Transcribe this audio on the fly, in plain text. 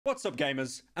What's up,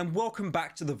 gamers, and welcome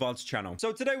back to the VODs channel.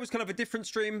 So today was kind of a different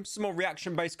stream, some more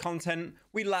reaction-based content.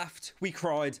 We laughed, we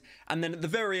cried, and then at the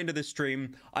very end of this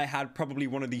stream, I had probably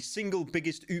one of the single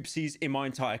biggest oopsies in my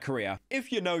entire career.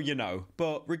 If you know, you know.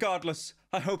 But regardless,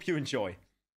 I hope you enjoy.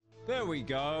 There we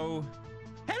go.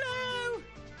 Hello!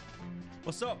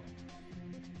 What's up?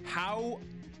 How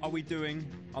are we doing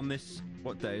on this...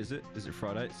 What day is it? Is it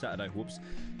Friday? Saturday. Whoops.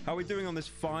 How are we doing on this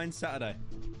fine Saturday?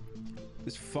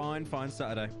 This fine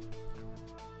Saturday.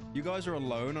 You guys are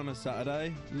alone on a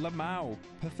Saturday? Lamau.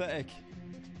 Pathetic.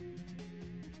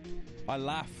 I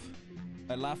laugh.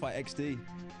 I XD.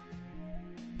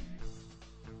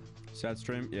 Sad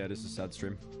stream? Yeah, this is a sad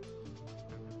stream.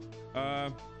 I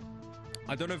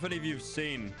don't know if any of you have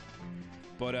seen,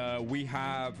 but we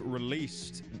have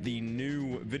released the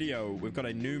new video. We've got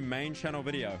a new main channel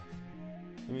video.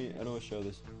 I don't want to show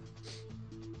this.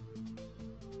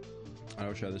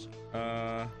 I'll show this.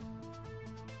 Our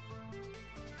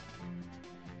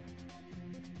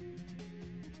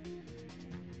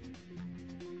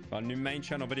new main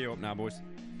channel video up now, boys.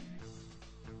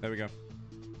 There we go.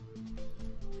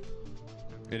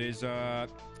 It is,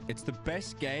 it's the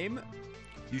best game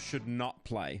you should not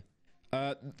play.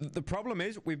 The problem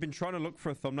is, we've been trying to look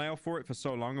for a thumbnail for it for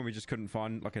so long, and we just couldn't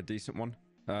find, like, a decent one.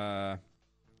 But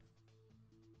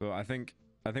I think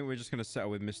we're just gonna settle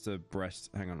with Mr.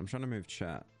 Breast. Hang on, I'm trying to move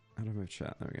chat. How do I move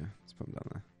chat? There we go. Let's put him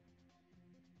down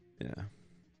there.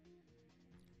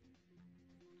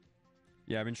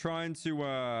 Yeah, I've been trying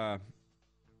to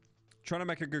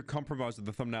make a good compromise with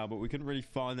the thumbnail, but we couldn't really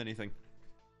find anything.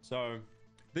 So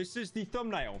this is the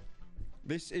thumbnail.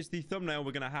 This is the thumbnail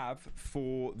we're gonna have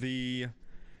for the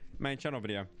main channel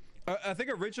video. I think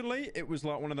originally it was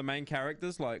like one of the main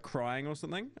characters like crying or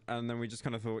something, and then we just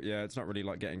kind of thought, yeah, it's not really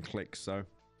like getting clicks. So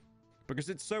because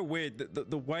it's so weird that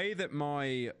the way that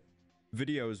my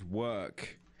videos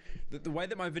work, the way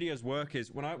that my videos work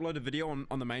is when I upload a video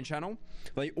on the main channel,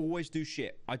 they always do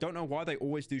shit. I don't know why they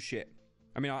always do shit.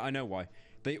 I mean, I know why.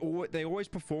 They always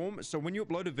perform. So when you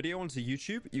upload a video onto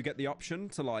YouTube, you get the option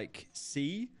to like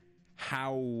see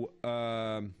how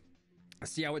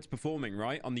it's performing,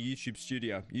 right, on the YouTube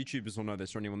studio. YouTubers will know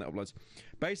this, or anyone that uploads.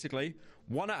 Basically,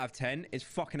 1 out of 10 is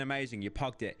fucking amazing, you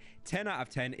pugged it. 10 out of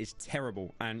 10 is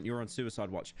terrible, and you're on suicide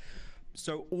watch.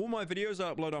 So all my videos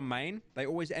I upload on main, they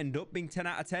always end up being 10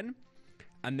 out of 10,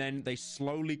 and then they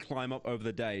slowly climb up over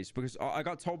the days, because I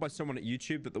got told by someone at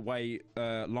YouTube that the way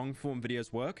long form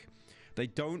videos work, they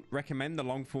don't recommend the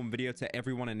long form video to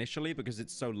everyone initially because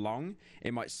it's so long.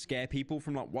 It might scare people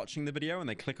from like watching the video and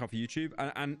they click off YouTube.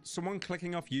 And someone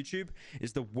clicking off YouTube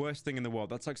is the worst thing in the world.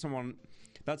 That's like someone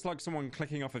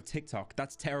clicking off of TikTok.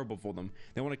 That's terrible for them.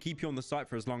 They want to keep you on the site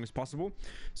for as long as possible.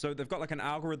 So they've got like an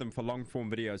algorithm for long form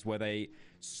videos where they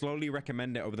slowly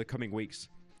recommend it over the coming weeks.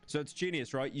 So it's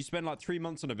genius, right? You spend like 3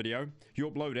 months on a video, you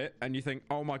upload it, and you think,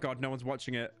 oh my god, no one's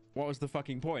watching it. What was the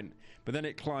fucking point? But then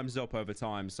it climbs up over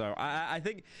time. So I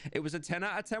think it was a 10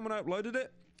 out of 10 when I uploaded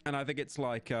it, and I think it's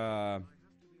like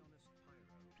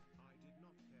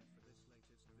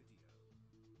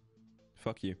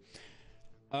fuck you.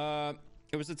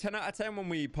 It was a 10 out of 10 when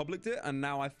we published it, and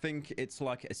now I think it's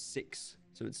like a 6.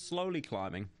 So it's slowly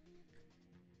climbing.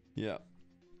 Yeah.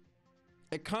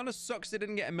 It kind of sucks it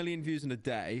didn't get 1 million views in a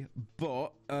day,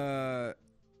 but I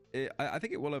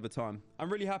think it will over time. I'm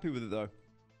really happy with it, though.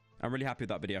 I'm really happy with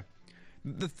that video.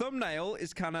 The thumbnail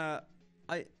is kind of...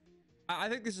 I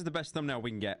think this is the best thumbnail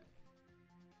we can get.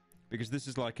 Because this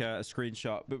is like a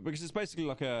screenshot. But because it's basically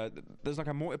like there's like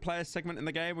a multiplayer segment in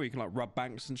the game where you can like rob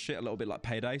banks and shit, a little bit like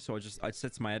Payday. So I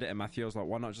said to my editor, Matthew, I was like,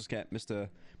 why not just get Mr.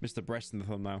 Breast in the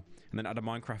thumbnail? And then add a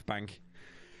Minecraft bank.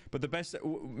 But the best...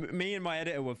 Me and my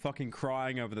editor were fucking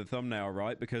crying over the thumbnail,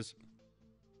 right? Because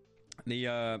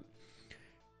the...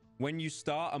 when you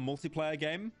start a multiplayer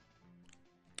game...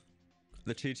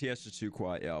 The TTS is too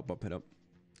quiet. Yeah, I'll bump it up.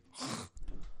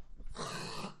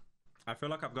 I feel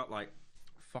like I've got, like,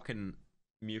 fucking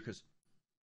mucus.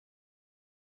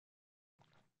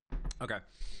 Okay.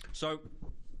 So,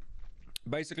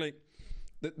 basically,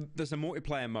 there's a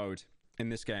multiplayer mode in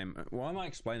this game. Why am I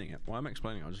explaining it? I'll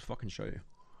just fucking show you.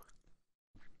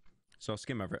 So I'll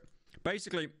skim over it.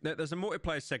 Basically, there's a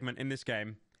multiplayer segment in this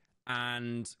game,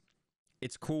 and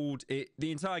it's called...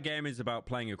 The entire game is about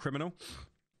playing a criminal,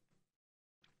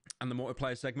 and the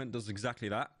multiplayer segment does exactly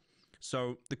that.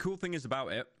 So the cool thing is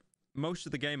about it, most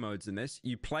of the game modes in this,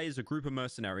 you play as a group of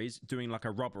mercenaries doing like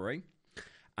a robbery,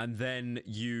 and then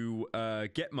you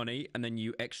get money, and then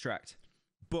you extract.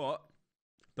 But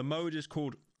the mode is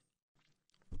called...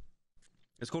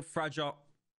 It's called Fragile...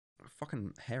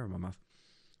 Fucking hair in my mouth.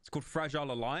 It's called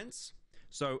Fragile Alliance.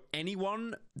 So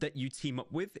anyone that you team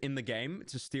up with in the game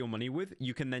to steal money with,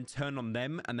 you can then turn on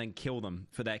them and then kill them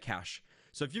for their cash.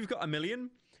 So if you've got $1 million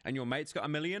and your mate's got $1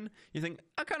 million, you think,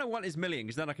 I kind of want his $1 million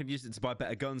because then I can use it to buy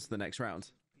better guns the next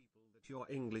round. People that your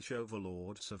English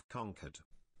overlords have conquered.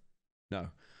 No.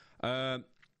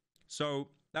 So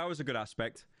that was a good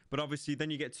aspect. But obviously then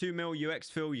you get 2 mil, you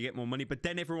exfil, you get more money. But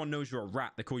then everyone knows you're a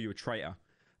rat. They call you a traitor.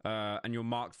 And you're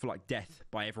marked for like death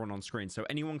by everyone on screen. So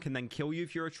anyone can then kill you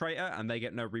if you're a traitor and they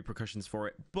get no repercussions for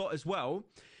it. But as well,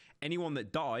 anyone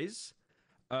that dies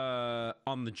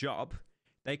on the job,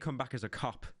 they come back as a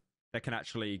cop. They can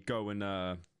actually go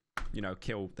and, you know,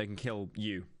 they can kill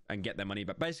you and get their money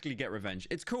back. Basically get revenge.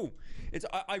 It's cool.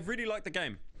 I really like the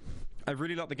game. I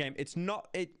really like the game. It's not...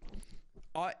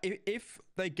 if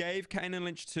they gave Kane and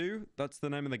Lynch 2, that's the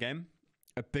name of the game,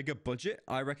 a bigger budget,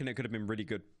 I reckon it could have been really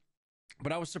good.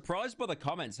 But I was surprised by the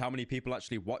comments how many people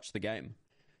actually watched the game.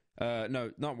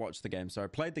 No, not watched the game. Sorry,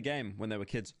 played the game when they were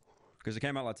kids, because it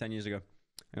came out like 10 years ago.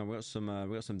 And we got some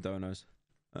donos.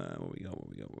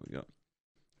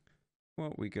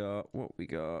 What we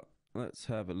got? Let's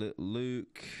have a little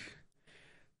look.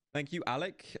 Thank you,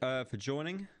 Alec, for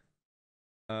joining.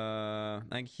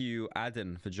 Thank you,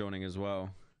 Aden, for joining as well.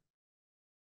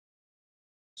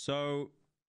 So,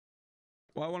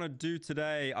 what I want to do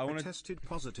today, I tested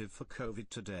positive for COVID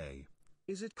today.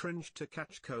 Is it cringe to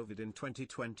catch COVID in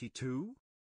 2022?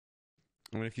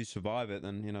 I mean, if you survive it,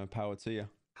 then, you know, power to you.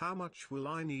 How much will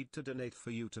I need to donate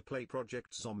for you to play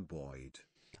Project Zomboid?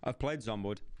 I've played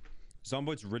Zomboid.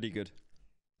 Zomboid's really good.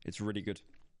 It's really good.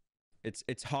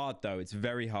 It's hard, though. It's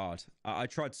very hard. I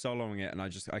tried soloing it, and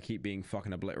I keep being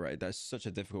fucking obliterated. That's such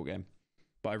a difficult game.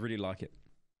 But I really like it.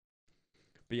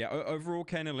 But yeah, overall,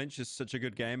 Kane and Lynch is such a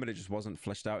good game, but it just wasn't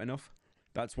fleshed out enough.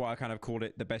 That's why I kind of called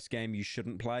it the best game you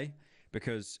shouldn't play,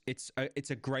 because it's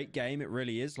a great game. It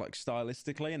really is, like,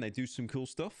 stylistically, and they do some cool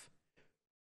stuff.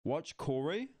 Watch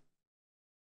Corey?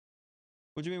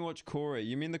 What do you mean watch Corey?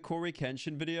 You mean the Corey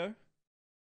Kenshin video?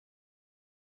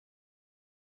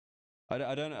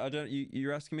 I don't,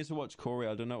 you're asking me to watch Corey.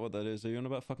 I don't know what that is. Are you on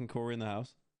about fucking Corey in the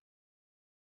house?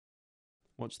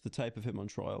 Watch the tape of him on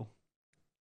trial.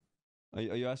 Are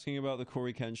you asking about the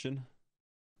Corey Kenshin?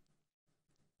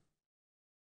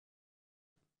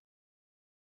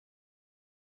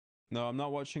 No, I'm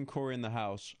not watching Corey in the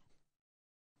house.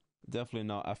 Definitely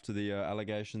not after the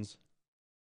allegations.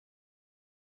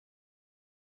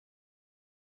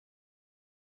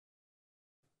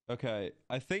 Okay,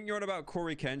 I think you're on about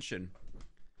Corey Kenshin.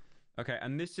 Okay,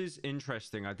 and this is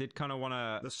interesting. I did kind of want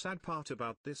to... The sad part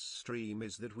about this stream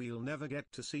is that we'll never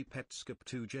get to see Petscop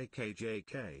 2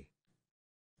 JKJK.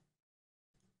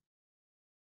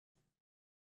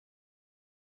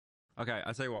 Okay,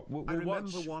 I'll tell you what. I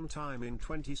remember one time in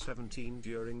 2017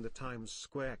 during the Times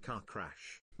Square car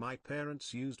crash, my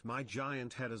parents used my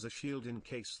giant head as a shield in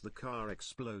case the car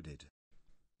exploded.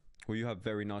 Well, you have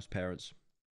very nice parents,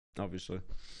 obviously.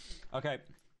 Okay,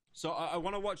 so I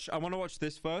want to watch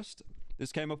this first.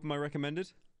 This came up in my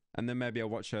recommended, and then maybe I'll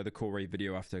watch the Corey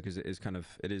video after, because it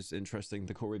is interesting,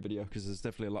 the Corey video, because there's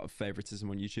definitely a lot of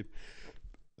favoritism on YouTube.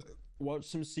 Watch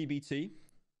some CBT.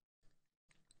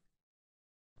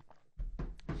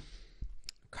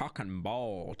 Cock and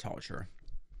ball torture.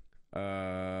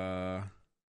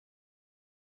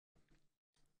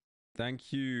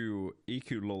 Thank you,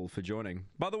 EQLol, for joining.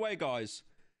 By the way, guys,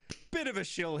 bit of a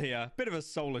shill here. Bit of a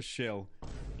soulless shill.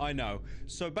 I know.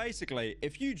 So basically,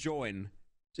 if you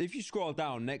scroll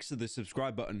down next to the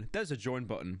subscribe button, there's a join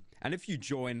button. And if you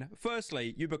join,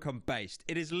 firstly, you become based.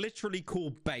 It is literally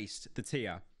called based, the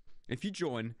tier. If you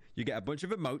join, you get a bunch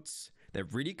of emotes. They're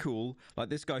really cool. Like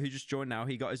this guy who just joined now,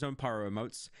 he got his own pyro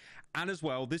emotes. And as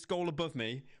well, this goal above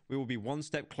me, we will be one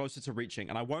step closer to reaching.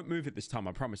 And I won't move it this time.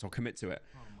 I promise. I'll commit to it.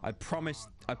 I promise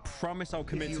I'll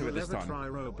commit to it this time. If you ever try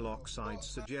Roblox, I'd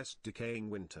suggest Decaying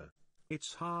Winter.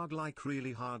 It's hard, like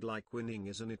really hard, like winning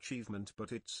is an achievement,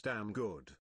 but it's damn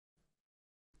good.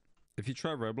 If you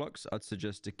try Roblox, I'd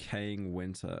suggest Decaying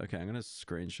Winter. Okay, I'm going to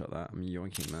screenshot that. I'm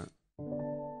yoinking that.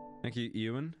 Thank you,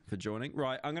 Ewan, for joining.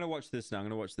 Right, I'm going to watch this now. I'm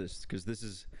going to watch this because this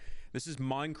is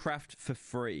Minecraft for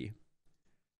free.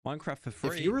 Minecraft for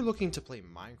free. If you were looking to play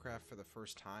Minecraft for the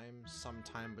first time,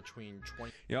 sometime between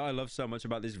 20... Yeah, I love so much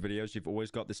about these videos. You've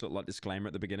always got this little like disclaimer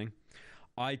at the beginning.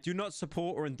 I do not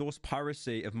support or endorse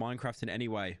piracy of Minecraft in any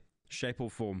way, shape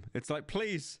or form. It's like,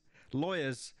 please,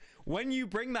 lawyers, when you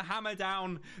bring the hammer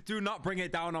down, do not bring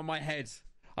it down on my head.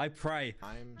 I pray.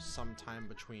 I'm sometime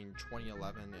between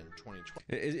 2011 and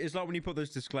 2020. It's like when you put those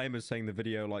disclaimers saying the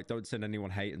video, like, don't send anyone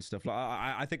hate and stuff. Like,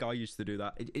 I think I used to do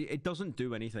that. It doesn't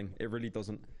do anything. It really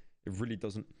doesn't. It really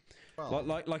doesn't. Well,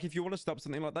 Like if you want to stop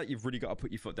something like that, you've really got to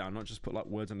put your foot down, not just put like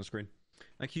words on the screen.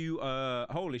 Thank you.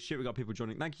 Holy shit, we got people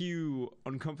joining. Thank you,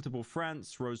 Uncomfortable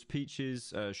France, Rose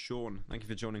Peaches, Sean. Thank you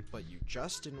for joining. but you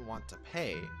just didn't want to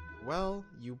pay. Well,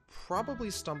 you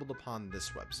probably stumbled upon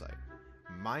this website,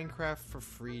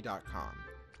 minecraftforfree.com.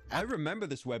 I remember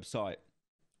this website.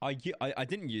 I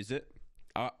didn't use it.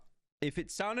 If it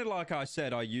sounded like I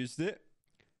said I used it,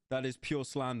 that is pure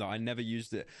slander. I never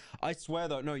used it. I swear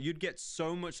though, no, you'd get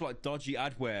so much like dodgy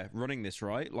adware running this,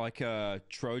 right? Like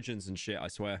Trojans and shit, I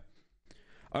swear.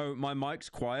 Oh, my mic's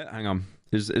quiet. Hang on.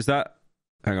 Is that?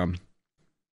 Hang on.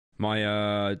 My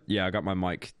yeah, I got my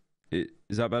mic.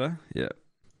 Is that better? Yeah.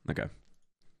 Okay.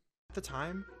 At the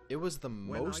time, it was the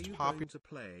most popular to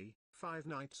play Five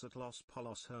Nights at Los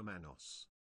Polos Hermanos.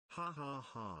 Ha ha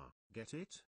ha. Get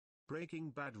it? Breaking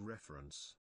Bad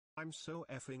reference. I'm so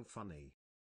effing funny.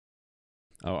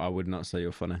 Oh, I would not say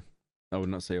you're funny. I would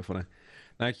not say you're funny.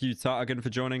 Thank you, Tart, again for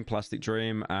joining, Plastic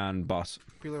Dream, and Boss.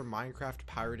 Minecraft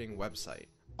pirating website.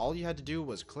 All you had to do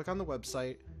was click on the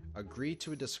website, agree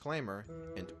to a disclaimer,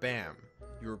 and bam,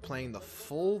 you were playing the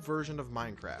full version of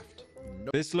Minecraft.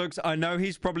 No This looks... I know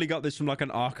he's probably got this from like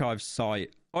an archive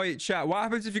site. Oh, yeah, chat, what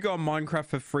happens if you go on Minecraft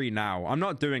for free now? I'm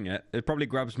not doing it. It probably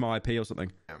grabs my IP or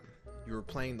something. You were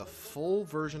playing the full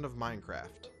version of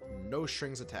Minecraft. No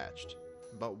strings attached.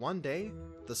 But one day,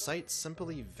 the site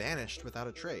simply vanished without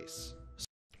a trace.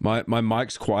 My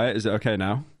mic's quiet. Is it okay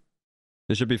now?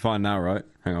 It should be fine now, right?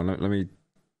 Hang on, let me...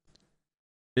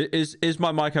 Is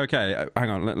my mic okay? Hang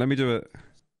on, let me do it.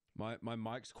 My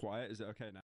mic's quiet. Is it okay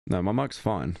now? No, my mic's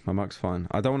fine. My mic's fine.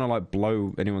 I don't want to like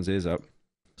blow anyone's ears up.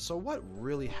 So what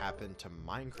really happened to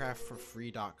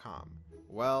minecraftforfree.com?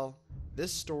 Well,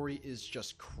 this story is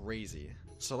just crazy.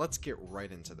 So let's get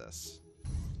right into this.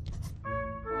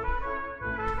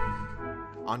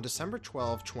 On December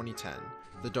 12, 2010,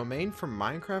 the domain for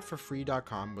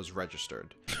minecraftforfree.com was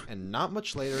registered, and not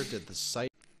much later did the site...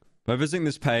 By visiting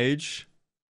this page,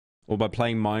 or by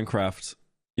playing Minecraft,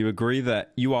 you agree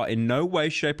that you are in no way,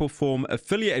 shape, or form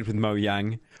affiliated with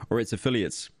Mojang or its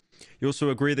affiliates. You also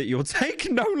agree that you'll take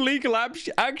no legal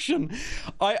action.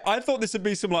 I thought this would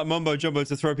be some like mumbo jumbo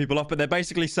to throw people off, but they're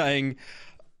basically saying,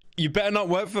 you better not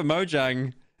work for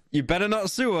Mojang. You better not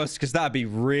sue us, because that'd be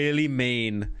really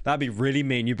mean. That'd be really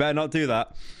mean. You better not do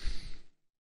that.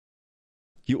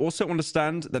 You also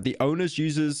understand that the owners,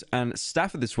 users, and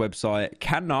staff of this website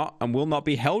cannot and will not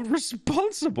be held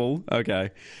responsible.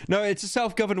 Okay. No, it's a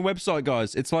self-governed website,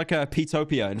 guys. It's like a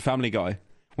Petopia in Family Guy,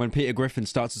 when Peter Griffin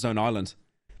starts his own island.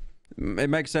 It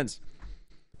makes sense.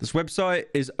 This website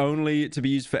is only to be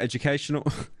used for educational...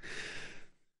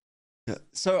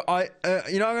 So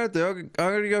you know what I'm gonna do?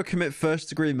 I'm gonna go commit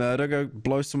first-degree murder, go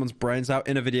blow someone's brains out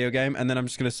in a video game, and then I'm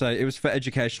just gonna say it was for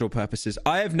educational purposes.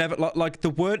 I have never like the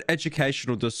word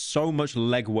educational does so much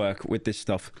legwork with this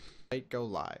stuff. go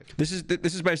live. This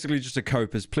is basically just a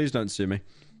copers. Please don't sue me.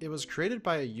 It was created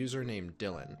by a user named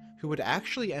Dylan, who would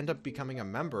actually end up becoming a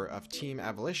member of Team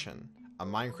Abolition, a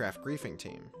Minecraft griefing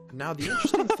team. Now the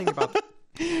interesting thing about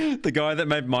the guy that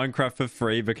made Minecraft for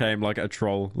free became like a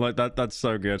troll. Like that's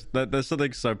so good. There's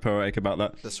something so poetic about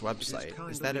that. this website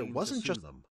is that it wasn't just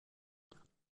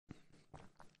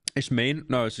It's mean?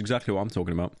 No, it's exactly what I'm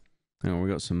talking about. Hang on, we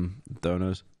got some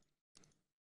donors.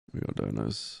 We got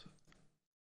donors.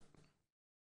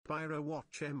 Pyro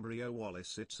watch Embryo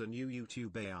Wallace. It's a new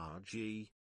YouTube ARG.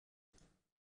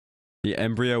 The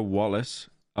Embryo Wallace.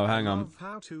 Oh, hang I on. love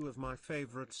how two of my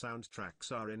favorite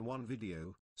soundtracks are in one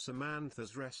video.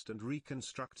 Samantha's Rest and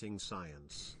Reconstructing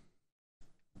Science.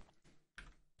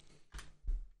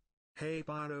 Hey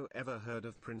Pyro, ever heard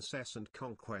of Princess and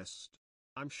Conquest?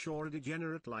 I'm sure a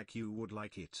degenerate like you would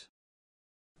like it.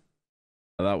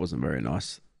 Oh, that wasn't very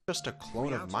nice. just a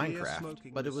clone of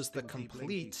Minecraft, but it was the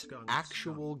complete,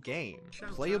 actual game,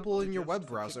 playable in your web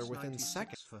browser within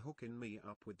seconds. For hooking me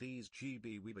up with these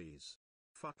GB Wibbies.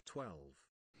 Fuck 12.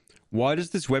 Why does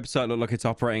this website look like it's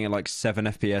operating at like 7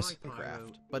 FPS?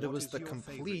 Minecraft, but it was the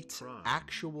complete,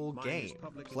 actual game,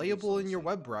 playable in your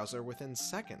web browser within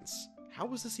seconds. How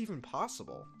was this even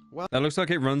possible? Well, That looks like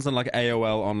it runs on like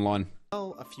AOL online.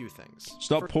 a few things.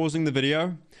 Stop pausing the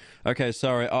video. Okay,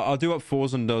 sorry. I'll do what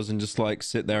Forzen does and just like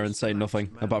sit there and say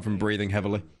nothing apart from breathing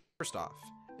heavily. First off,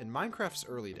 in Minecraft's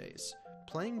early days,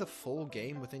 playing the full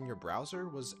game within your browser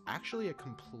was actually a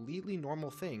completely normal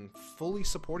thing, fully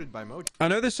supported by Mojang. I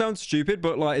know this sounds stupid,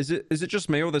 but like, is it just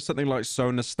me or there's something like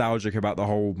so nostalgic about the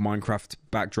whole Minecraft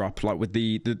backdrop, like with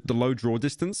the low draw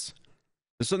distance?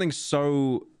 There's something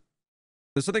so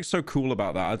cool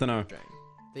about that. I don't know.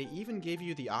 They even gave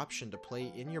you the option to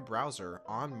play in your browser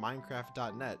on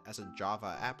Minecraft.net as a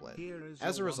Java applet.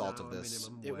 As a result of this,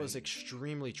 it was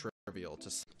extremely trivial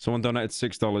to Someone donated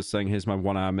 $6 saying, here's my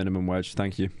 1 hour minimum wage.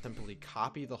 Thank you. simply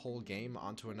copy the whole game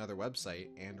onto another website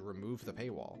and remove the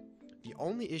paywall. The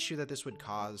only issue that this would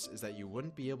cause is that you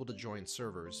wouldn't be able to join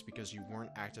servers because you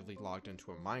weren't actively logged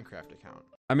into a Minecraft account.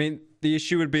 I mean, the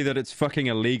issue would be that it's fucking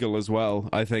illegal as well,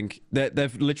 I think.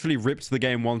 They've literally ripped the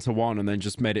game one-to-one and then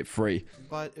just made it free.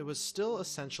 But it was still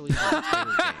essentially the entire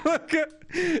game. Look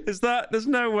at, there's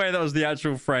no way that was the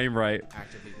actual frame rate.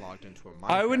 Actively logged into a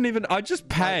Minecraft I wouldn't even, account. I'd just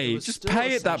But pay. it was Just still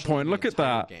pay at that essentially point. the Look at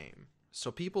entire that. game.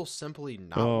 So people simply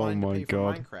not Oh wanting to my pay for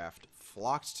God. Minecraft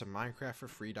flocked to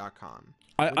minecraftforfree.com.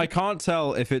 I can't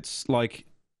tell if it's like,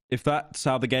 if that's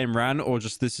how the game ran or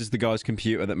just this is the guy's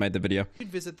computer that made the video. If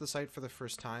you'd visit the site for the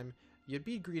first time, you'd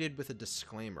be greeted with a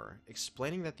disclaimer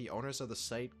explaining that the owners of the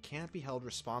site can't be held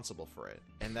responsible for it,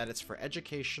 and that it's for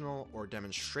educational or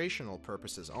demonstrational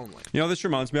purposes only. You know, this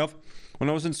reminds me of when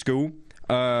I was in school.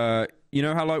 You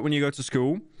know how like when you go to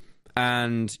school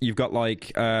and you've got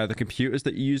like the computers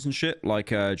that you use and shit, like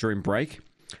during break,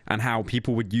 and how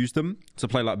people would use them to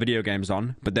play like video games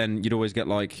on, but then you'd always get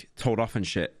like told off and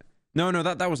shit. No,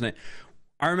 that wasn't it.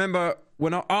 I remember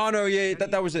when oh no, yeah,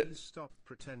 that was it. Stop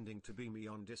pretending to be me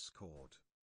on Discord.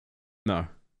 No,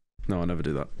 I never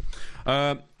do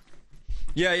that.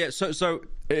 Yeah. So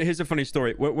here's a funny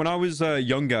story. When I was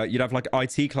younger, you'd have like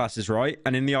IT classes, right?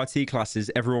 And in the IT classes,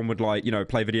 everyone would like, you know,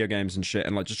 play video games and shit,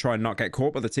 and like just try and not get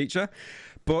caught by the teacher.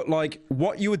 But like,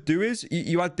 what you would do is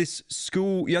you had this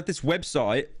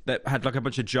website that had like a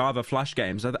bunch of Java Flash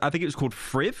games. I think it was called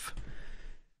Friv.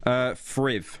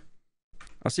 Friv.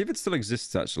 I'll see if it still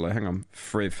exists actually. Hang on,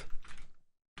 Friv.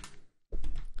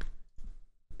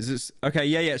 Is this okay?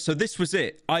 Yeah. So this was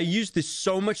it. I used this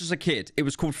so much as a kid. It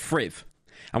was called Friv.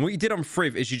 And what you did on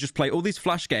Friv is you just play all these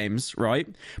Flash games, right?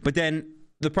 But then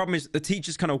the problem is the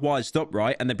teachers kind of wised up,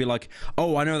 right? And they'd be like,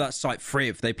 oh, I know that site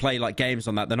Friv. They play like games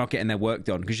on that. They're not getting their work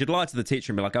done. Because you'd lie to the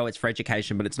teacher and be like, oh, it's for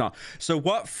education, but it's not. So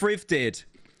what Friv did,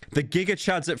 the Giga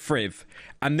Chads at Friv,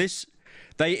 and this,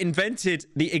 they invented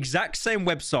the exact same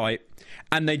website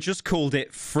and they just called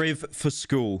it Friv for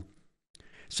School.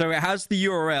 So it has the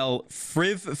URL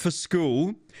Friv for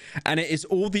School and it is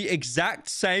all the exact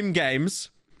same games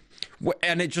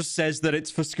and it just says that it's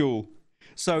for school.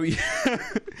 So,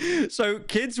 so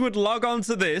kids would log on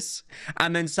to this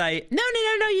and then say, no,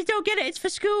 you don't get it. It's for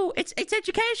school. It's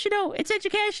educational. It's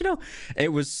educational.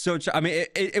 It was such, I mean,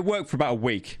 it worked for about a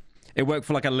week. It worked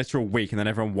for like a literal week and then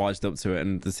everyone wised up to it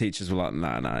and the teachers were like,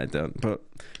 nah, I don't. But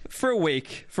for a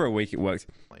week it worked.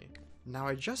 Now,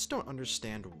 I just don't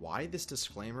understand why this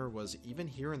disclaimer was even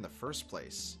here in the first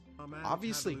place.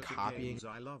 Obviously copying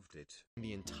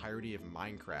the entirety of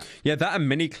Minecraft. Yeah, that and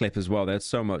mini clip as well. There's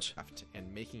so much.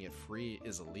 And making it free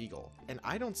is illegal. And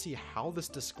I don't see how this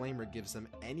disclaimer gives them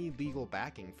any legal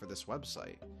backing for this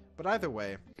website. But either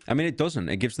way, I mean, it doesn't.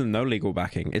 It gives them no legal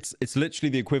backing. It's literally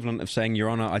the equivalent of saying, Your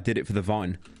Honor, I did it for the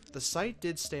Vine. The site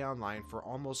did stay online for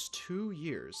almost 2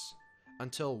 years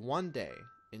until one day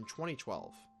in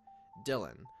 2012,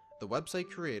 Dylan, the website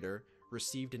creator,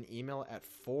 received an email at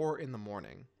 4 in the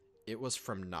morning. It was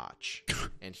from Notch,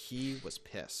 and he was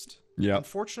pissed. Yeah.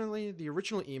 Unfortunately, the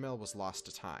original email was lost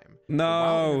to time.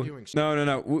 No.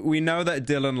 We know that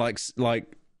Dylan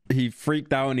like he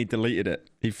freaked out and he deleted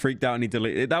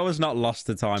it. That was not lost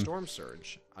to time. Storm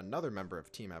Surge, another member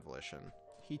of Team Evolution,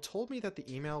 he told me that the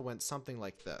email went something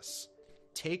like this: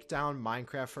 "Take down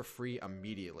Minecraft for free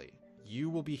immediately. You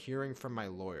will be hearing from my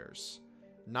lawyers."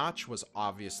 Notch was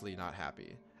obviously not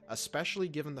happy, especially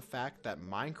given the fact that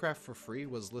Minecraft for free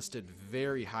was listed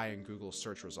very high in Google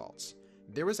search results.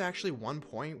 There was actually one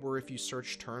point where if you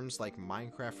search terms like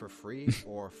Minecraft for free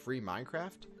or free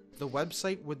Minecraft, the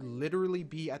website would literally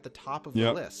be at the top of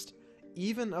the list,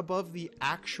 even above the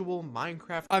actual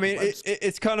Minecraft. I mean,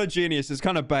 it's kind of genius, it's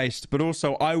kind of based, but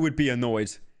also I would be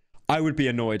annoyed.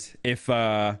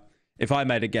 If I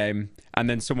made a game and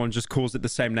then someone just calls it the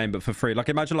same name but for free. Like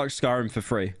imagine like Skyrim for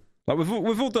free. Like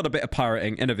we've all done a bit of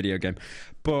pirating in a video game,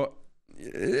 but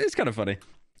it's kind of funny.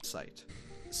 Site.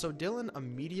 So Dylan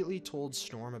immediately told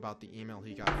Storm about the email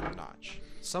he got from Notch.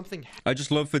 I just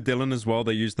love for Dylan as well.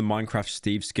 They used the Minecraft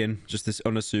Steve skin, just this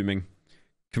unassuming,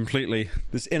 completely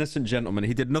this innocent gentleman.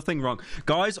 He did nothing wrong,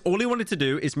 guys. All he wanted to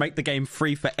do is make the game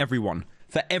free for everyone.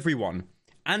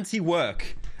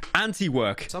 Anti-work.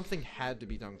 Something had to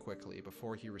be done quickly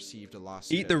before he received a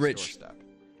lawsuit. Eat the rich. Doorstep.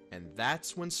 And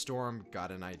that's when Storm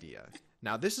got an idea.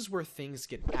 Now, this is where things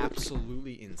get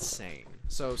absolutely insane.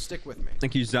 So stick with me.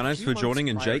 Thank you, Xanos, for joining,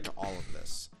 and Jake. All of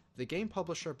this, the game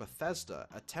publisher Bethesda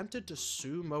attempted to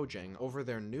sue Mojang over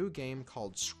their new game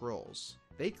called Scrolls.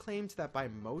 They claimed that by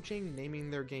Mojang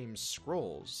naming their game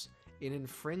Scrolls, it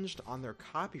infringed on their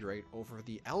copyright over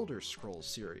the Elder Scrolls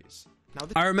series. Now,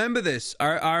 I remember this.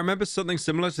 I remember something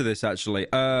similar to this, actually.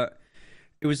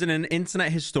 It was in an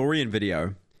Internet Historian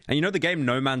video. And you know the game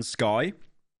No Man's Sky?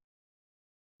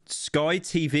 Sky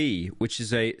TV, which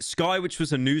is which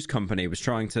was a news company, was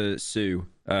trying to sue.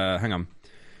 Hang on.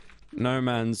 No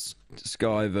Man's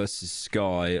Sky versus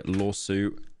Sky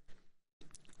lawsuit.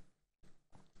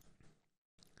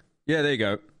 Yeah, there you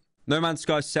go. No Man's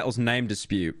Sky settles name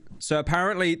dispute. So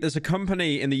apparently there's a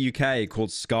company in the UK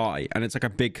called Sky, and it's like a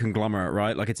big conglomerate,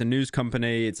 right? Like it's a news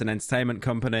company, it's an entertainment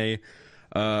company.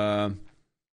 So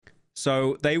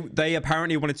they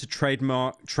apparently wanted to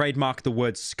trademark the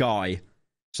word Sky.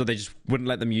 So they just wouldn't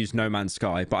let them use No Man's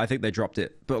Sky, but I think they dropped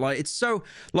it. But like, it's so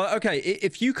like, okay,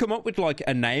 if you come up with like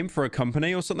a name for a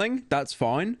company or something, that's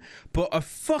fine. But a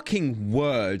fucking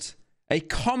word, a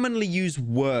commonly used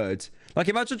word, like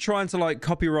imagine trying to like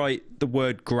copyright the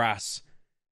word grass.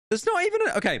 There's not even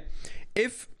okay.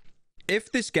 If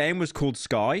this game was called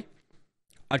Sky,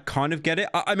 I'd kind of get it.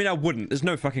 I mean, I wouldn't. There's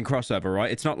no fucking crossover,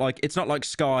 right? It's not like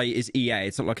Sky is EA.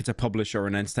 It's not like it's a publisher or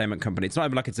an entertainment company. It's not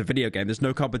even like it's a video game. There's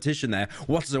no competition there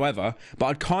whatsoever. But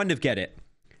I'd kind of get it,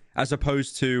 as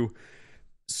opposed to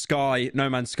Sky, No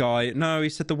Man's Sky. No, he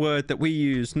said the word that we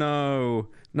use. No,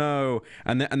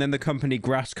 and then the company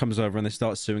Grass comes over and they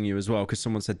start suing you as well because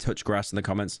someone said touch grass in the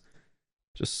comments.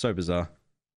 Just so bizarre.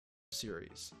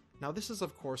 Series. Now, this is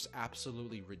of course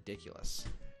absolutely ridiculous.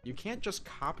 You can't just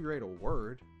copyright a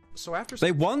word. So after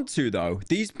they want to though,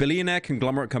 these billionaire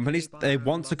conglomerate companies, they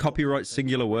want to copyright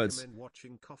singular words.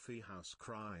 Watching Coffee House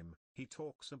Crime. He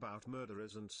talks about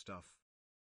murderers and stuff.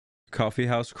 Coffee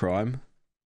House Crime.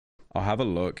 I'll have a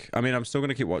look. I mean, I'm still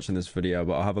gonna keep watching this video,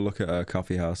 but I'll have a look at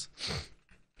Coffee House.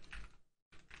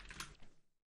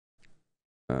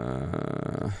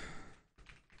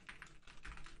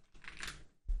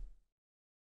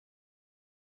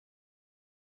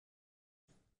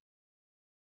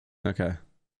 Okay.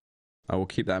 I will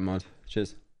keep that in mind.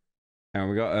 Cheers. And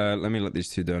we got, let me let these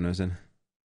two donors in.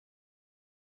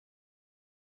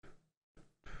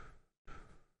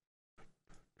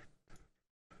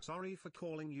 Sorry for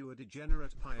calling you a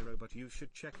degenerate, Pyro, but you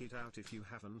should check it out if you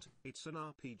haven't. It's an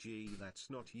RPG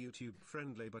that's not YouTube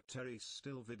friendly, but Terry's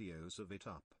still videos of it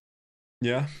up.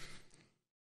 Yeah.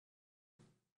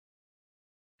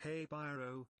 Hey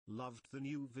Pyro, loved the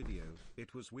new video.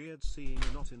 It was weird seeing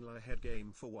a not in the head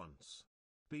game for once.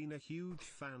 Been a huge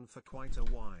fan for quite a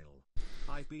while.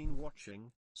 I've been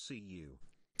watching. See you.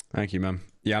 Thank you, man.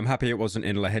 Yeah, I'm happy it wasn't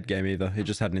in a head game either. It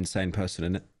just had an insane person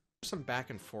in it. Some back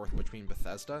and forth between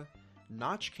Bethesda,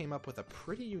 Notch came up with a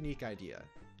pretty unique idea.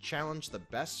 Challenge the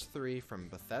best 3 from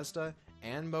Bethesda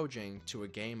and Mojang to a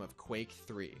game of Quake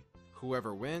 3.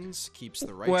 Whoever wins keeps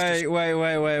the rights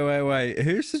Wait.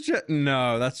 Who suggest?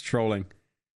 No, that's trolling.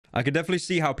 I could definitely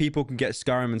see how people can get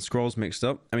Skyrim and Scrolls mixed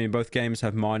up. I mean, both games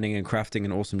have mining and crafting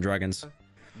and awesome dragons.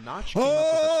 Notch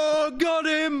got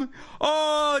him!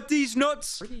 Oh, these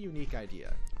nuts! Pretty unique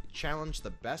idea. Challenge the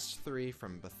best 3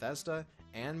 from Bethesda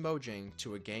and Mojang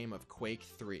to a game of Quake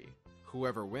 3.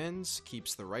 Whoever wins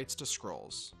keeps the rights to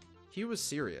Scrolls. He was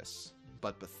serious,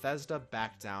 but Bethesda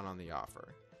backed down on the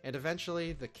offer. And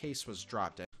eventually, the case was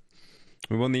dropped.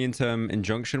 We won the interim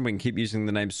injunction. We can keep using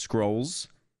the name Scrolls.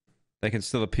 They can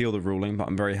still appeal the ruling, but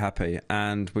I'm very happy.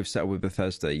 And we've settled with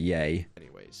Bethesda. Yay.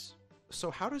 Anyways, so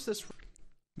how does this...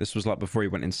 This was like before he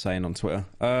went insane on Twitter.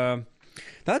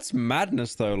 That's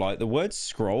madness, though. Like, the word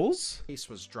Scrolls? Case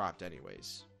was dropped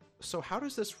anyways. So how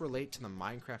does this relate to the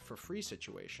Minecraft for free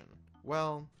situation?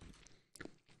 Well...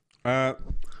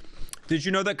 Did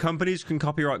you know that companies can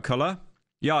copyright color?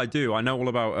 Yeah, I do. I know all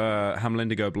about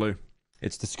Hamlindigo Blue.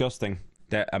 It's disgusting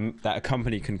that a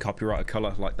company can copyright a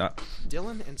color like that.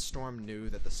 Dylan and Storm knew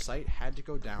that the site had to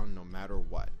go down no matter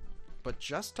what. But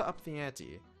just to up the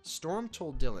ante, Storm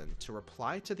told Dylan to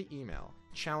reply to the email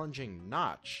challenging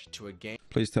Notch to a game.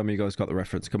 Please tell me you guys got the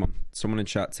reference. Come on. Someone in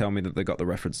chat tell me that they got the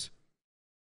reference.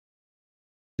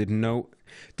 Did no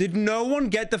one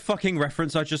get the fucking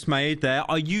reference I just made there?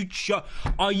 Are you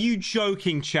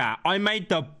joking, chat? I made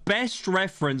the best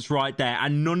reference right there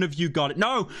and none of you got it.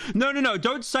 No.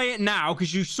 Don't say it now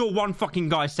because you saw one fucking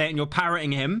guy say it and you're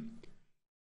parroting him.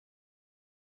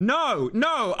 No.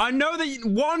 I know that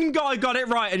one guy got it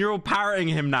right and you're all parroting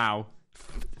him now.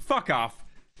 Fuck off.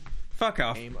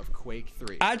 Game of Quake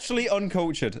 3. Actually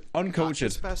uncultured.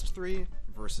 Notch's best 3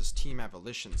 versus Team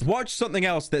Evolution's. Watch something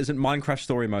else that isn't Minecraft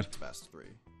story mode. Best 3.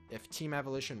 If Team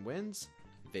Evolution wins,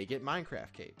 they get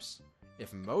Minecraft capes.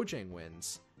 If Mojang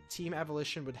wins, Team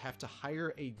Evolution would have to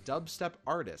hire a dubstep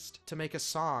artist to make a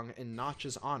song in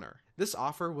Notch's honor. This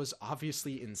offer was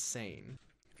obviously insane.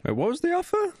 Wait, what was the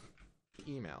offer?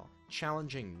 Email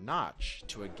challenging Notch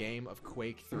to a game of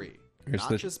Quake 3. Here's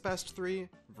Notch's best 3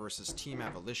 versus Team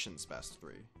Evolution's best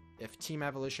 3. If Team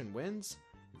Evolution wins,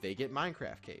 they get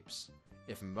Minecraft capes.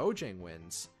 If Mojang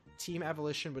wins, Team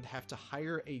Evolution would have to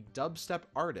hire a dubstep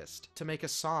artist to make a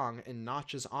song in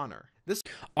Notch's honor. This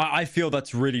I feel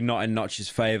that's really not in Notch's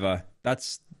favor.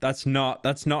 That's not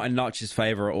in Notch's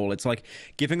favor at all. It's like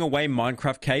giving away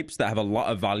Minecraft capes that have a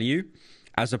lot of value,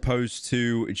 as opposed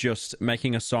to just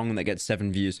making a song that gets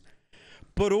 7 views.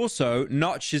 But also,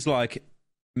 Notch is like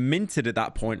minted at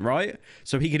that point, right?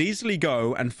 So he could easily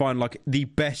go and find like the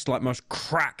best, like most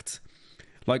cracked,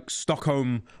 like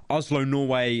Stockholm, Oslo,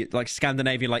 Norway, like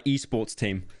Scandinavian, like esports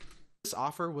team. This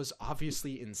offer was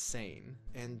obviously insane,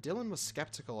 and Dylan was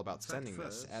skeptical about sending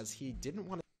this as he didn't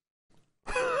want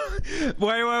to.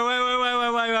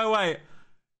 Wait.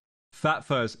 Fat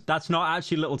Fuzz. That's not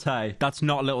actually Little Tay. That's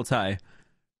not Little Tay.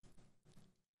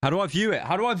 How do I view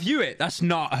it? That's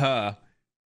not her.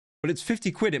 But it's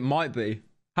 50 quid. It might be.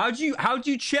 How do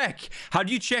you check? How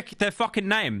do you check their fucking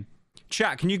name?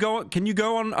 Chat, can you go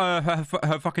on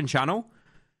her fucking channel?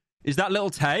 Is that Little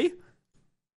Tay?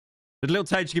 Did Little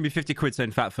Tay just give me 50 quid saying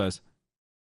Fat Fuzz?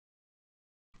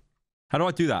 How do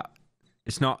I do that?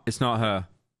 It's not her.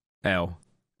 L.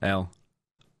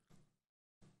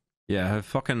 Yeah, her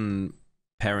fucking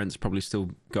parents probably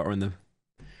still got her in the...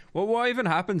 Well, what even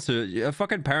happened to her? Her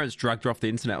fucking parents dragged her off the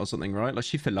internet or something, right? Like,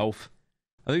 she fell off.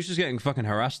 I think she's getting fucking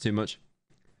harassed too much.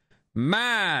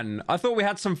 Man, I thought we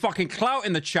had some fucking clout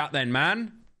in the chat then,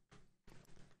 man.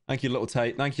 Thank you, Little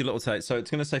Tate. Thank you, Little Tate. So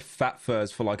it's going to say Fat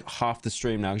Furs for like half the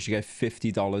stream now because you gave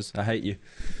 $50. I hate you.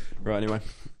 Right, anyway.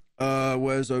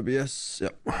 Where's OBS?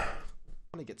 Yep.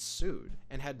 To get sued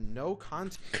and had no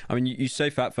content. I mean, you say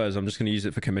Fat Furs. I'm just going to use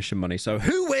it for commission money. So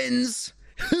who wins?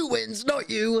 Who wins? Not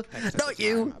you. Not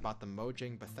you. About the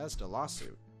Mojang Bethesda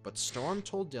lawsuit. But Storm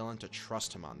told Dylan to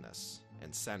trust him on this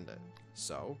and send it.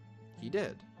 So he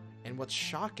did. And what's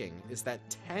shocking is that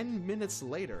 10 minutes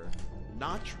later,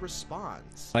 Notch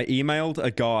responds. I emailed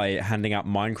a guy handing out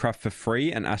Minecraft for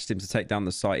free and asked him to take down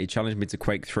the site. He challenged me to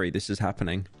Quake 3. This is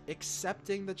happening.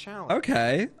 Accepting the challenge.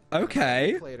 Okay.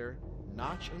 Okay. Later,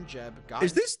 Notch and Jeb got...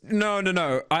 Is this...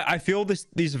 No. I feel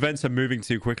these events are moving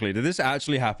too quickly. Did this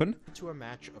actually happen? ...to a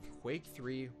match of Quake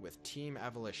 3 with Team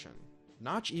Evolution.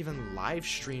 Notch even live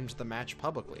streamed the match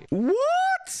publicly.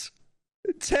 What?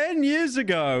 10 years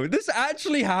ago. This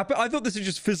actually happened? I thought this would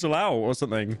just fizzle out or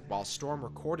something. While Storm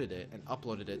recorded it and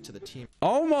uploaded it to the team.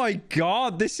 Oh my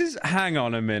god. This is... Hang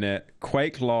on a minute.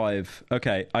 Quake Live.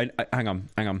 Okay. Hang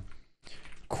on.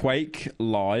 Quake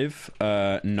Live.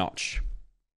 Notch.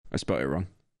 I spelled it wrong.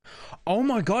 Oh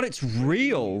my god, it's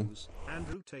real.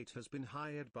 Andrew Tate has been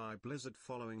hired by Blizzard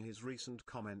following his recent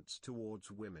comments towards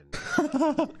women.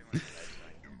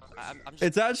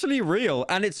 It's actually real,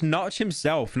 and it's Notch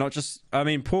himself, not just... I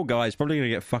mean, poor guy, he's probably gonna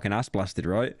get fucking ass blasted,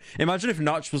 right? Imagine if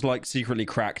Notch was, like, secretly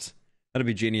cracked. That'd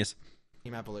be genius.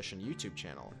 Team Evolution YouTube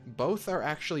channel. Both are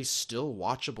actually still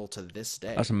watchable to this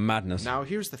day. That's madness. Now,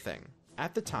 here's the thing.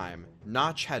 At the time,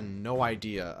 Notch had no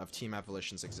idea of Team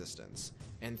Evolution's existence,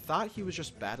 and thought he was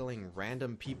just battling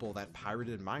random people that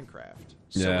pirated Minecraft.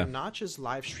 So when Notch's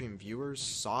livestream viewers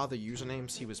saw the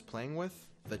usernames he was playing with,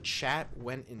 the chat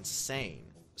went insane.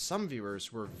 Some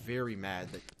viewers were very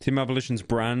mad that Team Evolution's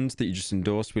brand that you just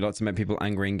endorsed. We like to make people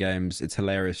angry in games. It's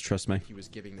hilarious, trust me. He was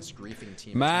giving this griefing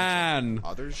team. Man,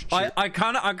 others. I'm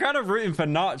kind of rooting for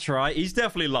Notch, right? He's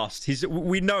definitely lost.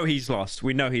 We know he's lost.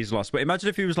 But imagine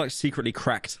if he was like secretly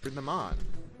cracked. Them on.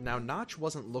 Now Notch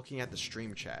wasn't looking at the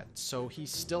stream chat, so he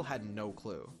still had no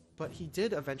clue. But he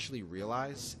did eventually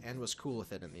realize and was cool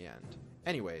with it in the end.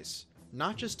 Anyways.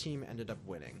 Notch's team ended up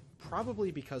winning,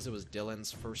 probably because it was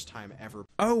Dylan's first time ever.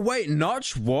 Oh wait,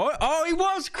 Notch what? Oh, he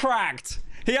was cracked!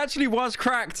 He actually was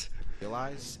cracked!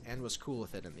 Realize and was cool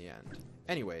with it in the end.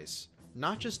 Anyways,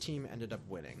 Notch's team ended up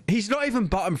winning. He's not even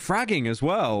bottom fragging as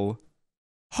well.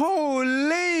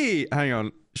 Holy! Hang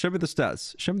on, show me the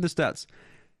stats.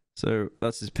 So,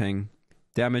 that's his ping.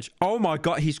 Damage. Oh my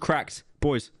god, he's cracked.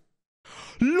 Boys.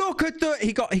 Look at the...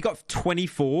 He got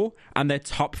 24, and their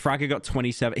top fragger got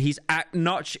 27.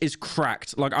 Notch is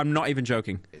cracked. Like, I'm not even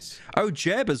joking. Oh,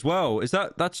 Jeb as well.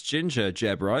 That's Ginger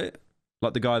Jeb, right?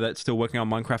 Like the guy that's still working on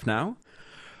Minecraft now?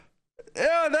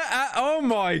 Yeah, oh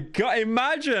my god.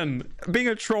 Imagine being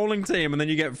a trolling team and then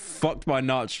you get fucked by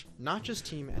Notch. Notch's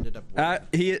team ended up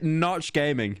winning. Notch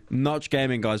Gaming. Notch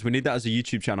Gaming, guys. We need that as a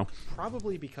YouTube channel.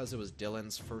 Probably because it was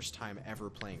Dylan's first time ever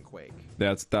playing Quake.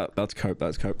 That's cope.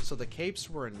 That's cope. So the capes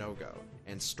were a no-go,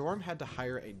 and Storm had to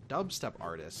hire a dubstep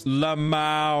artist.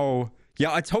 Lamau.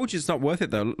 Yeah, I told you it's not worth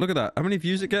it, though. Look at that. How many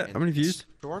views it get? How many views?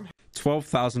 Storm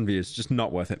 12,000 views. Just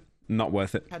not worth it. Not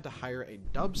worth it. Had to hire a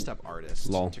dubstep artist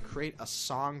Lol. to create a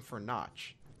song for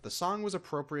Notch. The song was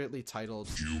appropriately titled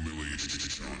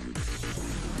Humiliation.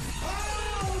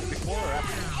 Before or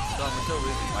after? So I'm still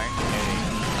losing mine.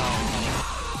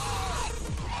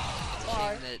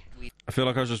 I feel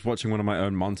like I was just watching one of my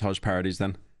own montage parodies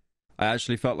then. I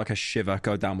actually felt like a shiver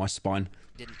go down my spine.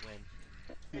 Didn't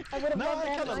win. I would have No, loved I to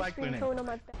have kinda an like ice cream winning. cone on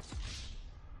my back.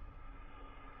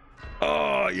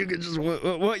 Oh, you could just...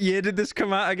 What year did this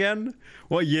come out again?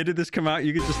 What year did this come out?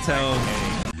 You could just tell.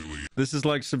 This is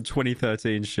like some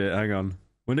 2013 shit. Hang on.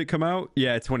 When did it come out?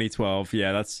 Yeah, 2012.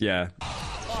 Yeah, that's... Yeah.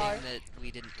 That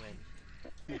we didn't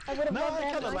win. I would have No, loved I to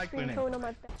have kinda an ice like cream winning. cone on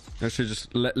my back. Actually,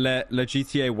 just let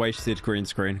GTA wasted green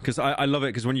screen. Because I love it,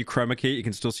 because when you chroma key, you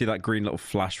can still see that green little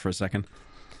flash for a second.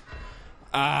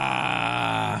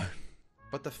 Ah...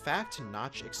 But the fact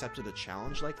Notch accepted a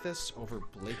challenge like this over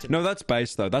blatant... No, that's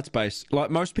base, though. That's base. Like,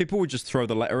 most people would just throw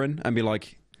the letter in and be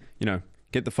like, you know,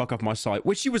 get the fuck off my site.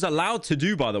 Which he was allowed to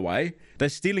do, by the way. They're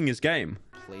stealing his game.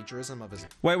 plagiarism of his...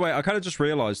 Wait. I kind of just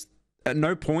realized, at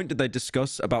no point did they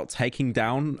discuss about taking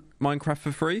down Minecraft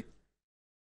for free.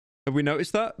 Have we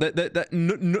noticed that?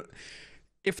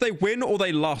 If they win or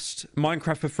they lost,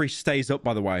 Minecraft for free stays up,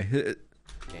 by the way.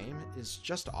 game is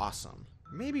just awesome.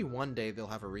 Maybe one day they'll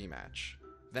have a rematch.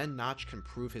 Then Notch can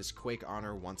prove his Quake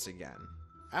honor once again.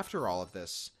 After all of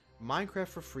this,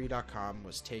 MinecraftForFree.com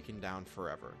was taken down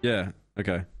forever. Yeah,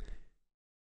 okay.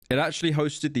 It actually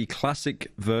hosted the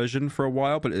classic version for a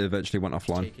while, but it eventually went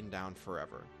offline. Taken down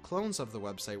forever. Clones of the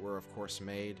website were of course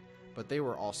made, but they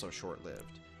were also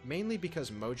short-lived. Mainly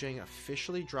because Mojang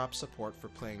officially dropped support for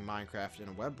playing Minecraft in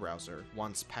a web browser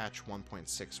once patch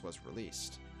 1.6 was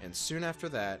released. And soon after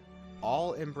that,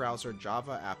 all in-browser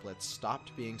Java applets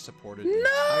stopped being supported in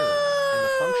Pyro, and the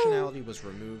functionality was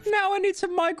removed Now I need to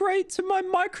migrate to my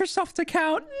Microsoft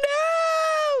account.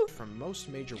 No! from most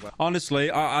major web...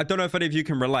 Honestly, I don't know if any of you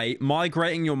can relate.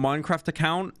 Migrating your Minecraft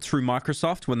account through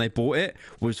Microsoft when they bought it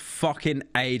was fucking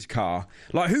aid car.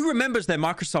 Like, who remembers their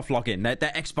Microsoft login,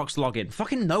 their Xbox login?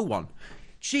 Fucking no one.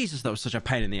 Jesus, that was such a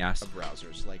pain in the ass.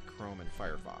 browsers like Chrome and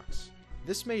Firefox.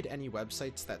 This made any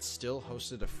websites that still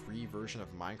hosted a free version of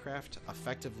Minecraft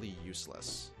effectively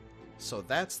useless. So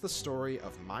that's the story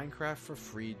of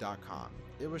MinecraftForFree.com.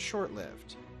 It was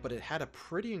short-lived, but it had a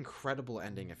pretty incredible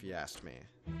ending if you asked me.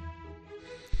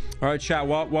 Alright, chat,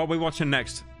 what are we watching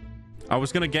next? I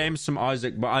was gonna game some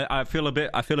Isaac, but I feel a bit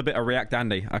of React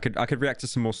Andy. I could react to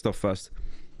some more stuff first.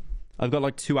 I've got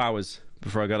like 2 hours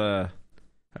before I gotta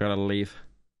leave.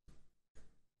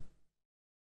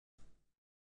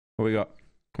 What we got?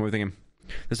 What are we thinking?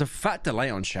 There's a fat delay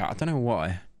on chat. I don't know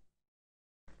why.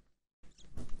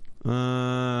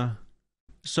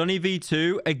 Sonny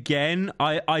V2 again.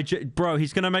 Bro,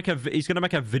 he's gonna make a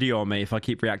video on me if I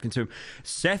keep reacting to him.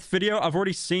 Seth video. I've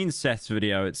already seen Seth's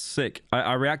video. It's sick.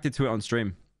 I reacted to it on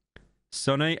stream.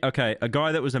 Sonny. Okay, a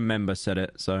guy that was a member said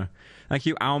it. So thank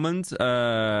you, Almond.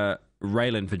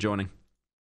 Raylan for joining.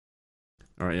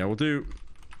 All right, yeah, we'll do.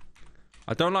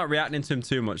 I don't like reacting to him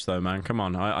too much, though, man. Come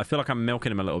on. I feel like I'm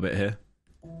milking him a little bit here.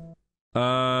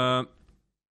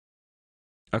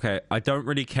 Okay, I don't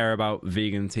really care about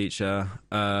vegan teacher.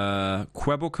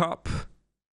 Kwebbelkop.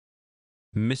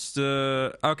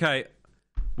 Mr... Okay.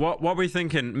 What were we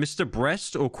thinking? Mr.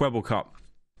 Breast or Kwebbelkop?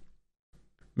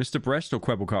 Mr. Breast or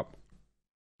Kwebbelkop?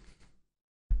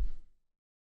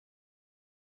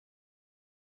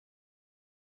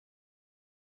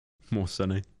 More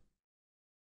sunny.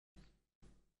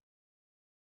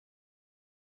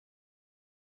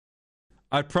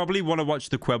 I'd probably want to watch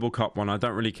the Kwebbelkop one. I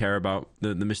don't really care about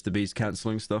the Mr. Beast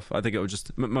cancelling stuff. I think it'll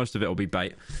just... Most of it will be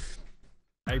bait.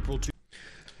 April 2.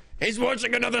 He's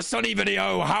watching another Sunny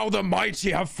video. How the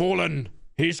mighty have fallen.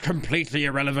 He's completely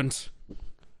irrelevant.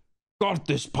 God,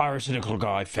 this Pyrocynical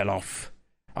guy fell off.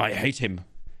 I hate him.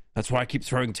 That's why I keep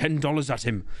throwing $10 at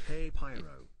him. Hey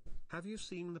Pyro. Have you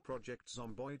seen the Project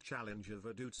Zomboid challenge of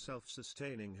a dude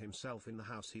self-sustaining himself in the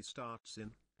house he starts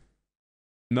in?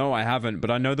 No, I haven't,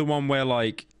 but I know the one where,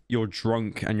 like, you're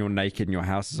drunk and you're naked and your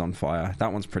house is on fire.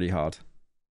 That one's pretty hard.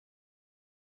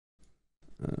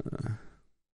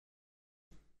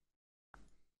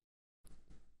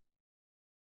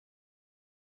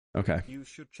 Okay. You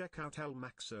should check out El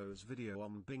Maxo's video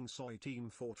on Bing Soy Team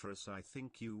Fortress. I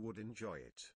think you would enjoy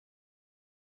it.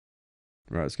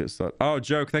 Right, let's get started. Oh,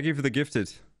 Joke, thank you for the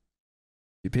gifted.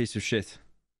 You piece of shit.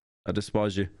 I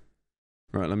despise you.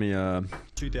 Right, let me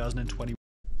 2020.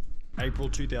 April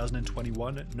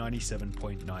 2021,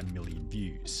 97.9 million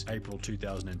views. April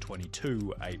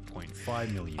 2022,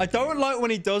 8.5 million. I don't like when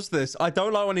he does this. I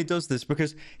don't like when he does this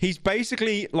because he's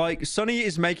basically like Sonny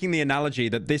is making the analogy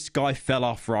that this guy fell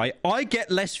off, right? I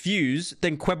get less views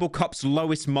than Kwebbelkop's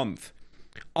lowest month.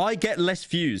 I get less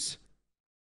views.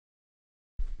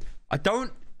 I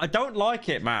don't like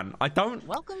it, man. I don't.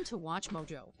 Welcome to Watch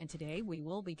Mojo, and today we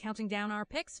will be counting down our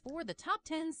picks for the top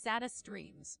 10 saddest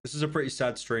streams. This is a pretty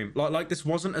sad stream. Like this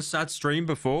wasn't a sad stream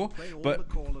before, Play all but the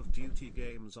Call of Duty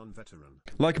games on Veteran.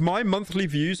 like my monthly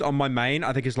views on my main,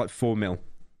 I think is like 4 mil.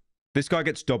 This guy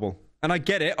gets double, and I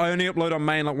get it. I only upload on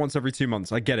main like once every 2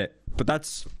 months. I get it, but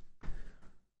that's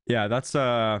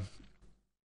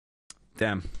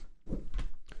damn.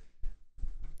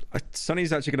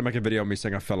 Sonny's actually gonna make a video on me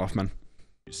saying I fell off, man.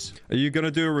 Are you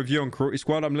gonna do a review on Cruelty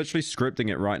Squad? I'm literally scripting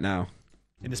it right now.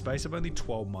 In the space of only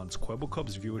 12 months,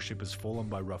 Kwebbelkop's viewership has fallen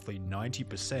by roughly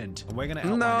 90%, and we're going to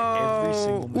outline every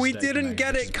single mistake we didn't made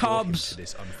get that's it, brought him Cubs. to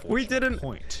this We unfortunate didn't.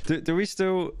 point. Do we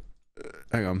still?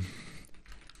 Hang on.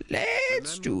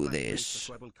 Let's Remember do that this.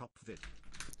 Mr. Kwebbelkop vid.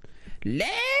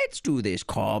 Let's do this,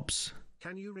 Cobbs.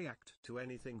 Can you react to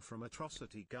anything from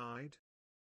Atrocity Guide?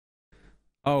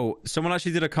 Oh, someone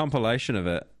actually did a compilation of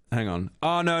it. Hang on.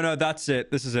 Oh no, that's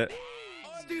it. This is it.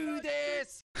 Let's do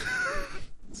this.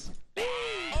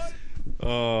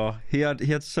 Oh, he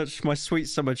had such my sweet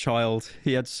summer child.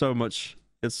 He had so much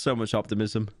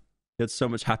optimism. He had so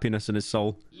much happiness in his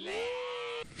soul.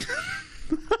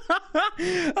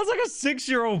 That's like a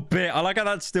 6-year-old bit. I like how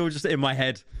that's still just in my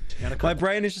head. My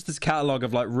brain is just this catalog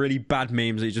of like really bad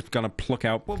memes that you just gonna pluck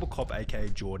out. Kwebbelkop aka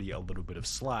Geordie a little bit of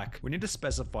slack. We need to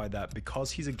specify that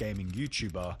because he's a gaming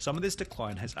YouTuber, some of this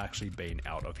decline has actually been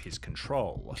out of his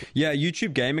control. Yeah,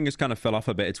 YouTube gaming has kind of fell off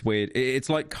a bit. It's weird. It's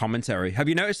like commentary. Have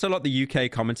you noticed a lot the UK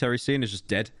commentary scene is just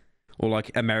dead? Or like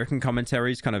American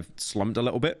commentaries kind of slumped a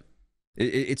little bit?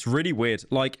 It's really weird.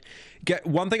 Like,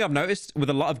 one thing I've noticed with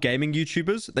a lot of gaming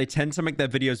YouTubers, they tend to make their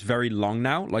videos very long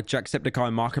now. Like Jacksepticeye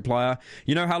and Markiplier.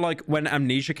 You know how like when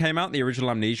Amnesia came out, the original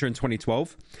Amnesia in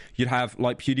 2012, you'd have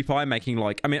like PewDiePie making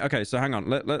like... I mean, okay, so hang on.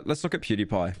 Let's look at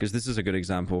PewDiePie, because this is a good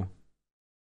example.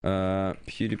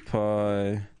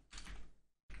 PewDiePie...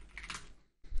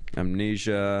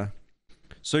 Amnesia...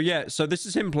 So yeah, so this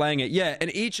is him playing it. Yeah,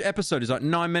 and each episode is like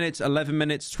 9 minutes, 11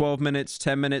 minutes, 12 minutes,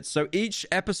 10 minutes. So each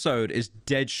episode is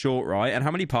dead short, right? And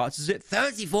how many parts is it?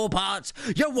 34 parts.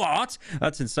 Yeah, what?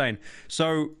 That's insane.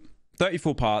 So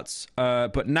 34 parts.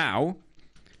 But now,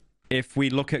 if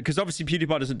we look at... Because obviously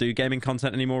PewDiePie doesn't do gaming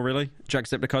content anymore, really.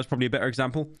 Jacksepticeye is probably a better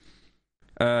example.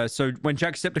 So when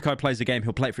Jacksepticeye plays a game,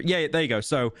 he'll play it for... Yeah, there you go.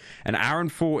 So an hour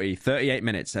and 40, 38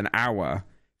 minutes, an hour,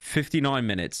 59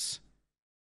 minutes...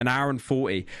 An hour and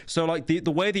 40. So like the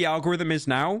way the algorithm is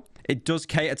now, it does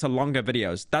cater to longer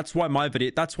videos. That's why I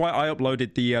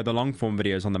uploaded the long form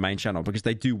videos on the main channel, because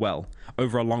they do well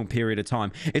over a long period of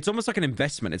time. It's almost like an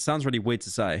investment. It sounds really weird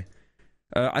to say.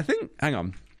 I think, hang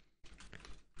on.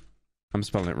 I'm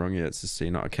spelling it wrong. Yeah, it's a C,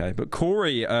 not okay. But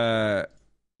Corey, yeah,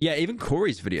 even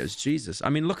Corey's videos, Jesus. I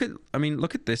mean, look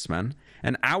at this, man.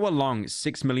 An hour long,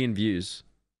 6 million views.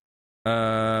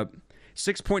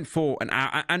 6.4 an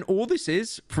hour, and all this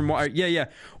is from what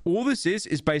all this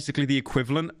is basically the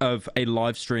equivalent of a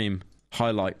live stream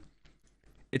highlight.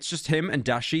 It's just him and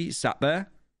Dashi sat there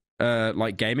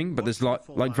like gaming, but there's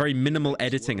like very minimal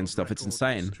editing and stuff. It's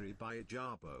insane,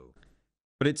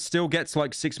 but it still gets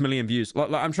like 6 million views.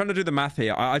 Like I'm trying to do the math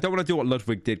here. I don't want to do what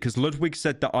Ludwig did, because Ludwig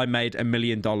said that I made $1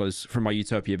 million from my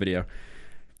Utopia video,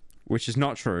 which is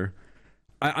not true.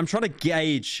 I'm trying to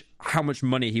gauge how much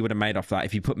money he would have made off that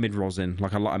if he put mid-rolls in,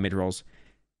 like a lot of mid-rolls.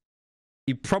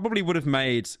 He probably would have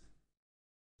made,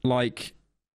 like,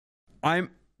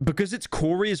 because it's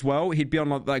Corey as well, he'd be on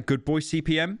like that good boy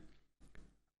CPM.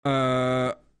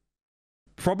 Probably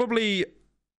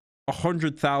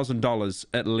 $100,000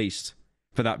 at least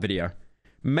for that video.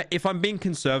 If I'm being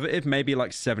conservative, maybe like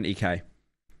 70k.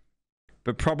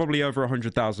 But probably over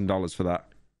 $100,000 for that.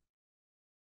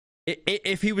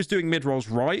 If he was doing mid-rolls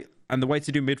right, and the way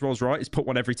to do mid-rolls right is put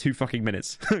one every 2 fucking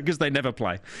minutes, because they never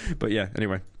play. But yeah,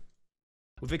 anyway.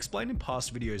 We've explained in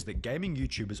past videos that gaming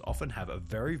YouTubers often have a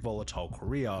very volatile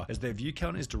career, as their view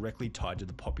count is directly tied to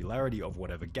the popularity of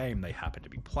whatever game they happen to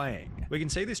be playing. We can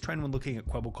see this trend when looking at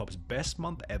Kwebbelkop's best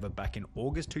month ever back in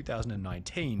August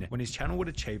 2019, when his channel would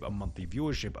achieve a monthly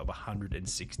viewership of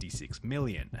 166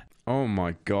 million. Oh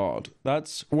my god.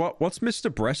 That's... What's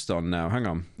Mr. Breast on now? Hang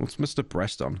on. What's Mr.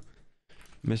 Breast on?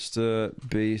 Mr.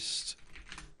 Beast...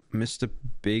 Mr.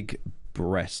 Big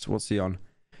Breast. What's he on?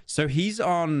 So he's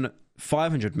on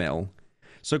 500 mil.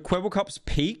 So Kwebbelkop's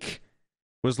peak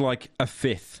was like a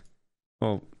fifth.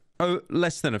 Well,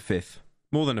 less than a fifth.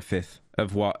 More than a fifth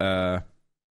of what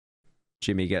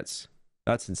Jimmy gets.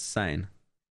 That's insane.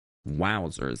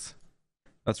 Wowzers.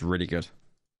 That's really good.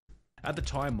 At the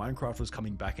time, Minecraft was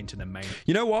coming back into the main...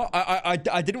 You know what? I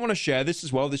didn't want to share this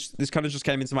as well. This kind of just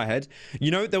came into my head.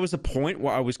 You know, there was a point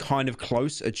where I was kind of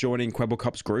close at joining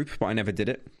Kwebbelkop's group, but I never did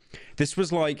it. This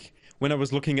was like when I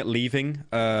was looking at leaving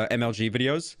MLG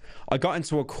videos. I got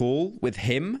into a call with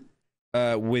him,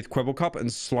 with Kwebbelkop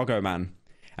and Sloggo Man.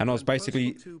 And I was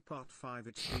basically... Postal 2 Part 5,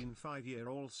 it's been 5 years.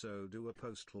 Also do a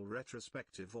Postal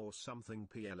retrospective or something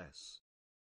PLS.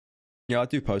 Yeah, I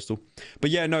do Postal.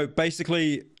 But yeah, no,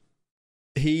 basically...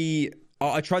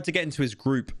 I tried to get into his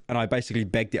group and I basically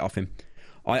begged it off him.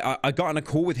 I got on a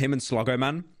call with him and Sloggo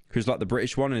Man, who's like the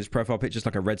British one, and his profile picture's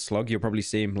like a red slug. You'll probably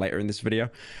see him later in this video.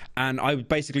 And I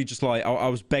basically just like, I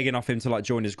was begging off him to like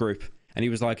join his group. And he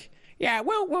was like, yeah,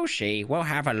 we'll see. We'll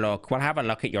have a look. We'll have a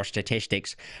look at your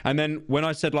statistics. And then when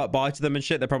I said like bye to them and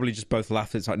shit, they probably just both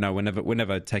laughed. It's like, no, we're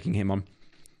never taking him on.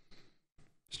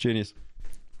 It's genius.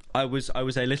 I was a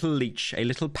little leech, a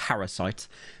little parasite.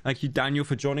 Thank you, Daniel,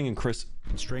 for joining, and Chris.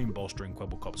 Stream bolstering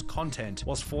Kwebbelkop's content,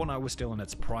 whilst Fortnite was still in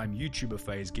its prime YouTuber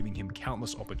phase, giving him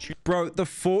countless opportunities. Bro, the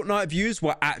Fortnite views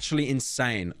were actually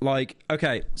insane. Like,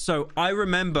 okay, so I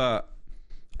remember...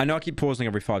 I know I keep pausing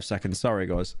every 5 seconds. Sorry,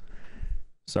 guys.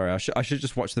 Sorry, I should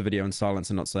just watch the video in silence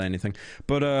and not say anything.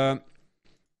 But,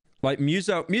 like,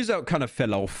 Muso kind of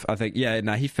fell off, I think. Yeah,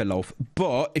 no, he fell off.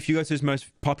 But if you go to his most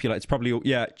popular, it's probably...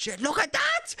 Yeah, look at that!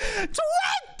 20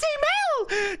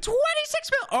 mil!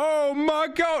 26 mil! Oh my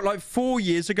god! Like 4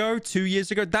 years ago, 2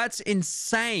 years ago. That's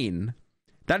insane.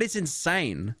 That is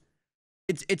insane.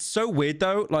 It's so weird,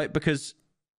 though, like, because,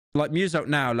 like, Muso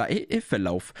now, like, it fell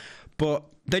off. But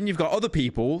then you've got other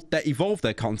people that evolve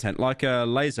their content, like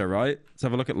Laser, right? Let's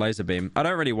have a look at Laserbeam. I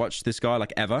don't really watch this guy,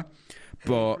 like, ever.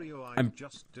 But hey, Rio, I'm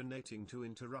just donating to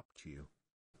interrupt you.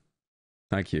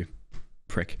 Thank you,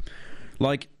 prick.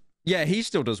 Like, yeah, he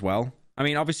still does well. I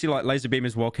mean, obviously, like, Laserbeam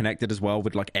is well connected as well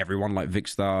with, like, everyone, like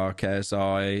Vicstar,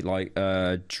 KSI, like,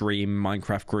 Dream,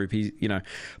 Minecraft group. He, you know,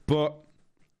 but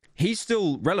he's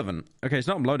still relevant. Okay, it's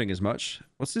not loading as much.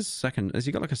 What's his second? Has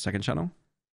he got like a second channel?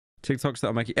 TikToks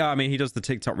that'll make it. Yeah, I mean, he does the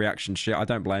TikTok reaction shit. I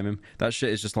don't blame him. That shit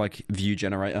is just like view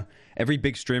generator. Every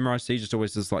big streamer I see just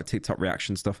always does like TikTok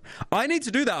reaction stuff. I need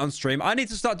to do that on stream. I need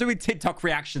to start doing TikTok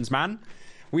reactions, man.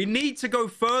 We need to go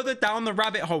further down the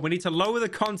rabbit hole. We need to lower the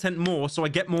content more so I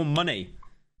get more money.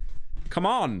 Come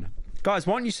on. Guys,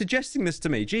 why aren't you suggesting this to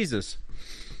me? Jesus.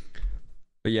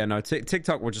 But yeah, no,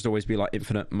 TikTok will just always be like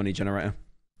infinite money generator.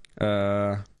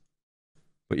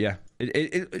 But yeah,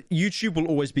 YouTube will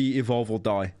always be evolve or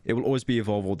die. It will always be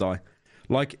evolve or die.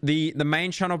 Like the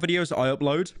main channel videos I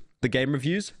upload, the game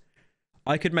reviews,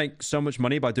 I could make so much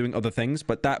money by doing other things.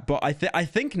 But I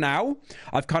think now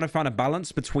I've kind of found a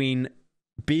balance between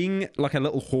being like a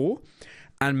little whore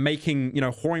and making, you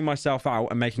know, whoring myself out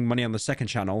and making money on the second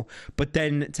channel, but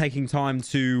then taking time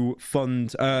to fund,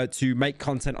 to make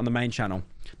content on the main channel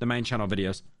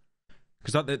videos.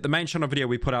 Because the main channel video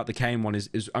we put out, the Kane one,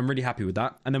 is I'm really happy with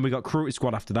that. And then we got Cruelty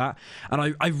Squad after that.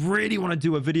 And I really want to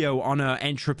do a video on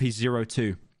Entropy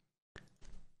 02.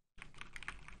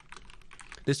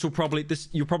 You'll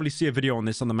probably see a video on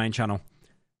this on the main channel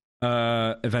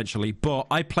eventually. But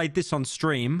I played this on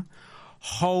stream.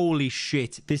 Holy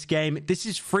shit. This game, this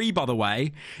is free, by the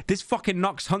way. This fucking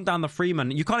knocks Hunt Down the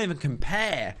Freeman. You can't even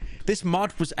compare. This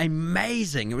mod was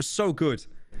amazing. It was so good.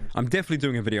 I'm definitely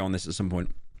doing a video on this at some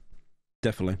point.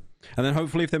 Definitely. And then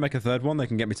hopefully if they make a third one, they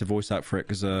can get me to voice act for it,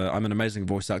 because I'm an amazing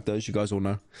voice actor, as you guys all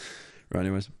know. Right,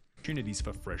 anyways. Opportunities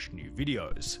for fresh new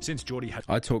videos. Since Geordie had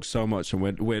I talk so much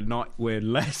and we're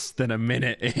less than a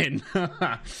minute in.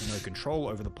 no control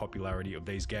over the popularity of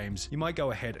these games, you might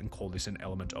go ahead and call this an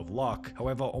element of luck.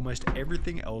 However, almost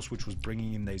everything else which was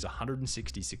bringing in these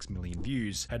 166 million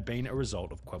views had been a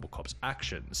result of Kwebbelkop's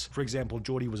actions. For example,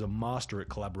 Geordie was a master at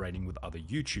collaborating with other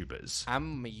YouTubers.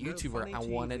 I'm a YouTuber. I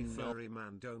want to know.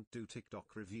 Man, don't do TikTok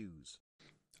reviews.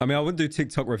 I mean, I wouldn't do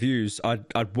TikTok reviews.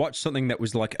 I'd watch something that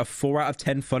was like a 4 out of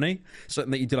 10 funny.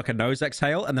 Something that you do like a nose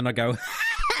exhale, and then I go,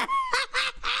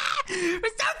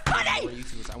 it's so funny!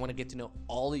 YouTubers. I want to get to know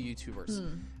all the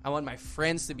YouTubers. I want my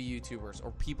friends to be YouTubers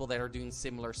or people that are doing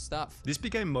similar stuff. This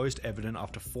became most evident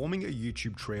after forming a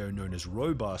YouTube trio known as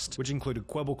Robust, which included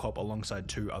Kwebbelkop alongside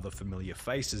 2 other familiar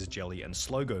faces, Jelly and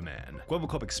Slogo Man.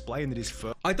 Kwebbelkop explained that his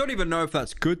first... I don't even know if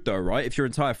that's good though, right? If your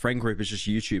entire friend group is just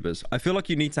YouTubers. I feel like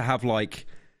you need to have like...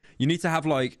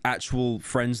 actual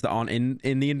friends that aren't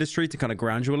in the industry to kind of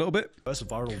ground you a little bit. First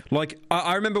viral. Like,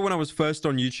 I remember when I was first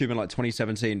on YouTube in like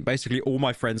 2017, basically all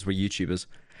my friends were YouTubers.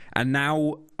 And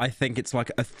now I think it's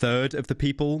like a third of the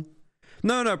people.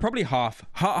 No, probably half.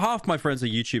 Half my friends are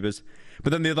YouTubers.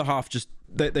 But then the other half just,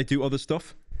 they do other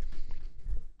stuff.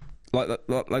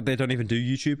 Like they don't even do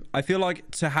YouTube. I feel like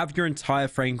to have your entire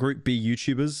friend group be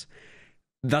YouTubers,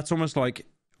 that's almost like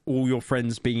all your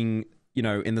friends being, you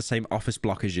know, in the same office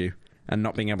block as you and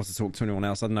not being able to talk to anyone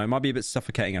else. I don't know. It might be a bit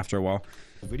suffocating after a while.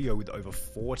 Video with over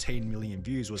 14 million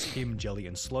views was him, Jelly,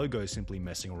 and Slogo simply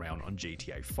messing around on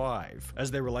GTA 5.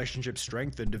 As their relationship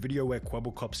strengthened, a video where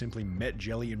Kwebbelkop simply met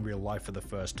Jelly in real life for the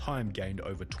first time gained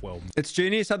over 12. It's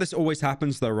genius how this always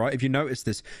happens though, right? If you notice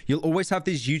this, you'll always have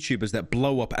these YouTubers that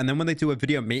blow up, and then when they do a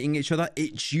video meeting each other,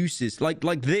 it juices. Like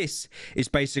this is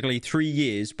basically 3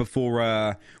 years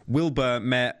before Wilbur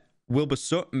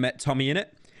Soot met Tommy in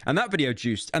it. And that video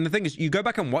juiced. And the thing is, you go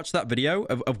back and watch that video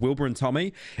of Wilbur and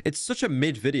Tommy. It's such a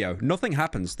mid video. Nothing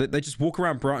happens. They just walk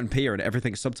around Brighton Pier and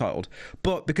everything's subtitled.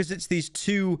 But because it's these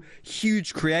 2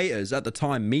 huge creators at the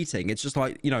time meeting, it's just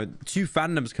like, you know, 2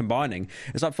 fandoms combining.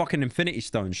 It's like fucking Infinity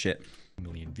Stone shit.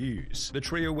 Million views. The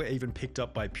trio were even picked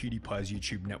up by PewDiePie's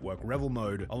YouTube network Revel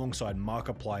Mode alongside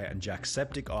Markiplier and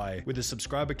Jacksepticeye, with the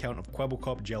subscriber count of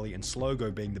Kwebbelkop, Jelly, and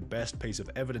Slogo being the best piece of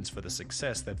evidence for the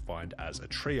success they'd find as a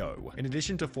trio. In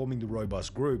addition to forming the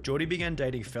Robust group, Geordie began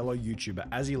dating fellow YouTuber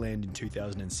Azzyland in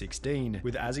 2016,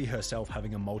 with Azzy herself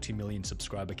having a multi-million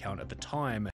subscriber count at the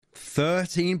time.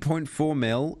 13.4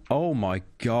 mil? Oh my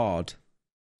god.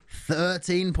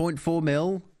 13.4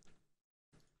 mil?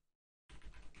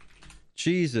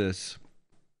 Jesus.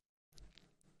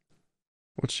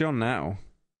 What's she on now?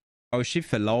 Oh, she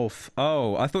fell off.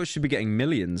 Oh, I thought she'd be getting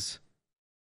millions.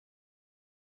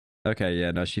 Okay, yeah,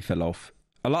 no, she fell off.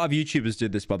 A lot of YouTubers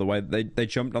did this, by the way. They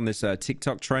jumped on this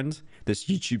TikTok trend, this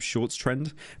YouTube Shorts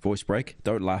trend. Voice break.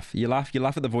 Don't laugh. You laugh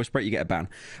at the voice break, you get a ban.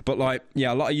 But like,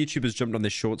 yeah, a lot of YouTubers jumped on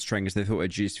this Shorts trend because they thought it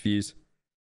juiced views.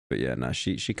 But yeah, no,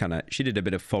 she did a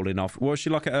bit of falling off. What was she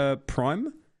like at a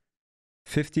prime?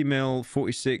 50 mil,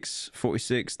 46,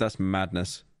 that's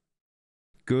madness.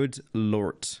 Good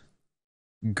lord.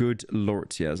 Good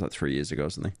lord. Yeah, it was like 3 years ago or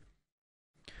something.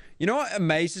 You know what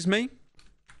amazes me?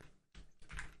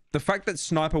 The fact that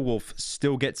Sniper Wolf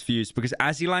still gets views, because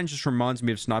Azzyland just reminds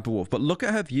me of Sniper Wolf, but look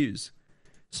at her views.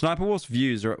 Sniper Wolf's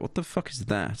views are... What the fuck is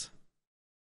that?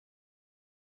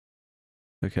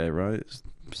 Okay, right.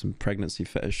 Some pregnancy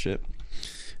fetish shit.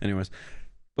 Anyways.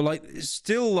 But like,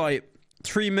 still like...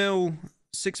 3 mil,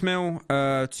 6 mil,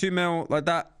 2 mil, like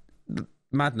that.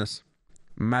 Madness.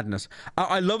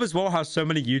 I love as well how so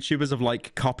many YouTubers have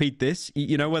like copied this.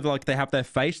 You know, where like they have their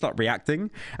face like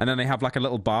reacting, and then they have like a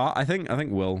little bar. I think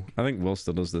Will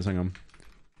still does this. Hang on.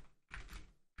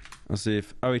 Let's see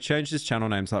if... Oh, he changed his channel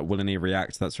name to like Will and He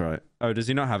React. That's right. Oh, does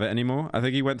he not have it anymore? I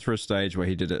think he went through a stage where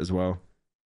he did it as well.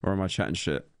 Or am I chatting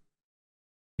shit?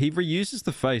 He reuses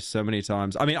the face so many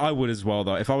times. I mean, I would as well,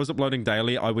 though. If I was uploading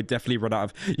daily, I would definitely run out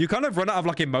of... You kind of run out of,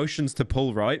 like, emotions to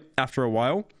pull, right? After a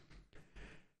while.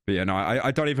 But yeah, no, I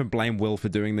don't even blame Will for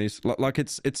doing these. Like,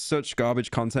 it's such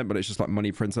garbage content, but it's just like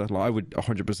money printer. Like, I would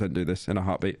 100% do this in a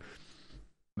heartbeat.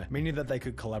 Meaning that they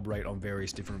could collaborate on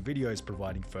various different videos,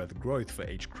 providing further growth for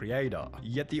each creator.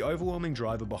 Yet the overwhelming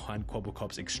driver behind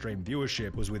Kwebbelkop's extreme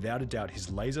viewership was without a doubt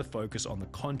his laser focus on the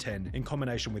content in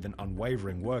combination with an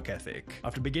unwavering work ethic.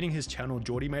 After beginning his channel,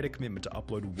 Geordie made a commitment to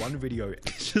upload 1 video.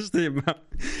 It's just the amount...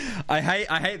 I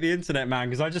hate the internet, man,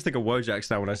 because I just think of Wojaks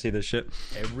now when I see this shit.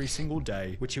 Every single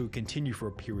day, which he would continue for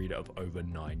a period of over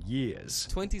 9 years.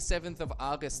 27th of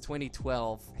August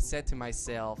 2012, I said to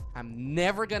myself, I'm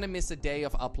never gonna miss a day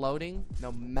of uploading,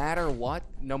 no matter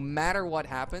what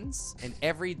happens, and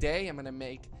every day I'm gonna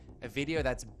make a video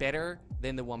that's better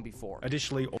than the one before.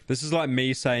 Additionally, this is like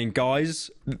me saying, guys,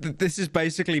 this is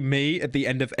basically me at the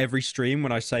end of every stream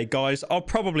when I say, guys, I'll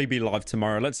probably be live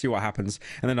tomorrow. Let's see what happens.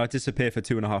 And then I disappear for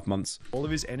 2.5 months. All of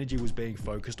his energy was being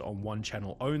focused on one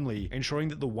channel only, ensuring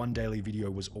that the one daily video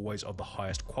was always of the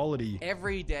highest quality.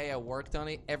 Every day I worked on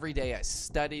it. Every day I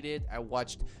studied it. I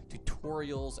watched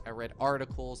tutorials. I read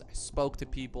articles. I spoke to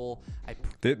people.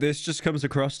 This just comes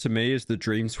across to me as the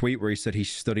dream tweet where he said he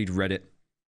studied Reddit.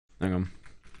 Hang on.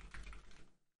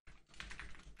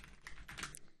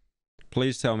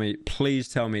 Please tell me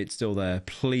it's still there.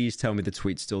 Please tell me the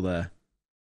tweet's still there.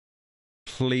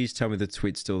 Please tell me the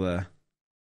tweet's still there.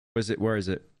 Where is it? Where is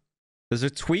it? There's a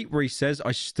tweet where he says,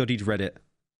 I studied Reddit.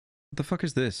 What the fuck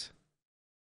is this?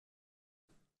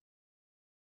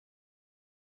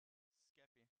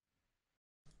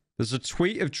 There's a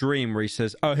tweet of Dream where he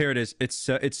says, oh, here it is.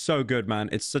 It's so good, man.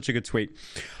 It's such a good tweet.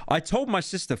 I told my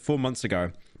sister 4 months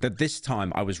ago that this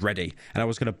time I was ready and I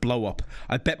was going to blow up.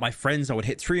 I bet my friends I would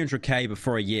hit 300k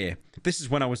before a year. This is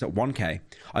when I was at 1k.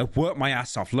 I worked my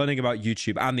ass off learning about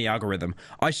YouTube and the algorithm.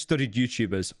 I studied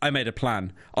YouTubers. I made a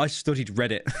plan. I studied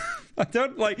Reddit. I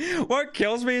don't like, what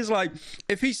kills me is like,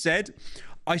 if he said,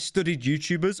 I studied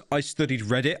YouTubers, I studied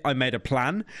Reddit, I made a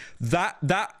plan, that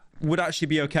would actually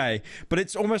be okay, but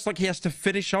it's almost like he has to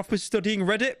finish off with studying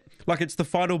Reddit, like it's the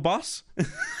final boss.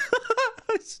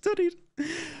 I studied.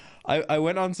 I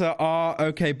went on to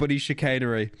OK Buddy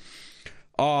Chicanery.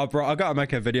 Oh, bro, I gotta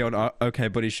make a video on OK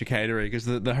Buddy Chicanery because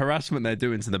the harassment they're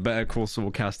doing to the Better Call Saul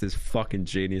cast is fucking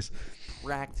genius.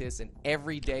 Practice, and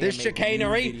every day This I make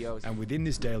chicanery. new videos. And within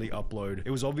this daily upload, it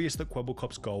was obvious that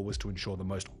Kwebbelkop's goal was to ensure the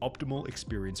most optimal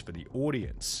experience for the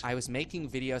audience. I was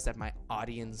making videos that my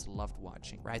audience loved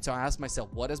watching, right? So I asked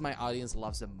myself, what does my audience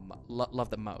love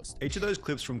the most? Each of those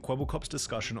clips from Kwebbelkop's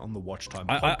discussion on the Watch Time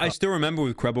I still remember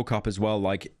with Kwebbelkop as well,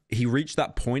 like he reached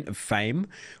that point of fame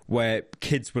where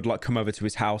kids would like come over to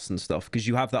his house and stuff, because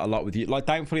you have that a lot with you. Like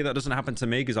thankfully that doesn't happen to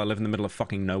me because I live in the middle of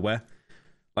fucking nowhere.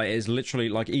 Like it's literally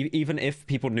like even if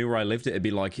people knew where I lived, it'd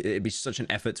be such an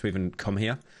effort to even come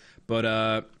here. But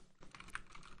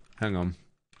hang on,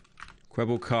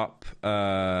 Kwebbelkop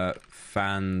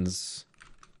fans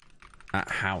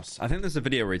at house. I think there's a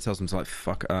video where he tells them to like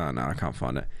fuck. No, I can't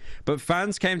find it. But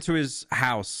fans came to his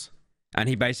house and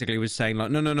he basically was saying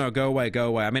like, no, go away, go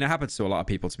away. I mean, it happens to a lot of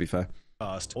people, to be fair.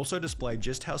 Also displayed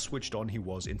just how switched on he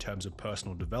was in terms of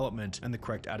personal development and the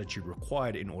correct attitude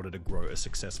required in order to grow a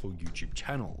successful YouTube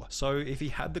channel. So if he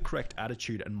had the correct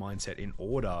attitude and mindset in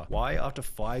order, why after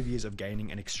 5 years of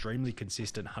gaining an extremely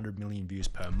consistent 100 million views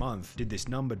per month did this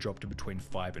number drop to between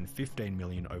 5 and 15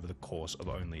 million over the course of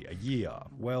only a year?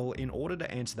 Well, in order to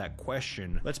answer that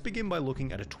question, let's begin by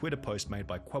looking at a Twitter post made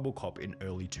by Kwebbelkop in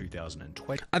early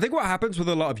 2020. I think what happens with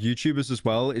a lot of YouTubers as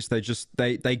well is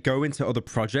they go into other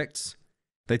projects.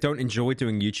 They don't enjoy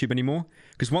doing YouTube anymore.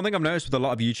 Because one thing I've noticed with a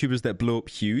lot of YouTubers that blew up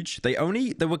huge, they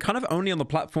were kind of only on the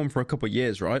platform for a couple of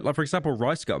years, right? Like, for example,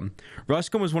 RiceGum.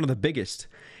 RiceGum was one of the biggest.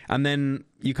 And then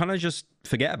you kind of just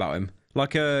forget about him.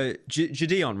 Like,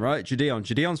 Gideon, right?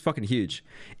 Gideon's fucking huge.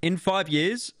 In 5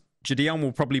 years, Gideon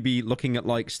will probably be looking at,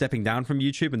 like, stepping down from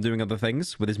YouTube and doing other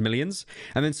things with his millions.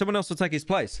 And then someone else will take his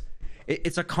place.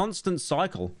 It's a constant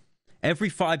cycle. Every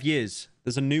 5 years,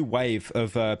 there's a new wave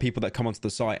of people that come onto the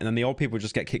site, and then the old people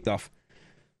just get kicked off.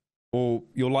 Or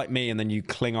you're like me, and then you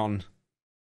cling on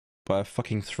by a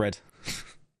fucking thread.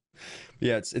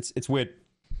 Yeah, it's weird.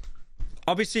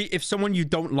 Obviously, if someone you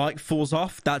don't like falls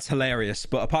off, that's hilarious.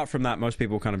 But apart from that, most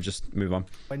people kind of just move on.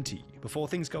 20. Before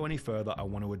things go any further, I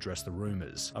want to address the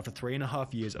rumors. After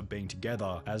 3.5 years of being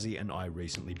together, Azzy and I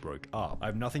recently broke up. I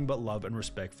have nothing but love and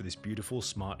respect for this beautiful,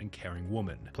 smart, and caring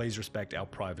woman. Please respect our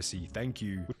privacy. Thank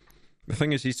you. The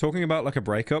thing is, he's talking about like a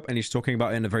breakup, and he's talking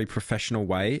about it in a very professional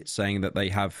way, saying that they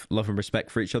have love and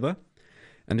respect for each other.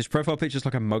 And his profile picture is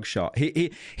like a mugshot.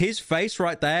 His face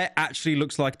right there actually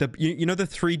looks like the you know the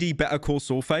 3D Better Call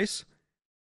Saul face.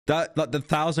 That like the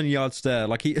 1,000-yard stare.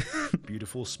 Like he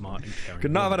beautiful, smart, and caring.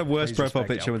 Could not have had a worse Please profile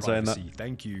respect picture our when saying that. privacy.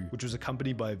 Thank you, which was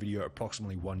accompanied by a video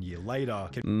approximately 1 year later.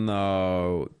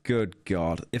 No, good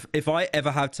God. If I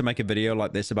ever had to make a video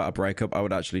like this about a breakup, I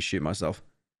would actually shoot myself.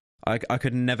 I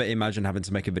could never imagine having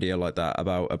to make a video like that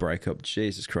about a breakup.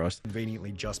 Jesus Christ.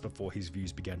 Conveniently just before his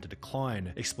views began to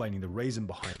decline, explaining the reason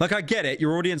behind. Like, I get it.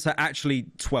 Your audience are actually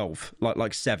 12.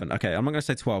 Like 7. Okay, I'm not going to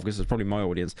say 12 because it's probably my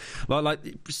audience. Like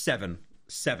 7.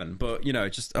 But, you know,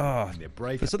 just, their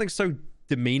breakup. there's something so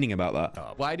demeaning about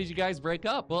that. Why did you guys break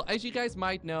up? Well, as you guys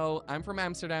might know, I'm from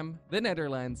Amsterdam, the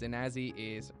Netherlands, and Azzy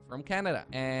is from Canada.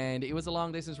 And it was a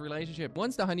long-distance relationship.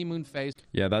 Once the honeymoon phase...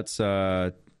 Yeah, that's,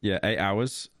 8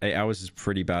 hours. 8 hours is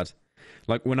pretty bad.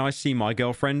 Like, when I see my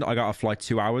girlfriend, I gotta fly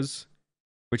 2 hours,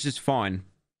 which is fine.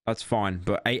 That's fine.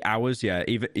 But 8 hours,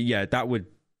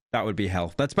 that would be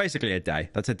hell. That's basically a day.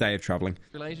 That's a day of traveling.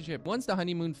 Relationship. Once the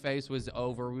honeymoon phase was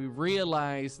over, we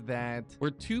realized that we're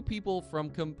two people from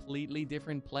completely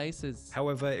different places.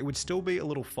 However, it would still be a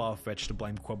little far-fetched to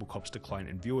blame Kwebbelkop's decline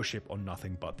in viewership on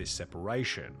nothing but this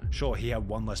separation. Sure, he had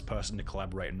one less person to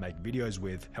collaborate and make videos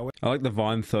with. However, I like the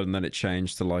Vine thought, and then it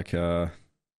changed to like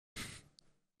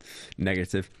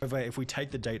Negative. However, if we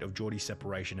take the date of Geordie's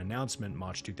separation announcement,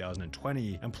 March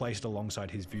 2020, and place it alongside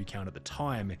his view count at the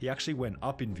time, he actually went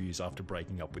up in views after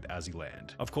breaking up with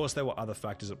Azzyland. Of course, there were other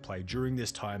factors at play during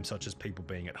this time, such as people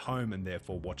being at home and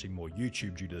therefore watching more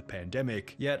YouTube due to the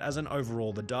pandemic, yet as an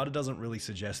overall, the data doesn't really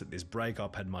suggest that this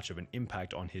breakup had much of an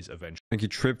impact on his eventual... Thank you,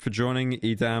 Trip, for joining.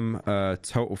 Edam,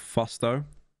 Total Fusto,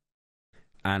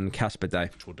 and Casper Day.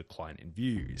 Decline in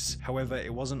views. However,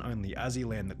 it wasn't only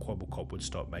Azzyland that Kwebbelkop would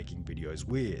stop making videos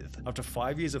with. After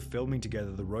 5 years of filming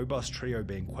together, the robust trio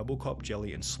being Kwebbelkop,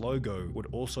 Jelly, and Slogo would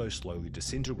also slowly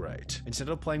disintegrate. Instead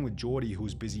of playing with Geordie, who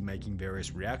was busy making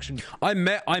various reactions... I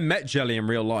met Jelly in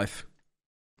real life.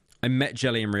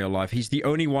 He's the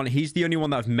only one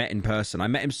that I've met in person. I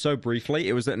met him so briefly.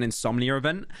 It was at an Insomnia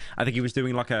event. I think he was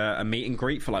doing like a meet and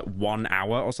greet for like 1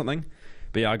 hour or something.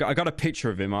 But yeah, I got a picture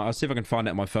of him. I'll see if I can find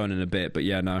it on my phone in a bit. But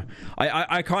yeah, no.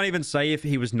 I can't even say if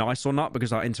he was nice or not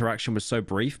because our interaction was so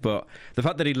brief. But the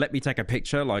fact that he let me take a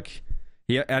picture, like...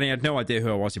 and he had no idea who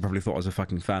I was. He probably thought I was a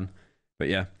fucking fan. But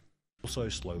yeah. Also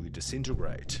slowly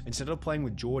disintegrate. Instead of playing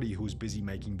with Geordie, who was busy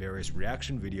making various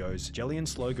reaction videos, Jelly and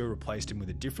Slogo replaced him with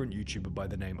a different YouTuber by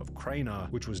the name of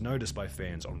Craner, which was noticed by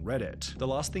fans on Reddit. The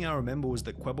last thing I remember was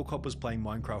that Kwebbelkop was playing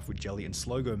Minecraft with Jelly and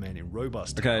Slogo Man in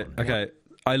Robust Town. Okay.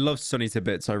 I love Sunny to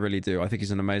bits, I really do. I think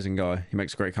he's an amazing guy. He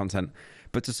makes great content.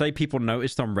 But to say people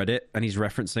noticed on Reddit and he's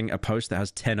referencing a post that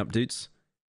has 10 updates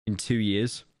in 2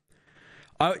 years,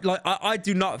 I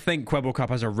do not think Kwebbelkop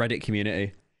has a Reddit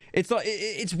community. It's like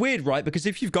it's weird, right? Because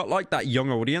if you've got like that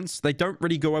young audience, they don't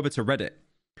really go over to Reddit.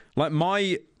 Like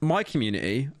my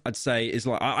community, I'd say, is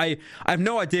like I have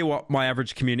no idea what my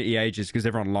average community age is because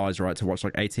everyone lies, right? To watch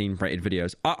like 18 rated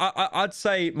videos. I'd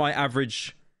say my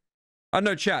average. I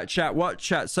know chat. What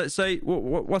chat? Say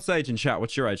what's the age in chat?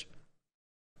 What's your age?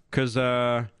 Because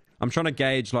I'm trying to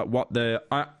gauge like what the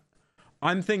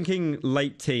I'm thinking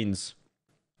late teens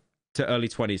to early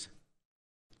 20s.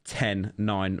 10,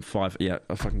 9, 5. Yeah,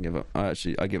 I fucking give up. I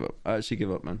give up. I actually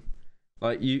give up, man.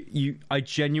 Like I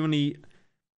genuinely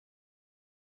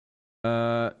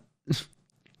 2.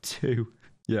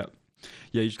 Yeah,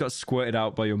 you just got squirted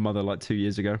out by your mother like 2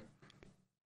 years ago.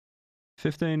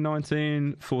 15,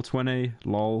 19, 420,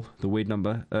 lol, the weed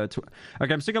number. Okay,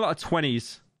 I'm thinking a lot of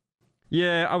 20s.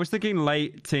 Yeah, I was thinking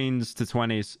late teens to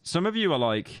 20s. Some of you are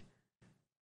like,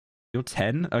 you're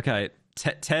 10? Okay,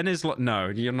 10 is like, no,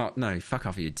 you're not. No, fuck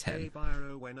off, you 10. Hey,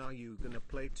 Pyro, when are you gonna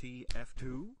play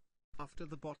TF2? After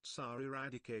the bots are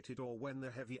eradicated or when the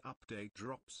heavy update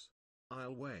drops?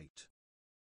 I'll wait.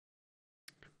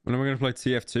 When am I gonna play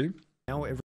TF2? Now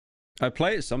I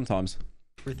play it sometimes.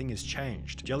 Everything has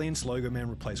changed. Jelly and Slogo Man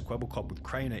replaced Kwebbelkop with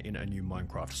Craner in a new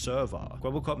Minecraft server.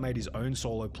 Kwebbelkop made his own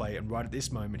solo play, and right at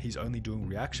this moment he's only doing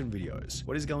reaction videos.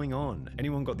 What is going on?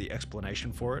 Anyone got the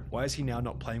explanation for it? Why is he now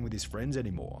not playing with his friends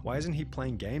anymore? Why isn't he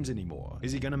playing games anymore?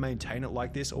 Is he going to maintain it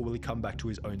like this, or will he come back to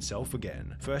his own self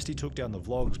again? First he took down the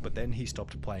vlogs, but then he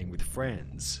stopped playing with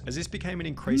friends. As this became an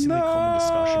increasingly common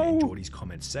discussion in Geordie's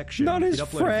comments section, not his he'd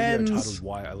uploaded friends. a video titled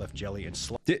Why I Left Jelly and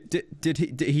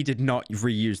Slogo. He did not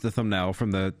reuse the thumbnail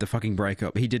from the fucking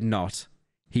breakup. He did not.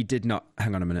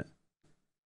 Hang on a minute.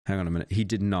 He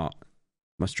did not.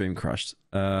 My stream crashed.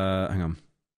 Hang on.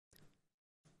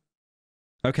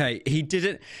 Okay, he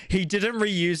didn't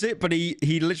reuse it, but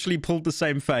he literally pulled the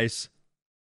same face.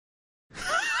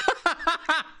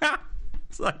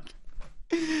 It's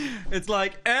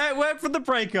like it worked for the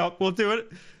breakup. We'll do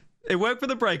it. It worked for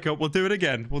the breakup. We'll do it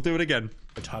again.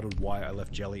 Titled Why I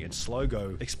Left Jelly and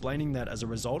Slogo, explaining that as a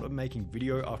result of making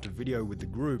video after video with the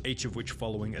group, each of which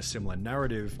following a similar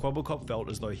narrative, Kwebbelkop felt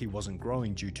as though he wasn't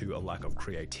growing due to a lack of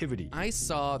creativity. I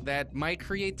saw that my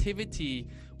creativity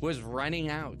was running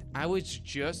out. I was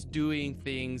just doing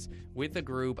things with the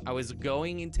group. I was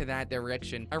going into that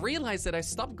direction. I realized that I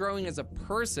stopped growing as a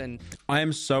person. I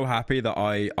am so happy that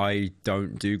I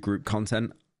don't do group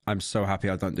content. I'm so happy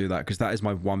I don't do that because that is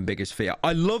my one biggest fear.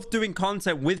 I love doing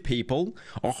content with people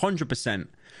 100%,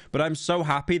 but I'm so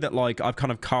happy that like I've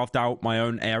kind of carved out my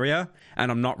own area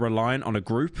and I'm not reliant on a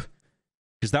group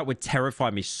because that would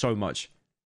terrify me so much.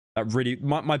 That really,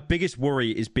 my biggest worry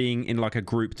is being in like a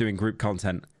group doing group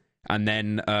content and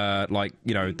then like,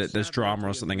 you know, there's drama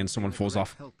or something and someone falls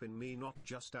off. Helping me, not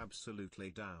just absolutely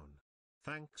down.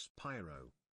 Thanks, Pyro.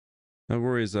 No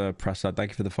worries, Prasad. Thank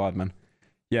you for the 5, man.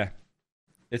 Yeah.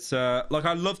 It's like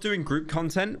I love doing group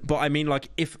content, but I mean like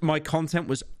if my content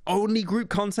was only group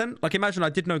content, like imagine I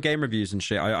did no game reviews and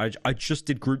shit. I just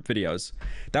did group videos.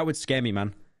 That would scare me,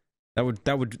 man. That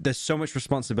would there's so much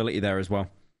responsibility there as well.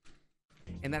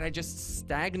 And that I just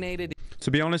stagnated.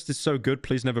 To be honest, it's so good.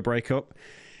 Please never break up.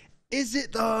 Is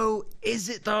it though?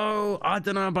 I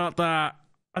don't know about that.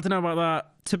 I don't know about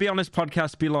that. To be honest,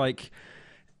 podcast be like,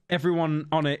 everyone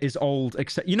on it is old,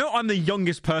 except... You know, I'm the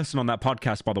youngest person on that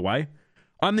podcast, by the way.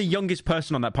 I'm the youngest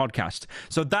person on that podcast.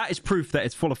 So that is proof that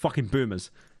it's full of fucking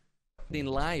boomers. In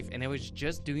life, and I was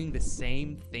just doing the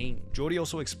same thing. Geordie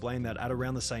also explained that at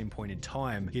around the same point in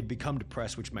time, he'd become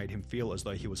depressed, which made him feel as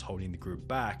though he was holding the group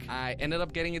back. I ended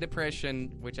up getting a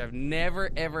depression, which I've never,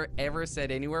 ever said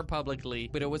anywhere publicly,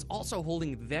 but it was also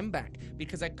holding them back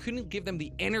because I couldn't give them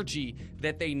the energy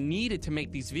that they needed to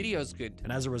make these videos good.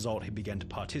 And as a result, he began to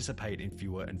participate in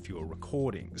fewer and fewer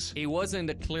recordings. It wasn't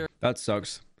a clear... That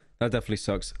sucks. That definitely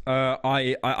sucks.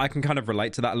 I can kind of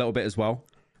relate to that a little bit as well.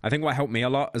 I think what helped me a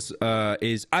lot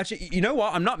is actually, you know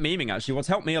what? I'm not memeing, actually. What's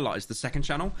helped me a lot is the second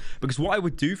channel. Because what I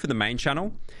would do for the main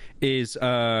channel is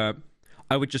I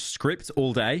would just script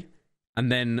all day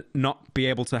and then not be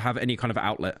able to have any kind of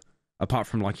outlet apart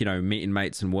from, like, you know, meeting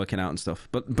mates and working out and stuff.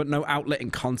 But no outlet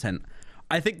in content.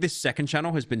 I think this second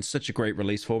channel has been such a great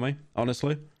release for me,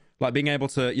 honestly. Like, being able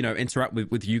to, you know, interact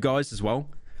with you guys as well.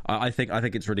 I think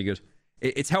it's really good.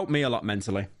 It's helped me a lot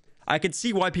mentally. I could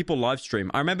see why people live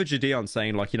stream. I remember Jadion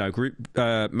saying, like, you know, group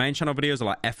main channel videos are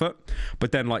like effort,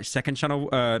 but then like second channel,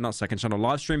 not second channel,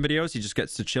 live stream videos, he just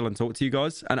gets to chill and talk to you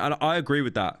guys. And I agree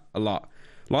with that a lot.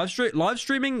 Live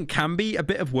streaming can be a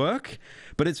bit of work,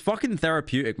 but it's fucking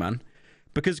therapeutic, man.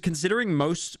 Because considering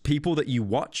most people that you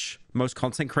watch, most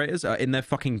content creators are in their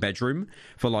fucking bedroom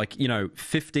for, like, you know,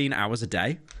 15 hours a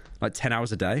day, like 10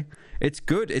 hours a day. It's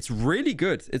good. It's really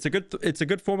good. It's a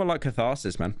good form of, like,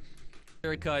 catharsis, man.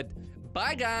 Cut.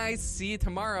 Bye guys, see you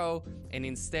tomorrow. And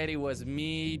instead it was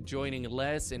me joining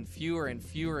less and fewer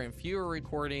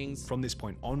recordings. From this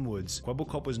point onwards,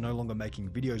 Kwebbelkop was no longer making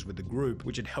videos with the group,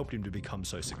 which had helped him to become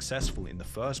so successful in the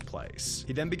first place.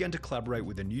 He then began to collaborate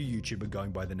with a new YouTuber going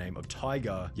by the name of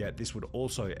Tiger, yet this would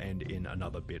also end in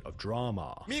another bit of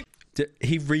drama.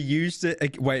 He reused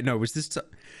it. Wait, no, was this...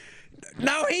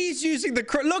 Now he's using the...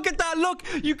 Look at that, look!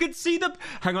 You can see the...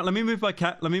 Hang on, let me move my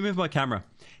camera.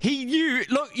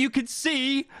 Look, you can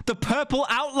see the purple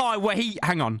outline where he...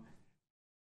 Hang on.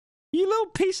 You little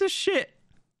piece of shit.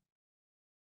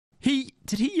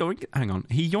 Did he yoink... Hang on.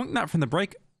 He yoinked that from the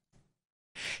break...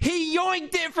 He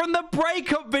yoinked it from the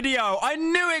breakup video. I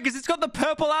knew it because it's got the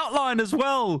purple outline as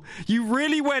well. You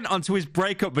really went onto his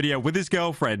breakup video with his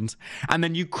girlfriend and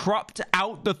then you cropped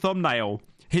out the thumbnail,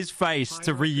 his face,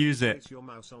 to reuse it. Your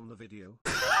mouse on the video.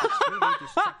 It's really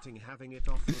distracting having it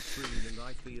off the screen, and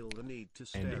I feel the need to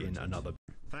stare And in at another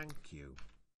it. Thank you.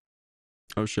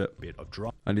 Oh shit. bit of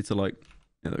drama. I need to, like...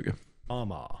 Yeah, there we go.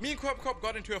 Me and Kwebbelkop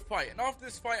got into a fight, and after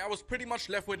this fight, I was pretty much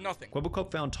left with nothing. Kwebbelkop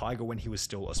found Tiger when he was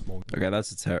still a small... Okay,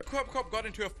 that's a terrible... Kwebbelkop got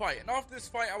into a fight, and after this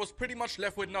fight, I was pretty much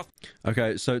left with nothing.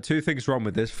 Okay, so two things wrong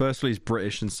with this. Firstly, he's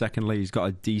British, and secondly, he's got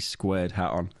a D-squared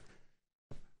hat on.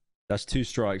 That's 2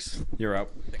 strikes. You're out.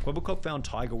 Kwebbelkop found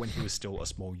Tiger when he was still a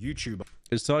small YouTuber.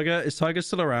 Is Tiger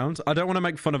still around? I don't want to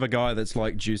make fun of a guy that's,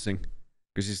 like, juicing.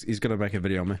 Because he's going to make a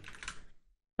video on me.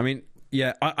 I mean...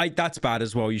 Yeah, that's bad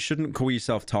as well. You shouldn't call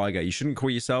yourself Tiger. You shouldn't call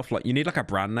yourself, like... You need, like, a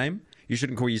brand name. You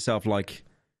shouldn't call yourself, like...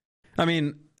 I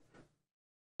mean...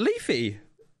 Leafy.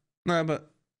 No, but...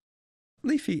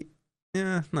 Leafy...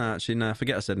 Yeah, nah, actually, nah.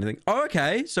 Forget I said anything. Oh,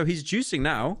 okay. So he's juicing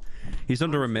now. He's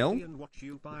under a mill.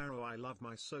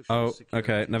 Oh,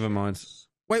 okay. Never mind.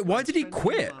 Wait, why did he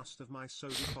quit?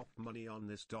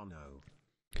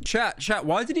 Chat,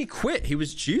 why did he quit? He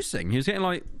was juicing. He was getting,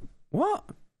 like... What?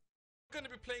 Gonna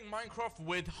be playing Minecraft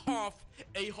with half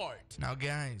a heart. Now,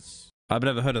 guys. I've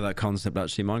never heard of that concept,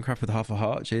 actually. Minecraft with half a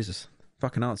heart? Jesus.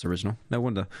 Fucking art's original. No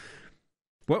wonder.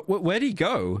 Where'd he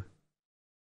go?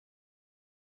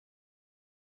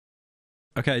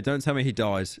 Okay, don't tell me he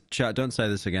dies. Chat, don't say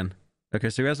this again. Okay,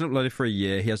 so he hasn't uploaded for a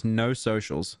year. He has no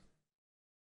socials.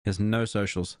 Has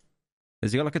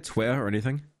he got, like, a Twitter or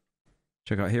anything?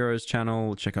 Check out Hero's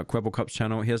channel. Check out Kwebbelkop's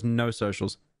channel. He has no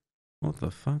socials. What the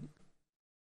fuck?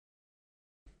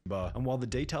 And while the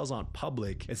details aren't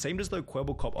public, it seemed as though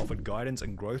Kwebbelkop offered guidance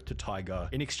and growth to Tiger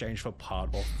in exchange for part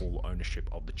or full ownership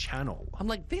of the channel. I'm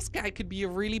like, this guy could be a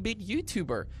really big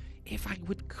YouTuber. If I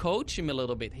would coach him a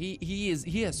little bit, he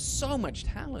has so much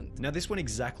talent. Now this went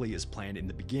exactly as planned in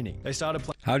the beginning. They started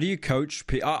playing. How do you coach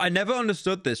people? I never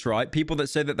understood this, right? People that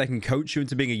say that they can coach you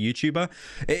into being a YouTuber.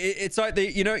 It's like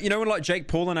you know when, like, Jake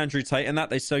Paul and Andrew Tate and that,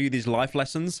 they show you these life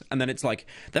lessons, and then it's like,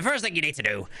 the first thing you need to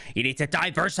do, you need to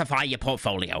diversify your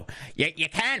portfolio. You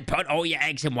can't put all your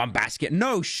eggs in one basket.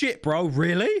 No shit, bro.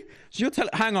 Really? So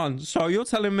hang on. So you're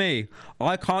telling me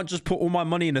I can't just put all my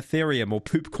money in Ethereum or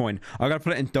Poopcoin? I gotta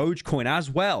put it in Dogecoin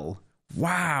as well.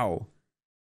 Wow.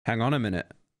 Hang on a minute.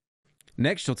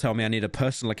 Next, you'll tell me I need a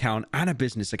personal account and a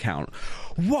business account.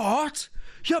 What?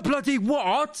 You bloody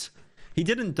what? He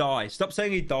didn't die. Stop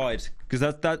saying he died, because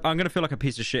I'm gonna feel like a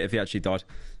piece of shit if he actually died.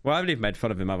 Well, I haven't even made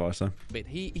fun of him, have I? So. But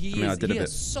he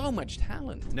has so much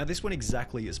talent. Now, this went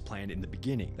exactly as planned in the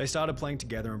beginning. They started playing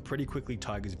together, and pretty quickly,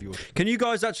 Tiger's viewers. Can you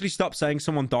guys actually stop saying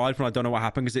someone died when I don't know what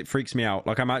happened? Because it freaks me out.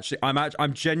 Like I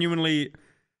genuinely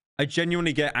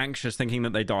get anxious thinking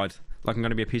that they died. Like I'm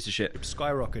gonna be a piece of shit.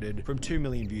 Skyrocketed from 2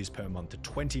 million views per month to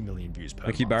 20 million views per month.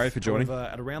 Thank you, Barry, for joining. However,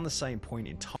 at around the same point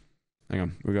in time. Hang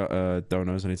on, we got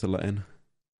donos I need to let in.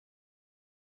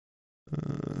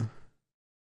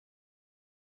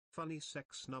 Funny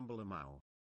sex number Lamau.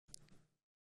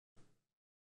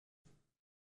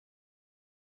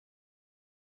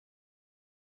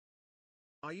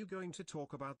 Are you going to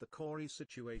talk about the Corey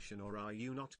situation, or are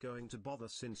you not going to bother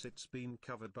since it's been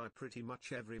covered by pretty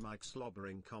much every Mike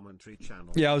Slobbering commentary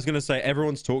channel? Yeah, I was gonna say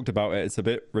everyone's talked about it. It's a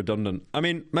bit redundant. I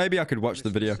mean, maybe I could watch the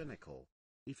video. Cynical.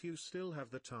 If you still have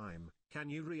the time, can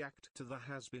you react to the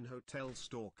Has Been Hotel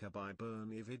Stalker by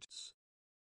Bernie Vids?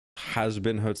 Has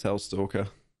Been Hotel Stalker.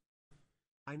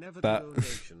 I never That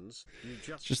you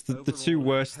just the two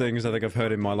worst things I think I've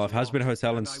heard in my life. Has Been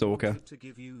Hotel and Stalker. To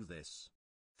give you this.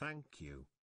 Thank you.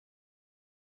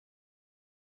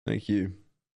 Thank you.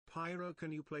 Pyro,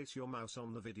 can you place your mouse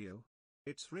on the video?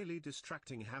 It's really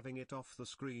distracting having it off the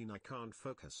screen. I can't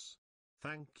focus.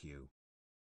 Thank you.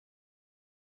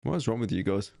 What is wrong with you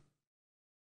guys?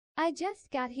 I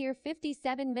just got here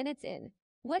 57 minutes in.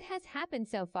 What has happened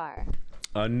so far?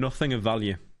 Nothing of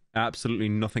value. Absolutely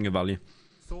nothing of value.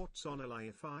 Thoughts on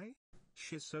Eliafy?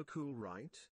 She's so cool,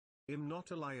 right? I'm not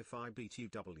Eliafy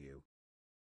BTW.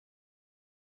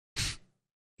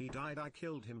 He died, I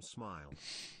killed him, smile.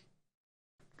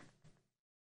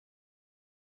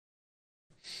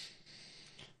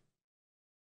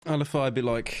 Alify be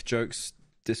like jokes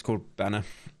Discord banner.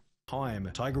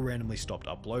 Tiger randomly stopped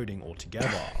uploading altogether.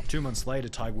 2 months later,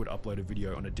 Tiger would upload a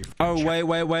video on a different Oh,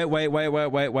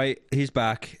 wait. He's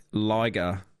back.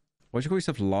 Liger. Why'd you call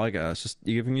yourself Liger? It's just,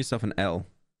 you're giving yourself an L.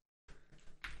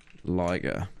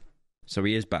 Liger. So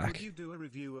he is back. Would you do a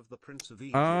review of the Prince of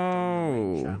Egypt on the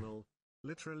main channel?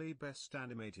 Literally best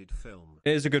animated film.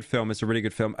 It is a good film. It's a really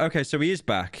good film. Okay, so he is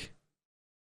back.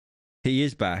 He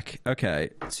is back.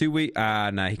 Okay. 2 weeks.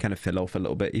 No, he kind of fell off a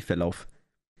little bit. He fell off.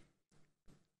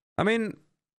 I mean,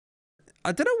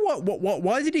 I don't know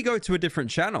why did he go to a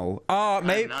different channel?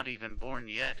 Maybe. I'm not even born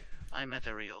yet. I'm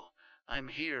ethereal. I'm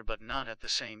here but not at the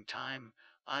same time.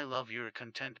 I love your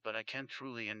content, but I can't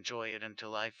truly enjoy it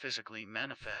until I physically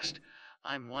manifest.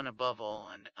 I'm one above all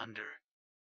and under.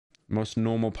 Most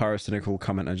normal Pyrocynical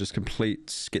commenter, just complete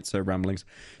schizo ramblings.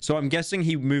 So I'm guessing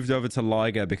he moved over to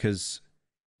Liger because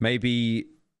maybe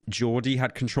Geordie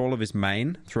had control of his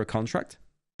main through a contract?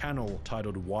 Channel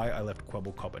titled Why I Left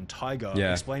Kwebbelkop and Tiger,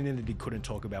 explaining that he couldn't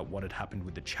talk about what had happened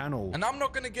with the channel. And I'm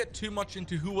not going to get too much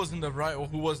into who was in the right or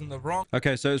who was in the wrong.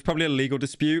 Okay, so it was probably a legal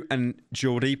dispute, and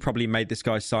Geordie probably made this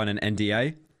guy sign an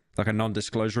NDA, like a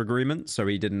non-disclosure agreement, so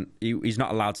he's not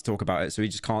allowed to talk about it, so he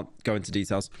just can't go into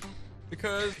details.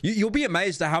 Because you'll be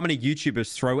amazed at how many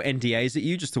YouTubers throw NDAs at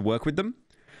you just to work with them.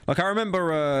 Like, I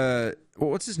remember,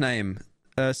 what's his name?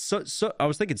 I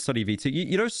was thinking Sunny V2.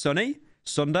 You know Sunny?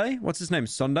 Sunday? What's his name?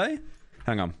 Sunday?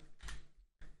 Hang on.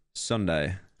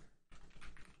 Sunday.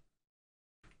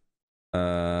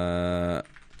 I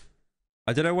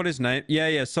don't know what his name.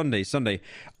 Yeah, Sunday.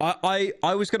 I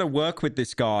was gonna work with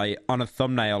this guy on a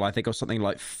thumbnail, I think, or something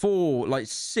like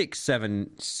 6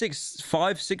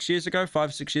 years ago,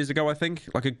 5-6 years ago, I think,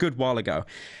 like a good while ago.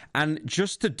 And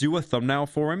just to do a thumbnail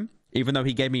for him, even though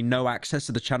he gave me no access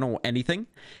to the channel or anything,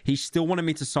 he still wanted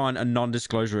me to sign a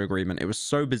non-disclosure agreement. It was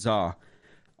so bizarre.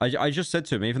 I just said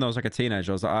to him, even though I was like a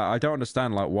teenager, I was like, I don't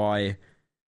understand, like, why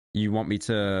you want me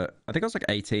to... I think I was like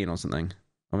 18 or something,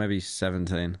 or maybe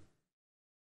 17.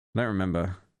 I don't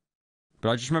remember. But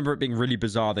I just remember it being really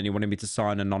bizarre that he wanted me to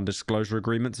sign a non-disclosure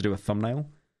agreement to do a thumbnail,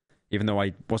 even though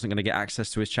I wasn't going to get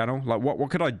access to his channel. Like, what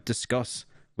could I discuss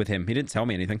with him? He didn't tell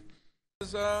me anything.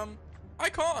 I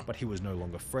can't. But he was no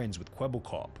longer friends with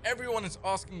Kwebbelkop. Everyone is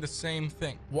asking the same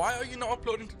thing. Why are you not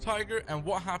uploading to Tiger, and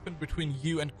what happened between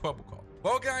you and Kwebbelkop?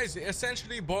 Well, guys, it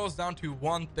essentially boils down to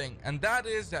one thing, and that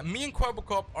is that me and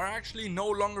Kwebbelkop are actually no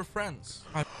longer friends.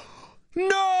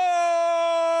 No!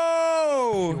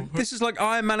 This is like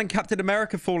Iron Man and Captain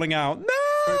America falling out.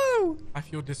 No! I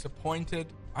feel disappointed.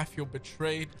 I feel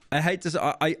betrayed. I hate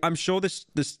to... I'm sure this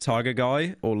Tiger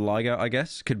guy, or Liger, I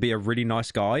guess, could be a really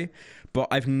nice guy, but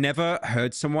I've never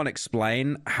heard someone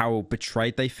explain how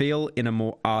betrayed they feel in a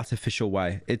more artificial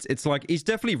way. It's like, he's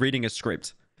definitely reading a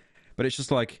script, but it's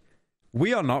just like,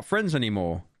 we are not friends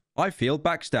anymore. I feel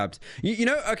backstabbed. You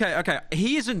know, okay,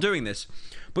 he isn't doing this,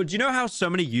 but do you know how so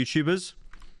many YouTubers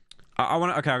I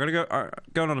want to... Okay, I gotta go...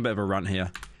 going on a bit of a rant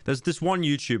here. There's this one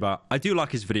YouTuber. I do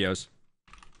like his videos.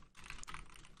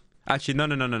 Actually,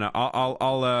 no.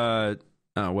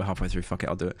 Oh, we're halfway through. Fuck it,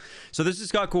 I'll do it. So there's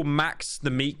this guy called Max the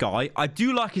Meat Guy. I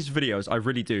do like his videos. I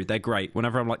really do. They're great.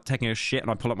 Whenever I'm like taking a shit and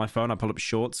I pull up my phone, I pull up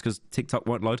shorts because TikTok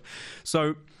won't load.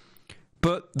 So,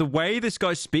 but the way this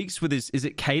guy speaks with his... Is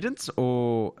it cadence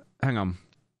or... Hang on.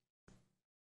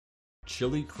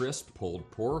 Chili crisp pulled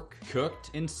pork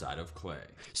cooked inside of clay.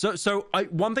 So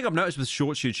one thing I've noticed with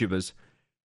shorts YouTubers,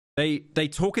 they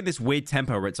talk in this weird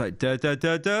tempo where it's like da da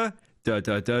da da da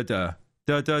da da da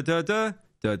da da da da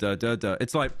da da da da.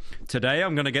 It's like, today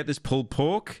I'm gonna get this pulled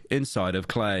pork inside of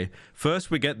clay. First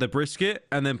we get the brisket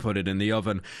and then put it in the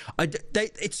oven.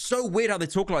 It's so weird how they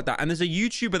talk like that. And there's a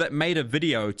YouTuber that made a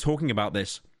video talking about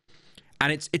this,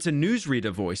 and it's a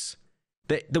newsreader voice.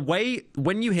 The way,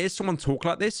 when you hear someone talk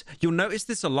like this, you'll notice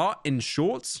this a lot in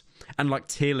shorts and like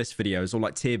tier list videos or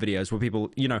like tier videos where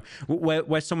people, you know,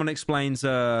 where someone explains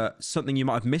something you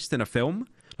might have missed in a film.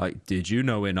 Like, did you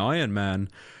know in Iron Man,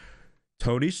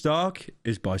 Tony Stark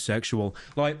is bisexual?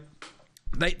 Like,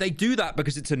 they do that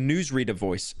because it's a newsreader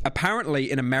voice. Apparently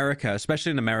in America,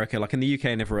 especially in America, like in the UK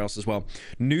and everywhere else as well,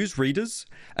 newsreaders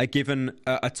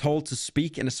are told to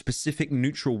speak in a specific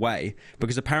neutral way,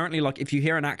 because apparently, like, if you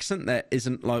hear an accent that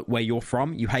isn't like where you're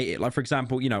from, you hate it. Like, for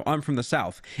example, you know, I'm from the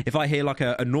South. If I hear like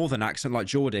a northern accent like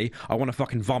Geordie, I want to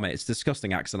fucking vomit. It's a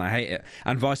disgusting accent. I hate it.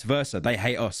 And vice versa. They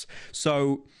hate us.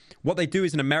 So what they do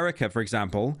is in America, for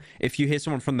example, if you hear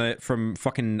someone from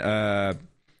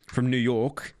New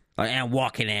York, like, I'm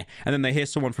walking here, and then they hear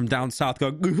someone from down south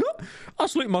go, I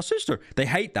sleep with my sister. They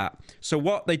hate that. So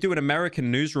what they do in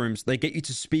American newsrooms, they get you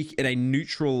to speak in a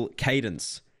neutral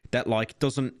cadence that like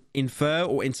doesn't infer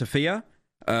or interfere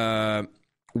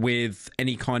with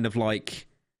any kind of like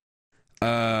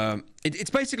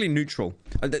it's basically neutral.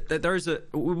 There is a...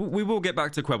 We will get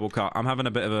back to Kwebbelkop. I'm having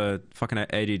a bit of a fucking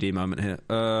ADD moment here.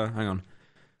 Hang on.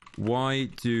 Why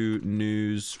do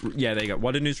news... Yeah, there you go.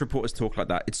 Why do news reporters talk like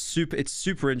that? It's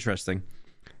super interesting.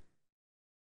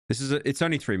 It's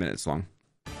only 3 minutes long.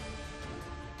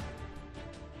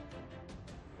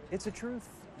 It's a truth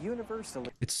universally.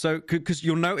 It's so... Because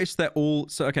you'll notice they're all...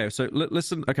 So, okay, so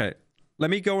listen... Okay. Let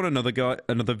me go on another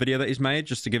video that he's made,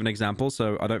 just to give an example,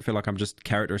 so I don't feel like I'm just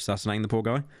character assassinating the poor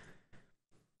guy.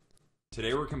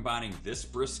 Today we're combining this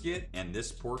brisket and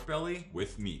this pork belly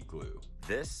with meat glue.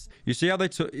 This? You see how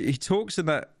he talks in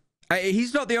that...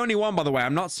 He's not the only one, by the way.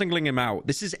 I'm not singling him out.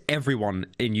 This is everyone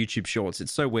in YouTube Shorts.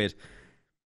 It's so weird.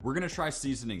 We're going to try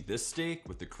seasoning this steak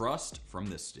with the crust from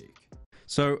this steak.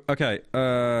 So, okay.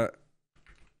 There's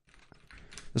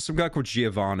some guy called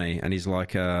Giovanni, and he's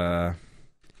like...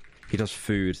 He does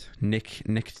food. Nick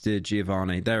de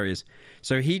Giovanni. There he is.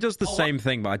 So he does the same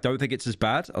thing, but I don't think it's as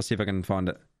bad. I'll see if I can find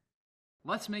it.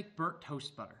 Let's make burnt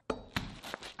toast butter.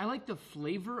 I like the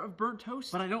flavor of burnt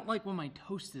toast, but I don't like when my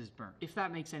toast is burnt, if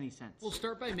that makes any sense. We'll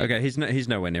start by making... Okay, he's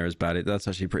nowhere near as bad. That's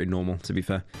actually pretty normal, to be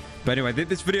fair. But anyway,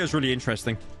 this video is really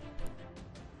interesting.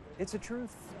 It's a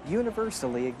truth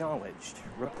universally acknowledged.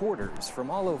 Reporters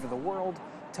from all over the world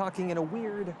talking in a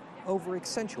weird,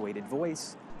 over-accentuated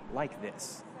voice like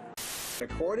this.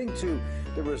 According to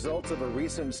the results of a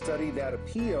recent study, that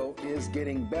appeal is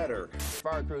getting better.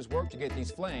 Fire crews work to get these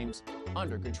flames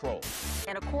under control.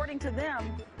 And according to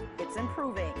them, it's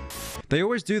improving. They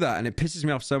always do that, and it pisses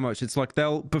me off so much. It's like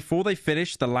before they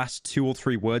finish the last 2 or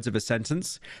 3 words of a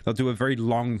sentence, they'll do a very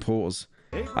long pause.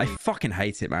 I fucking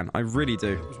hate it, man. I really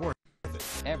do. It was worth it.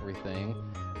 Everything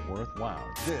worthwhile.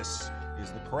 This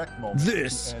is the correct moment.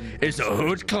 This is a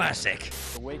hood classic.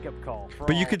 The wake-up call.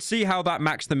 But you could see how that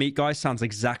Max the Meat guy sounds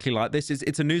exactly like this.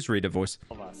 It's a newsreader voice.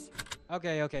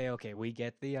 Okay, we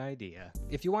get the idea.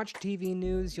 If you watch TV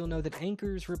news, you'll know that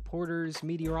anchors, reporters,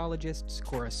 meteorologists,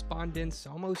 correspondents,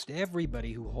 almost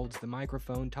everybody who holds the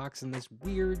microphone talks in this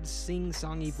weird,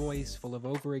 sing-songy voice full of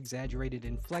over-exaggerated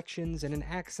inflections and an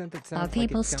accent that sounds like it comes from... Are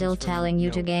people still telling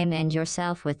you to game end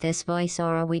yourself with this voice,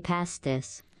 or are we past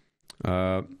this?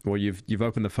 Well, you've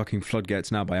opened the fucking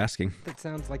floodgates now by asking. That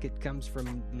sounds like it comes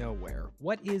from nowhere.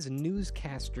 What is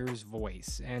newscaster's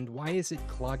voice, and why is it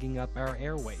clogging up our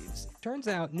airwaves? Turns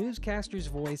out, newscaster's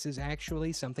voice is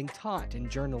actually something taught in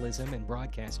journalism and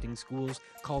broadcasting schools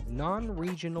called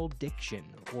non-regional diction,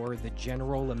 or the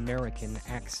general American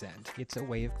accent. It's a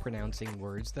way of pronouncing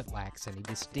words that lacks any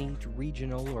distinct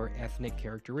regional or ethnic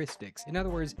characteristics. In other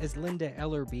words, as Linda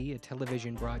Ellerby, a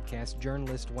television broadcast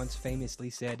journalist, once famously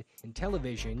said, In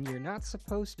television, you're not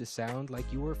supposed to sound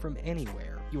like you were from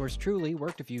anywhere. Yours truly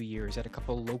worked a few years at a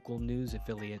couple local news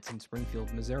affiliates in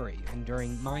Springfield, Missouri, and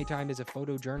during my time as a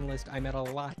photojournalist, I met a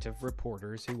lot of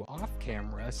reporters who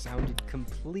off-camera sounded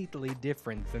completely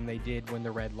different than they did when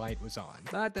the red light was on.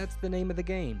 But that's the name of the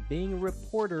game. Being a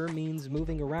reporter means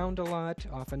moving around a lot,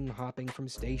 often hopping from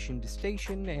station to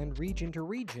station and region to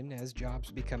region as jobs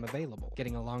become available.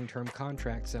 Getting a long-term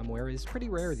contract somewhere is pretty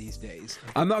rare these days.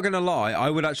 I'm not gonna lie,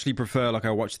 I would actually prefer, like,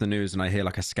 I watch the news and I hear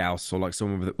like a Scouse or like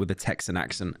someone with a Texan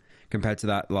accent compared to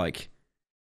that, like,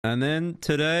 and then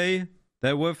today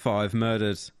there were 5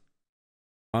 murdered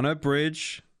on a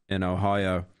bridge in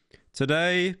Ohio.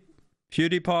 Today,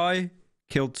 PewDiePie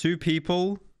killed 2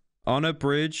 people on a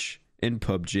bridge in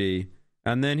PUBG,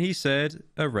 and then he said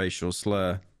a racial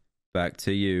slur. Back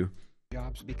to you.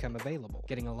 Jobs become available.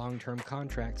 Getting a long-term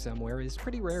contract somewhere is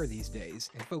pretty rare these days,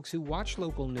 and folks who watch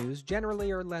local news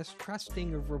generally are less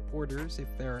trusting of reporters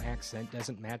if their accent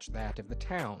doesn't match that of the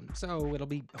town. So it'll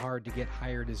be hard to get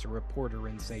hired as a reporter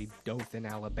in, say, Dothan,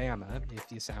 Alabama,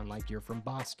 if you sound like you're from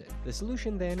Boston. The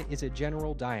solution then is a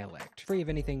general dialect, free of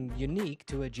anything unique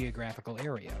to a geographical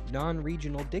area.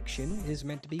 Non-regional diction is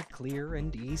meant to be clear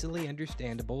and easily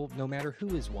understandable no matter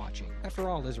who is watching. After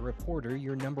all, as a reporter,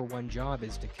 your #1 job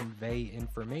is to convey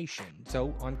information.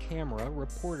 So on camera,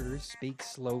 reporters speak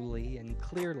slowly and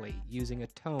clearly, using a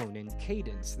tone and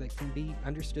cadence that can be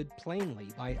understood plainly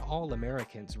by all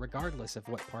Americans, regardless of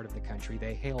what part of the country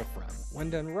they hail from.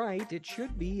 When done right, it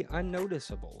should be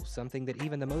unnoticeable, something that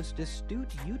even the most astute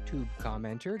YouTube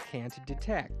commenter can't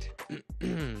detect.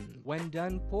 When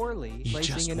done poorly, He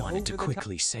placing just an wanted to over-the-top-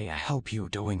 quickly say I hope you're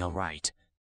doing alright.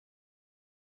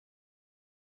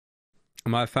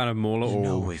 Am I a fan of Mauler You or...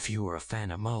 know, if you were a fan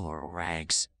of Muller or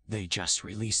Rags, they just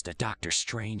released a Doctor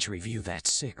Strange review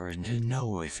that's sicker, and to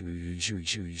know if you...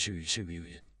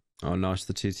 Oh, nice.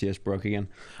 The TTS broke again.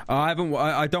 I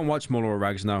don't watch Mauler or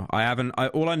Rags, no. I haven't.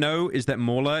 All I know is that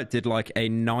Mauler did like a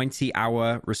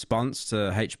 90-hour response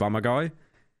to H-Bomber Guy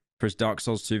for his Dark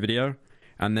Souls 2 video.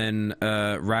 And then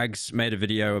Rags made a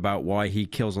video about why he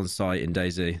kills on sight in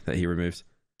DayZ that he removed.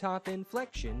 Top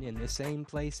inflection in the same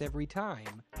place every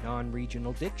time.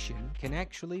 Non-regional diction can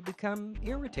actually become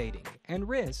irritating and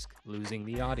risk losing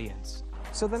the audience.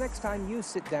 So the next time you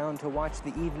sit down to watch the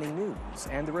evening news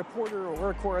and the reporter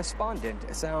or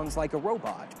correspondent sounds like a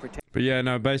robot But yeah,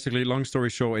 no, basically, long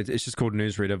story short, it's just called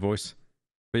newsreader voice.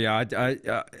 But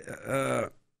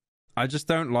yeah, I just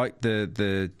don't like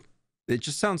the... It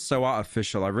just sounds so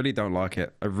artificial. I really don't like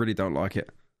it. I really don't like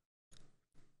it.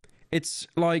 It's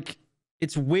like...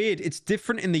 It's weird. It's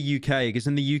different in the UK, because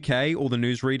in the UK, all the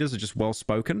newsreaders are just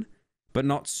well-spoken, but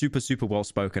not super, super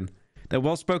well-spoken. They're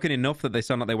well-spoken enough that they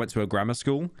sound like they went to a grammar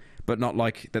school, but not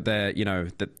like that they're, you know,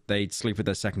 that they sleep with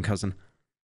their second cousin.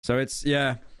 So it's,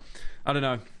 yeah, I don't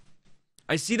know.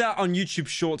 I see that on YouTube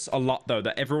Shorts a lot, though,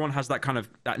 that everyone has that kind of,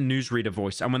 that newsreader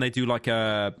voice. And when they do, like,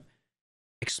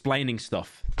 explaining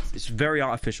stuff, it's very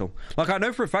artificial. Like, I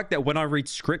know for a fact that when I read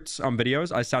scripts on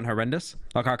videos, I sound horrendous.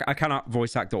 Like, I cannot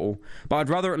voice act at all. But I'd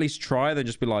rather at least try than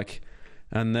just be like,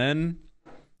 and then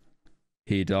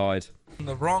he died. In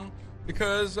the wrong,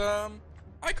 because I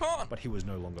can't. But he was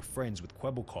no longer friends with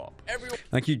Kwebbelkop.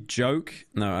 Thank you, Joke.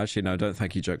 No, actually, no, don't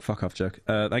thank you, Joke. Fuck off, Joke.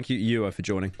 Thank you, Ewa, for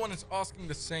joining. Everyone is asking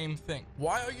the same thing.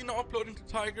 Why are you not uploading to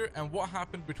Tiger, and what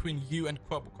happened between you and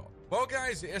Kwebbelkop? Well,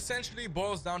 guys, it essentially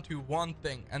boils down to one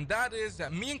thing, and that is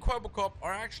that me and Kwebbelkop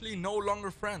are actually no longer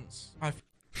friends.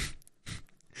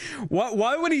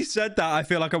 Why when he said that, I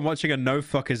feel like I'm watching a no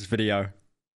fuckers video.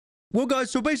 Well,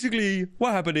 guys, so basically,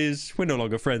 what happened is we're no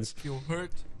longer friends. I feel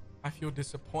hurt. I feel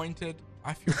disappointed.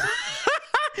 I feel...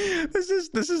 This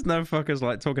is no fuckers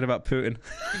like talking about Putin.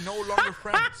 We're no longer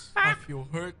friends. I feel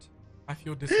hurt. I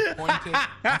feel disappointed.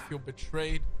 I feel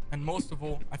betrayed. And most of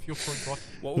all, I feel forgotten.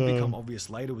 What would become obvious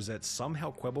later was that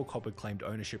somehow Kwebbelkop had claimed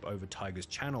ownership over Tiger's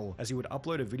channel, as he would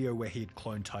upload a video where he had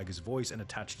cloned Tiger's voice and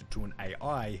attached it to an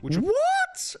AI, which...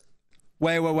 What?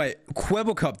 Wait.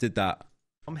 Kwebbelkop did that.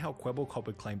 Somehow Kwebbelkop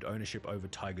had claimed ownership over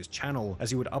Tiger's channel,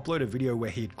 as he would upload a video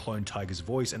where he had cloned Tiger's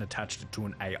voice and attached it to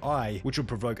an AI, which would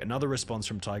provoke another response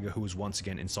from Tiger, who was once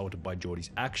again insulted by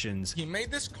Geordie's actions. He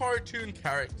made this cartoon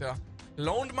character,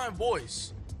 loaned my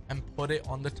voice, and put it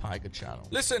on the Tiger channel.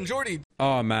 Listen, Geordie.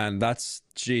 Oh man, that's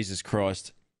Jesus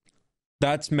Christ.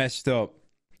 That's messed up.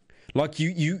 Like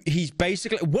he's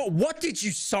basically what did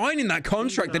you sign in that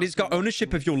contract that he's got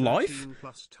ownership of your life?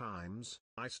 Plus times,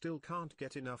 I still can't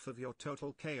get enough of your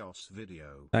Total Chaos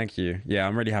video. Thank you. Yeah,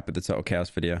 I'm really happy with the Total Chaos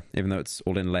video, even though it's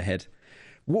all in lead.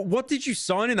 What did you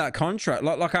sign in that contract?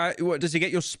 What does he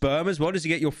get your sperm as well? Does he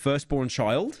get your firstborn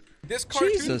child? This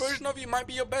cartoon Jesus. version of you might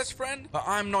be your best friend, but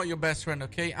I'm not your best friend,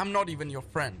 okay? I'm not even your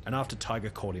friend. And after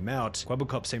Tiger called him out,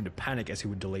 Kwebbelkop seemed to panic as he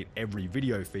would delete every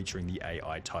video featuring the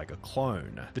AI Tiger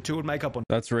clone. The two would make up on...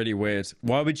 That's really weird.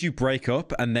 Why would you break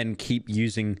up and then keep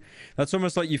using... That's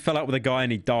almost like you fell out with a guy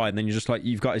and he died, and then you're just like,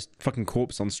 you've got his fucking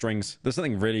corpse on strings. There's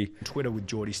something really... Twitter with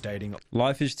Geordie stating,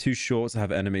 life is too short to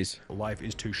have enemies. Life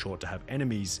is too short to have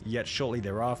enemies, yet shortly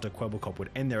thereafter, Kwebbelkop would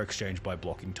end their exchange by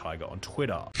blocking Tiger on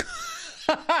Twitter.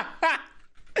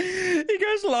 He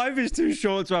goes, life is too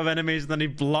short to have enemies, and then he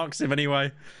blocks him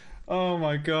anyway. Oh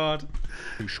my god.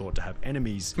 Too short to have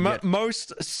enemies.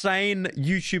 Most sane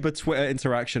YouTuber Twitter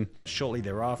interaction. Shortly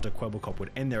thereafter, Kwebbelkop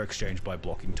would end their exchange by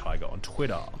blocking Tiger on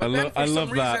Twitter. I love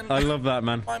that. I love that,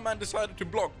 man. My man decided to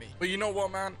block me. But you know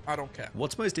what, man? I don't care.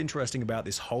 What's most interesting about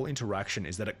this whole interaction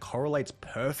is that it correlates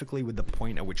perfectly with the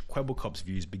point at which Kwebbelkop's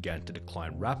views began to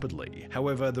decline rapidly.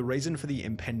 However, the reason for the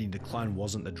impending decline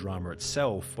wasn't the drama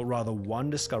itself, but rather one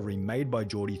discovery made by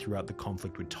Geordie throughout the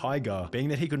conflict with Tiger, being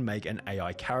that he could make an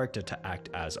AI character to act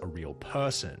as a real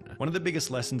person. One of the biggest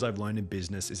lessons I've learned in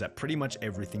business is that pretty much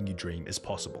everything you dream is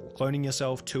possible. Cloning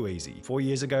yourself, too easy. 4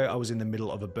 years ago, I was in the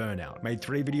middle of a burnout, made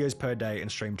 3 videos per day and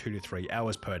streamed 2 to 3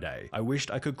 hours per day. I wished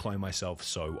I could clone myself,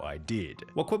 so I did.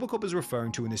 What Kwebbelkop is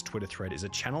referring to in this Twitter thread is a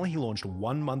channel he launched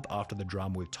 1 month after the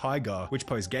drama with Tiger, which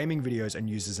posts gaming videos and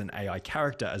uses an AI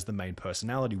character as the main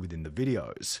personality within the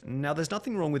videos. Now, there's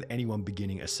nothing wrong with anyone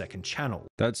beginning a second channel.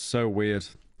 That's so weird.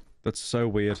 That's so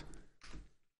weird.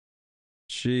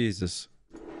 Jesus.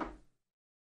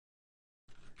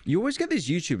 You always get these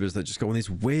YouTubers that just go on these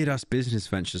weird-ass business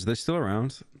ventures. They're still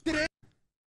around.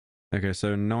 Okay,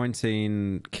 so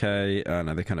 19k.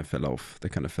 No, they kind of fell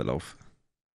off.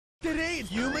 Today it's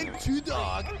human to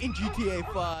dog in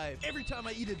GTA 5. Every time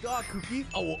I eat a dog cookie,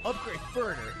 I will upgrade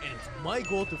further, and it's my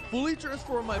goal to fully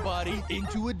transform my body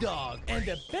into a dog. And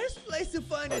the best place to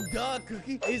find a dog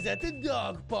cookie is at the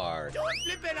dog park. Don't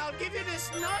flip it, I'll give you this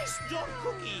nice dog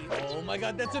cookie. Oh my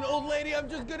god, that's an old lady. I'm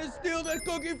just gonna steal that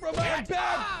cookie from her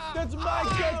bag. That's my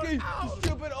cookie, you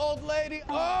stupid old lady.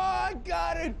 Oh, I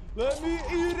got it. Let me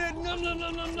eat it. Nom, nom,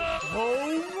 nom, nom, nom.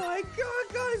 Oh my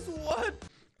god, guys, what?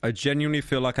 I genuinely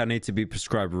feel like I need to be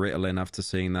prescribed Ritalin after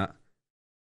seeing that.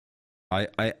 I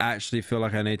actually feel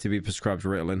like I need to be prescribed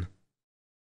Ritalin.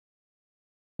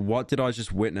 What did I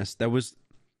just witness? There was...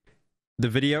 The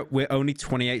video, we're only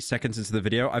 28 seconds into the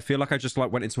video. I feel like I just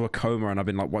like went into a coma and I've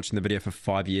been like watching the video for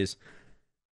 5 years.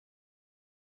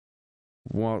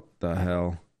 What the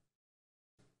hell?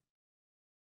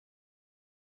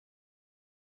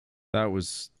 That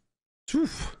was...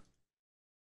 Oof.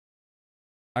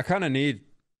 I kind of need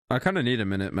a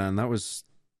minute, man. That was...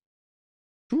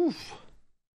 Oof.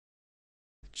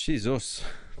 Jesus.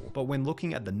 But when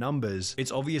looking at the numbers,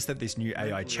 it's obvious that this new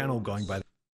AI channel going by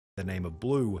the name of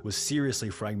Blue was seriously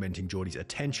fragmenting Geordie's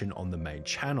attention on the main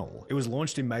channel. It was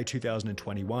launched in May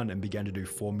 2021 and began to do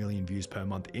 4 million views per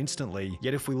month instantly,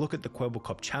 yet if we look at the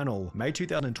Kwebbelkop channel, May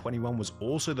 2021 was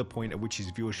also the point at which his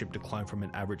viewership declined from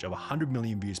an average of 100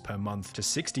 million views per month to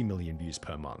 60 million views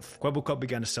per month. Kwebbelkop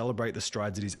began to celebrate the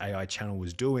strides that his AI channel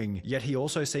was doing, yet he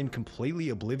also seemed completely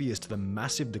oblivious to the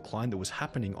massive decline that was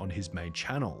happening on his main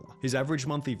channel. His average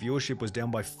monthly viewership was down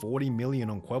by 40 million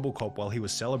on Kwebbelkop while he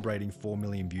was celebrating 4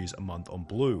 million views a month on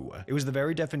Blue. It was the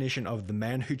very definition of the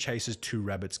man who chases 2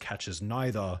 rabbits catches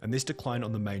neither, and this decline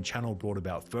on the main channel brought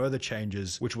about further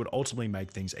changes, which would ultimately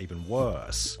make things even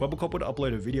worse. Kwebbelkop would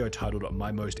upload a video titled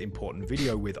My Most Important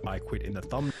Video with I Quit in the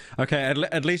thumbnail. Okay,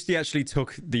 at least he actually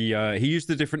took the, he used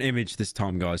a different image this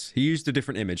time, guys. He used a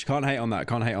different image. Can't hate on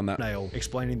that,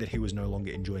 Explaining that he was no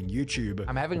longer enjoying YouTube.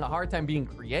 I'm having a hard time being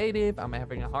creative. I'm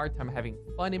having a hard time having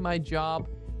fun in my job.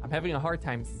 I'm having a hard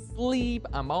time sleep.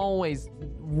 I'm always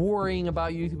worrying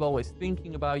about YouTube, always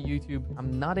thinking about YouTube.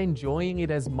 I'm not enjoying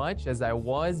it as much as I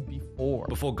was before.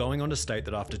 Before going on to state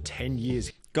that after 10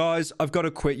 years... Guys, I've got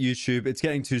to quit YouTube. It's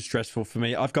getting too stressful for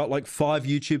me. I've got like 5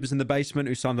 YouTubers in the basement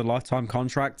who signed a lifetime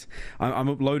contract. I'm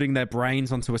uploading their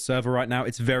brains onto a server right now.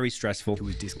 It's very stressful. He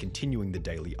was discontinuing the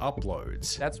daily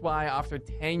uploads. That's why after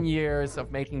 10 years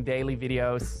of making daily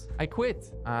videos, I quit.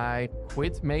 I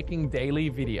quit making daily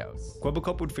videos.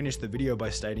 Kwebbelkop would finish the video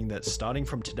by stating that starting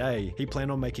from today, he planned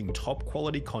on making top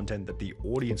quality content that the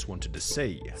audience wanted to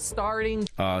see.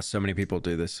 So many people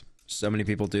do this. So many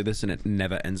people do this and it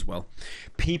never ends well.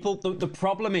 People, the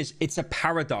problem is it's a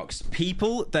paradox.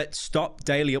 People that stop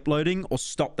daily uploading or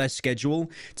stop their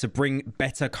schedule to bring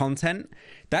better content,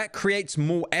 that creates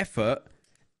more effort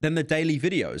than the daily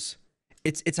videos.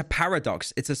 It's a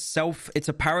paradox. It's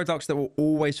a paradox that will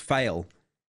always fail.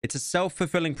 It's a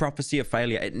self-fulfilling prophecy of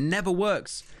failure. It never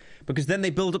works because then they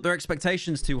build up their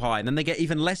expectations too high and then they get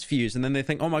even less views and then they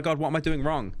think, oh my God, what am I doing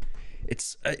wrong?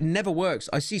 it never works.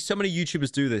 I see so many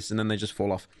YouTubers do this and then they just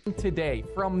fall off. Today,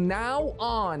 from now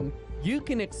on, you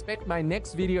can expect my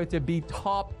next video to be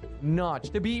top notch,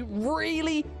 to be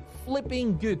really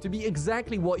flipping good, to be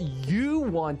exactly what you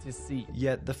want to see.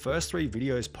 Yet the first 3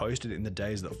 videos posted in the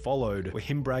days that followed were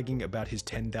him bragging about his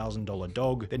 $10,000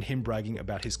 dog, then him bragging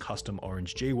about his custom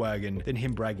orange G-Wagon, then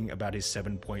him bragging about his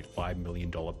 $7.5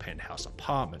 million penthouse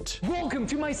apartment. Welcome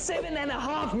to my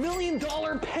 $7.5 million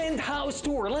penthouse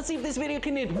tour. Let's see if this video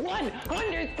can hit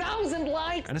 100,000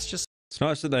 likes. And it's just... It's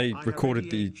nice that they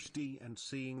recorded the... HD and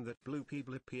seeing that bloopy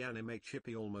blippy anime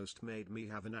chippy almost made me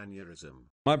have an aneurysm.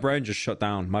 My brain just shut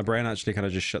down. My brain actually kind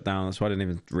of just shut down. That's why I didn't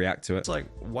even react to it. It's like,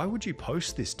 why would you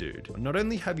post this, dude? Not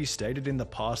only have you stated in the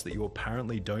past that you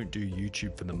apparently don't do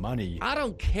YouTube for the money. I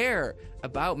don't care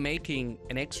about making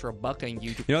an extra buck on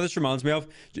YouTube. You know what this reminds me of?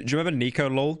 Do you remember Nico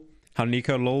Lol? How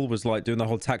Nico Lol was like doing the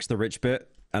whole tax the rich bit?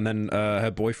 And then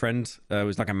her boyfriend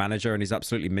was like a manager and he's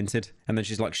absolutely minted. And then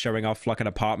she's like showing off like an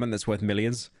apartment that's worth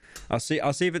millions. I'll see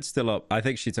if it's still up. I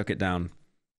think she took it down.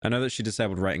 I know that she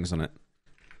disabled ratings on it.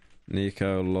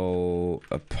 Nico Lol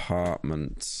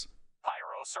apartment.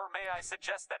 Pyro, sir, may I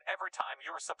suggest that every time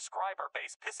your subscriber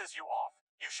base pisses you off,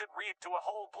 you should read to a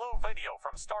whole blue video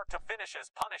from start to finish as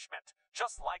punishment.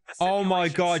 Just like the Oh my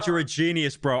god, sir. you're a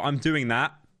genius, bro. I'm doing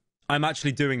that. I'm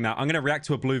actually doing that. I'm going to react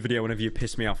to a blue video whenever you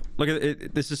piss me off. Look at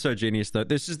it. This is so genius, though.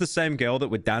 This is the same girl that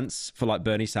would dance for, like,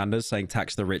 Bernie Sanders saying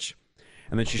tax the rich.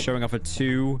 And then she's showing off a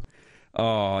 2.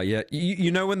 Oh, yeah. You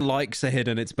know when the likes are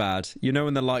hidden, it's bad. You know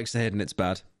when the likes are hidden, it's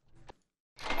bad.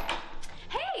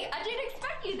 Hey, I didn't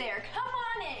expect you there. Come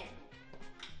on in.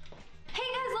 Hey,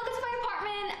 guys, welcome to my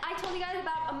apartment. I told you guys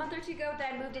about a month or 2 ago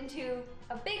that I moved into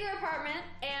a bigger apartment,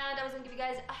 and I was going to give you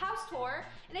guys a house tour.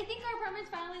 And I think our apartment's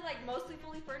finally, like, mostly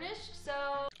fully furnished, so...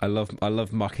 I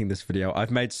love mocking this video.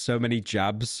 I've made so many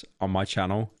jabs on my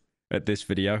channel at this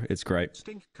video. It's great.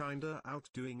 Stink kinda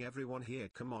outdoing everyone here.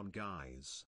 Come on,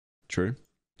 guys. True.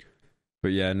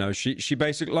 But yeah, no, she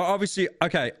basically... Like, obviously,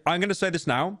 okay, I'm going to say this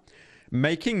now.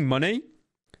 Making money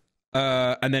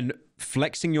and then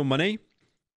flexing your money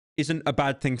isn't a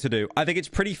bad thing to do. I think it's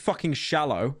pretty fucking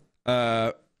shallow.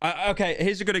 Okay,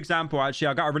 here's a good example, actually.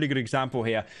 I got a really good example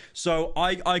here. So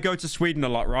I go to Sweden a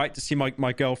lot, right? To see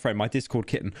my girlfriend, my Discord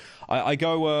kitten. I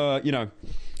go, you know,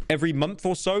 every month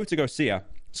or so to go see her.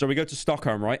 So we go to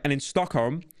Stockholm, right? And in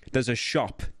Stockholm, there's a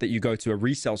shop that you go to, a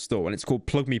resale store, and it's called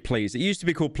Plug Me Please. It used to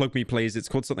be called Plug Me Please. It's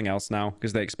called something else now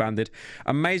because they expanded.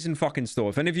 Amazing fucking store.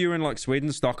 If any of you are in like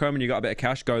Sweden, Stockholm, and you got a bit of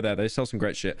cash, go there. They sell some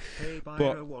great shit. Hey,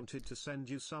 Pyro wanted to send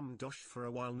you some dosh for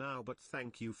a while now, but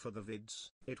thank you for the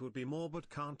vids. It would be more, but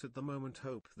can't at the moment.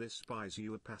 Hope this buys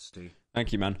you a pasty.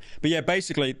 Thank you, man. But yeah,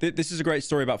 basically, this is a great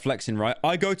story about flexing, right?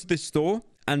 I go to this store,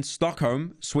 and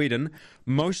Stockholm, Sweden,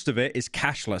 most of it is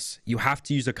cashless. You have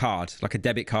to use a card, like a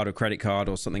debit card or credit card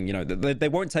or something, you know. They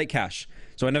won't take cash,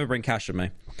 so I never bring cash with me.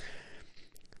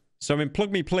 So in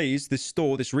Plug Me Please, this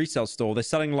store, this resale store, they're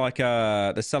selling like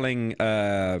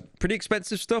pretty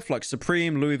expensive stuff like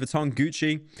Supreme, Louis Vuitton,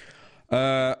 Gucci.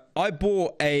 I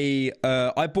bought a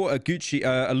Gucci,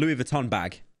 a Louis Vuitton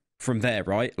bag from there,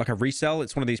 right? Like a resale.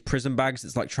 It's one of these prison bags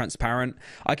that's like transparent.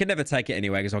 I can never take it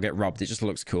anyway because I'll get robbed. It just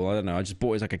looks cool. I don't know. I just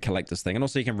bought it as like a collector's thing. And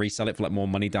also you can resell it for like more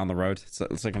money down the road.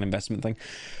 It's like an investment thing.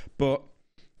 But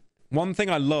one thing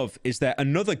I love is that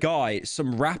another guy,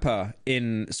 some rapper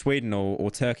in Sweden or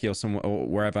Turkey or somewhere or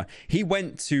wherever, he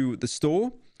went to the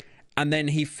store and then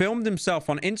he filmed himself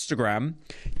on Instagram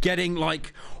getting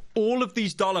like all of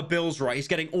these dollar bills, right? He's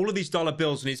getting all of these dollar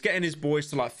bills and he's getting his boys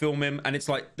to like film him. And it's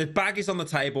like the bag is on the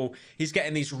table. He's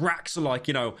getting these racks of like,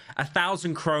 you know,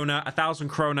 1,000 krona. 1,000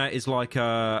 krona is like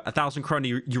 1,000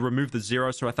 krona. You remove the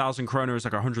zero. So 1,000 krona is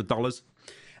like $100.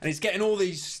 And he's getting all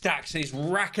these stacks and he's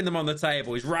racking them on the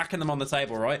table. He's racking them on the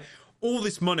table, right? All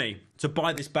this money to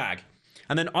buy this bag.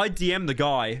 And then I DM the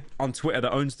guy on Twitter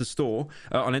that owns the store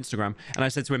on Instagram. And I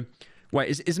said to him,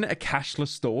 wait, isn't it a cashless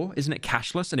store? Isn't it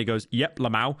cashless? And he goes, yep,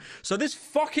 Lamau. So this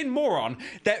fucking moron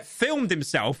that filmed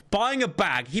himself buying a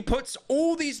bag, he puts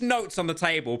all these notes on the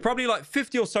table, probably like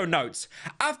 50 or so notes.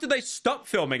 After they stop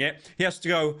filming it, he has to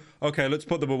go, okay, let's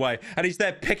put them away. And he's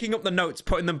there picking up the notes,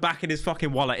 putting them back in his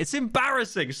fucking wallet. It's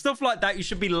embarrassing. Stuff like that you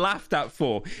should be laughed at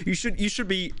for. You should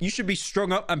be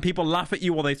strung up and people laugh at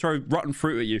you while they throw rotten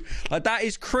fruit at you. Like, that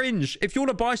is cringe. If you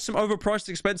want to buy some overpriced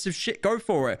expensive shit, go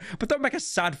for it. But don't make a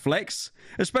sad flex.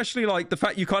 Especially like the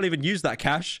fact you can't even use that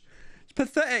cash. It's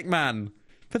pathetic, man.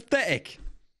 Pathetic.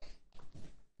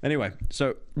 Anyway,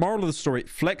 so moral of the story,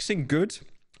 flexing good.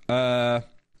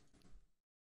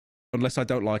 Unless I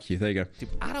don't like you. There you go.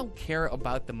 I don't care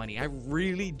about the money. I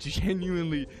really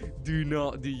genuinely do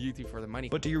not do YouTube for the money.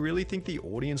 But do you really think the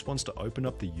audience wants to open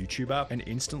up the YouTube app and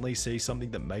instantly see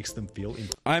something that makes them feel...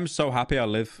 I'm so happy I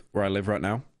live where I live right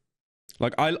now.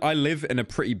 Like, I live in a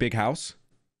pretty big house.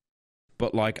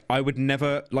 But, like, I would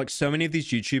never... Like, so many of these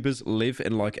YouTubers live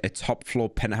in, like, a top-floor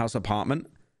penthouse apartment.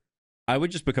 I would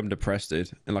just become depressed,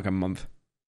 dude, in, like, a month.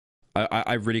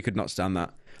 I really could not stand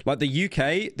that. Like, the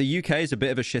UK is a bit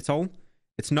of a shithole.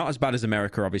 It's not as bad as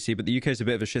America, obviously, but the UK is a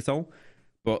bit of a shithole.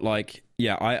 But, like,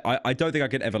 yeah, I don't think I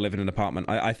could ever live in an apartment.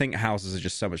 I think houses are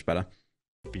just so much better.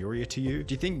 Inferior to you?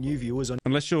 Do you think new viewers on...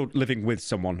 Unless you're living with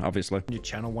someone, obviously. Your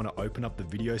channel want to open up the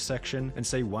video section and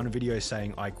see one video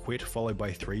saying I quit followed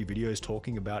by 3 videos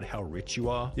talking about how rich you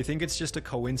are? You think it's just a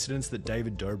coincidence that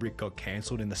David Dobrik got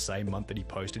cancelled in the same month that he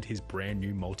posted his brand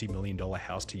new multi-million-dollar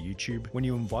house to YouTube? When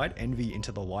you invite envy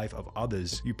into the life of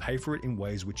others, you pay for it in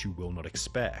ways which you will not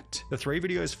expect. The 3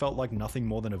 videos felt like nothing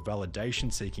more than a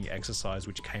validation-seeking exercise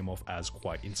which came off as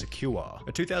quite insecure.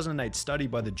 A 2008 study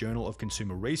by the Journal of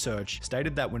Consumer Research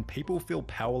stated that when people feel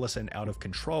powerless and out of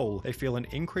control, they feel an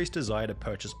increased desire to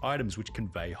purchase items which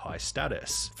convey high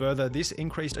status. Further, this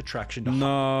increased attraction to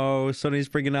No, Sonny's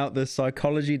bringing out the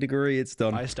psychology degree. It's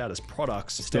done. high status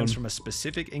products stems from a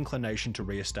specific inclination to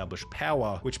re-establish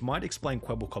power, which might explain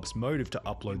Kwebbelkop's motive to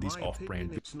upload these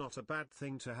off-brand videos. It's not a bad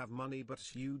thing to have money,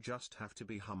 but you just have to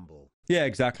be humble. Yeah,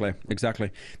 exactly.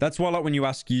 That's why, like, when you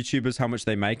ask YouTubers how much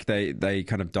they make, they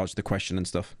kind of dodge the question and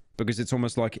stuff, because it's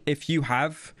almost like if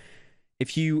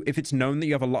it's known that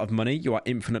you have a lot of money, you are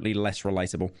infinitely less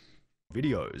relatable.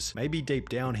 Videos. Maybe deep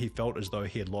down he felt as though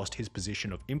he had lost his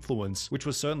position of influence, which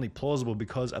was certainly plausible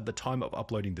because at the time of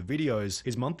uploading the videos,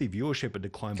 his monthly viewership had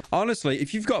declined. Honestly,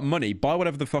 if you've got money, buy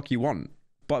whatever the fuck you want.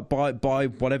 Buy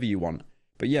whatever you want.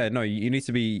 But yeah, no, you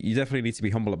definitely need to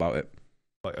be humble about it.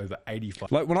 By over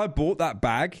 85. Like when I bought that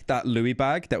bag, that Louis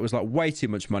bag, that was like way too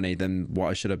much money than what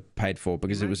I should have paid for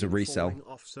because it was a resale.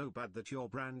 Off so bad that your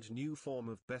brand new form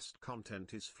of best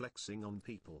content is flexing on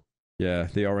people. Yeah,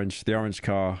 the orange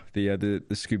car, the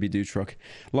Scooby-Doo truck.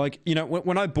 Like, you know,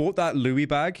 when I bought that Louis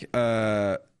bag,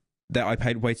 that I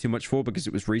paid way too much for because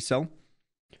it was resale.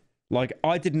 Like,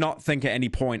 I did not think at any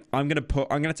point I'm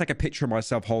gonna take a picture of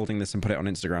myself holding this and put it on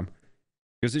Instagram.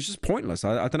 Because it's just pointless.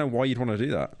 I don't know why you'd want to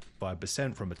do that.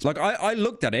 5% from its... Like, I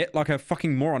looked at it like a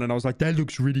fucking moron and I was like, that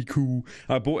looks really cool.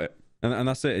 I bought it. And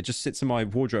that's it. It just sits in my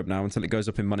wardrobe now until it goes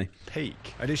up in money.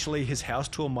 Peak. Additionally, his house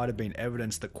tour might have been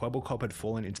evidence that Kwebbelkop had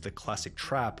fallen into the classic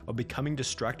trap of becoming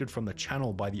distracted from the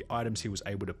channel by the items he was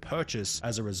able to purchase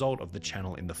as a result of the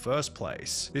channel in the first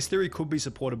place. This theory could be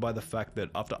supported by the fact that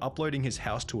after uploading his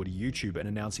house tour to YouTube and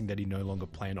announcing that he no longer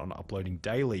planned on uploading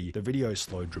daily, the videos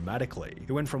slowed dramatically.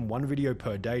 He went from 1 video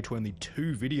per day to only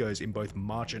 2 videos in both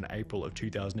March and April of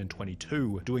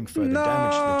 2022, doing further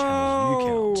damage to the channel's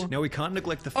view count. Now we can't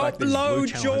neglect the fact that Blue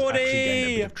Channel has actually gained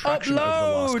a bit of traction over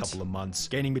the last couple of months,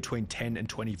 gaining between 10 and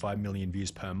 25 million views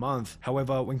per month.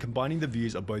 However, when combining the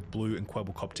views of both Blue and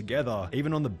Kwebbelkop together,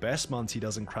 even on the best months he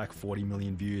doesn't crack 40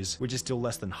 million views, which is still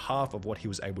less than half of what he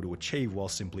was able to achieve while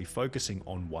simply focusing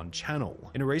on one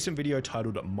channel. In a recent video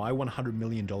titled My $100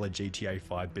 Million GTA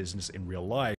 5 Business in Real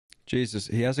Life, Jesus,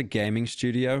 he has a gaming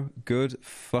studio. Good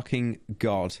fucking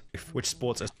God. Which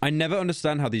sports a... I never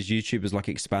understand how these YouTubers like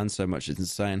expand so much. It's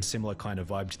insane. Similar kind of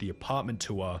vibe to the apartment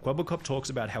tour. Kwebbelkop talks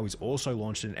about how he's also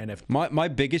launched an NFT. My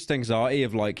biggest anxiety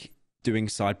of like doing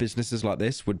side businesses like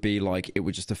this would be like it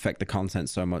would just affect the content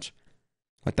so much.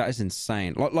 Like, that is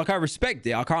insane. Like I respect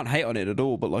it. I can't hate on it at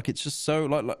all. But, like, it's just so...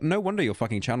 Like no wonder your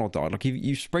fucking channel died. Like,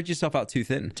 you spread yourself out too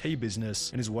thin.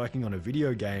 Business and is working on a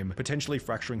video game, potentially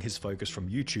fracturing his focus from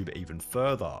YouTube even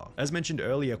further. As mentioned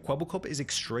earlier, Kwebbelkop is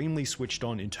extremely switched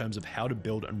on in terms of how to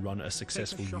build and run a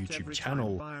successful YouTube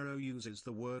channel. Pyro uses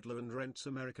the word low and rents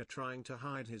America trying to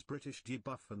hide his British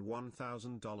debuff and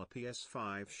 $1,000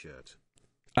 PS5 shirt.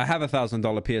 I have $1,000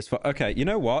 PS5. Okay, you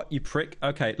know what? You prick.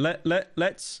 Okay,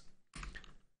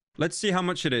 Let's see how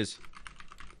much it is.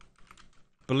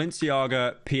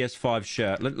 Balenciaga PS5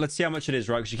 shirt. Let's see how much it is,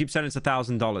 right? Because you keep saying it's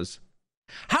 $1,000.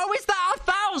 How is that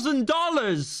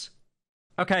 $1,000?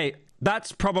 Okay,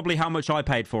 that's probably how much I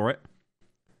paid for it.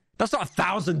 That's not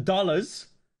 $1,000.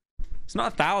 It's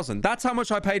not 1,000. That's how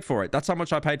much I paid for it. That's how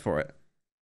much I paid for it.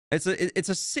 It's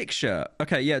a sick shirt.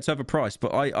 Okay, yeah, it's overpriced,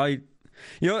 but I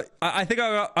think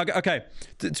okay.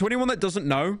 To anyone that doesn't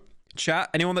know, chat,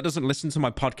 anyone that doesn't listen to my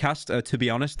podcast, to be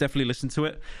honest, definitely listen to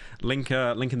it. Link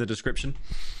in the description.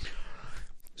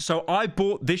 So I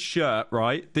bought this shirt,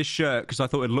 right? This shirt because I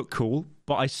thought it'd look cool,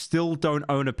 but I still don't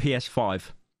own a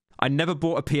PS5. I never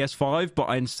bought a PS5, but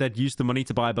I instead used the money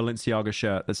to buy a Balenciaga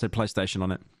shirt that said PlayStation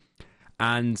on it.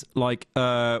 And like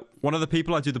one of the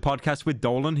people I do the podcast with,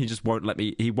 Dolan, he just won't let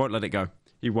me. He won't let it go.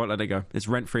 He won't let it go. It's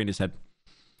rent free in his head.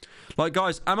 Like,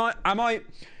 guys, am I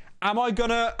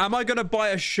gonna buy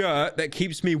a shirt that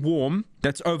keeps me warm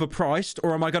that's overpriced,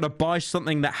 or am I gonna buy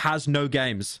something that has no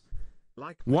games?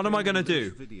 What am I gonna do?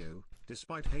 Video,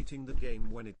 despite hating the game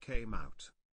when it came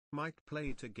out, might play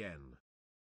it again.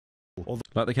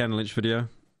 Like the Ken Lynch video?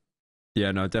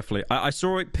 Yeah, no, definitely. I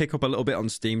saw it pick up a little bit on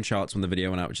Steam charts when the video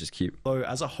went out, which is cute. Though,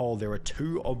 as a whole, there are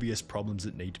two obvious problems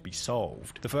that need to be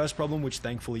solved. The first problem, which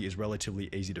thankfully is relatively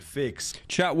easy to fix.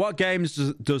 Chat, what games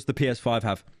does the PS5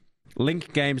 have?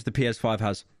 Link games the PS5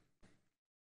 has.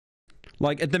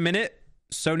 Like, at the minute,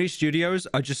 Sony Studios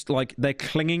are just, like, they're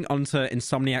clinging onto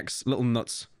Insomniac's little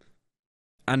nuts.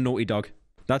 And Naughty Dog.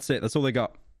 That's it. That's all they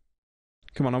got.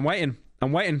 Come on, I'm waiting.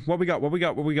 I'm waiting. What we got? What we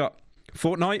got? What we got?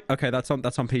 Fortnite? Okay, that's on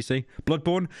PC.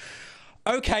 Bloodborne?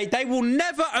 Okay, they will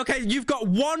never... Okay, you've got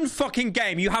one fucking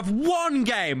game. You have one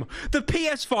game. The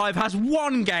PS5 has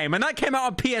one game, and that came out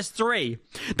on PS3.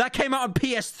 That came out on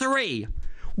PS3.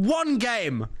 One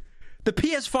game. The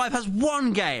PS5 has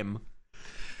one game.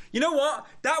 You know what?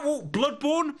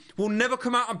 Bloodborne will never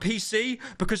come out on PC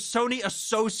because Sony are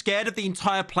so scared of the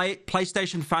entire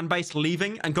PlayStation fan base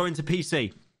leaving and going to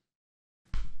PC.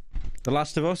 The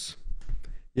Last of Us?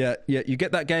 Yeah, you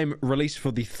get that game released for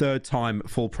the third time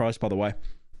full price, by the way.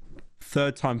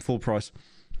 Third time full price.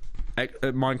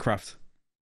 Minecraft.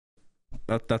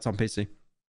 That's on PC.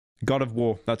 God of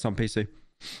War, that's on PC.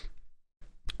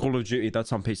 Call of Duty,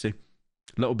 that's on PC.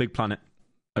 Little Big Planet.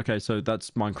 Okay, so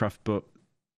that's Minecraft, but...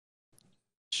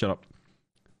 Shut up.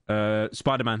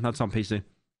 Spider-Man, that's on PC.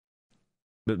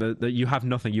 You have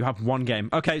nothing. You have one game.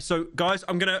 Okay, so guys,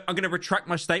 I'm gonna retract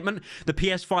my statement. The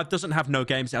PS5 doesn't have no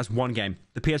games. It has one game.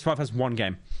 The PS5 has one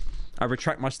game. I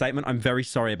retract my statement. I'm very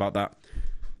sorry about that.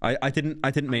 I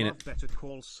didn't mean it. Better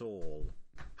Call Saul.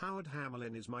 Howard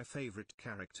Hamlin is my favorite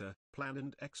character. Plan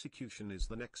and Execution is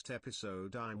the next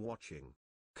episode I'm watching.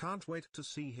 Can't wait to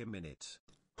see him in it.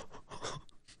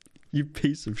 You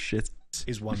piece of shit.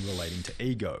 Is one relating to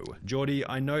ego. Geordie,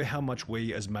 I know how much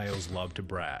we as males love to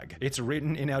brag. It's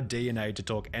written in our DNA to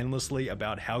talk endlessly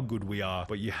about how good we are,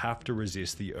 but you have to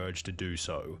resist the urge to do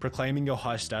so. Proclaiming your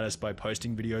high status by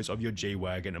posting videos of your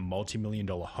G-Wagon and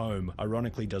multi-million-dollar home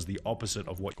ironically does the opposite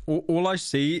of what... All I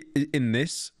see in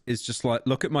this is just like,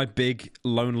 look at my big,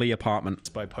 lonely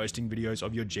apartment. By posting videos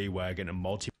of your G-Wagon and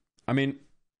I mean...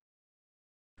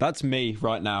 That's me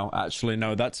right now. Actually,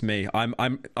 no, that's me. I'm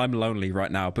lonely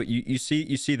right now. But you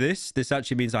see this? This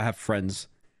actually means I have friends.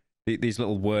 These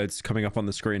little words coming up on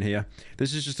the screen here.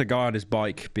 This is just a guy on his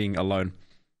bike being alone.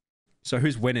 So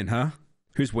who's winning, huh?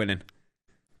 Who's winning?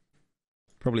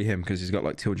 Probably him, because he's got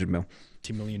like 200 mil.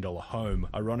 multi-million-dollar home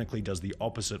ironically does the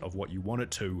opposite of what you want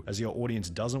it to, as your audience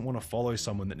doesn't want to follow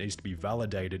someone that needs to be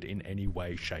validated in any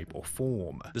way, shape, or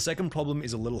form. The second problem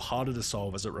is a little harder to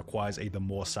solve as it requires either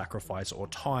more sacrifice or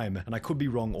time, and I could be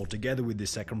wrong altogether with this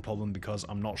second problem because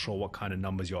I'm not sure what kind of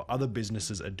numbers your other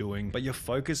businesses are doing, but your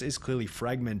focus is clearly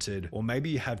fragmented, or maybe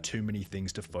you have too many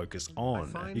things to focus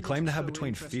on. You claim to have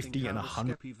between 50 and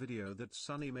 100... The video that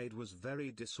Sunny made was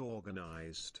very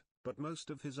disorganized. But most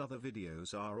of his other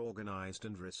videos are organized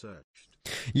and researched.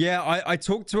 Yeah, I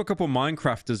talked to a couple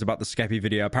Minecrafters about the Skeppy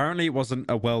video. Apparently it wasn't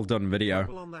a well done video.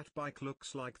 People on that bike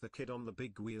looks like the kid on the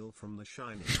big wheel from The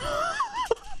Shining.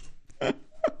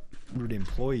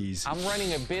 employees. I'm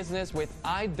running a business with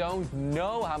I don't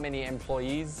know how many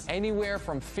employees. Anywhere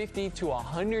from 50 to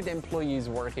 100 employees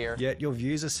work here. Yet your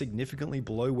views are significantly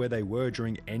below where they were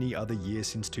during any other year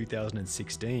since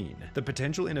 2016. The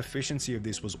potential inefficiency of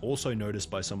this was also noticed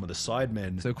by some of the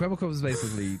sidemen. So Kwebbelkop has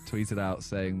basically tweeted out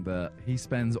saying that he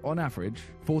spends on average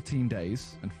 14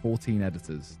 days and 14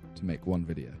 editors to make one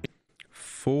video.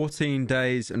 14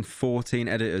 days and 14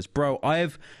 editors. Bro, I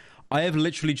have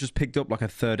literally just picked up like a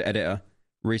third editor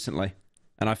recently,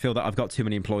 and I feel that I've got too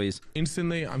many employees.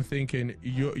 Instantly, I'm thinking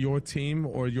your team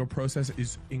or your process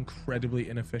is incredibly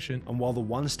inefficient. And while the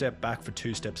one step back for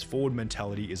two steps forward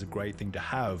mentality is a great thing to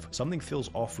have, something feels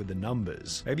off with the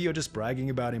numbers. Maybe you're just bragging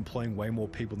about employing way more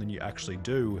people than you actually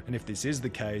do, and if this is the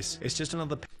case, it's just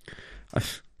another... I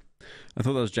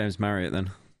thought that was James Marriott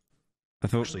then. I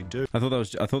thought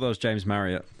that was James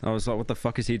Marriott. I was like, what the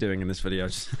fuck is he doing in this video?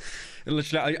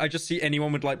 Literally, I just see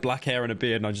anyone with like black hair and a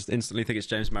beard, and I just instantly think it's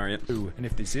James Marriott. And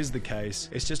if this is the case,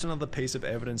 it's just another piece of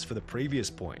evidence for the previous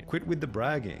point. Quit with the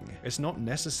bragging. It's not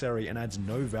necessary and adds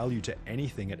no value to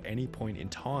anything at any point in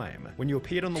time. When you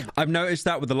appeared on the... I've noticed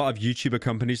that with a lot of YouTuber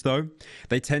companies though.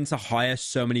 They tend to hire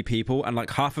so many people, and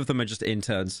like half of them are just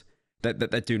interns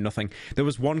that do nothing. There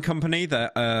was one company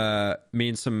that me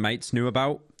and some mates knew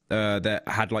about. that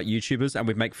had like YouTubers, and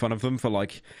we'd make fun of them for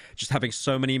like just having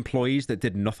so many employees that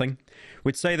did nothing.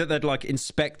 We'd say that they'd like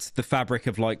inspect the fabric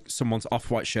of like someone's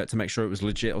off-white shirt to make sure it was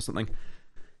legit or something.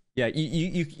 Yeah,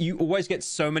 you always get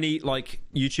so many like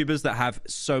YouTubers that have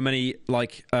so many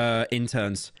like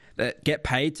interns that get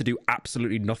paid to do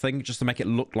absolutely nothing just to make it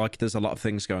look like there's a lot of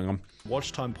things going on.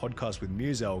 Watch Time podcast with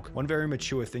Muselk, one very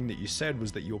mature thing that you said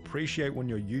was that you appreciate when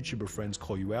your YouTuber friends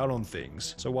call you out on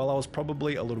things. So while I was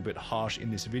probably a little bit harsh in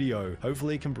this video,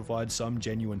 hopefully it can provide some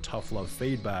genuine tough love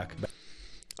feedback.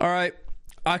 All right.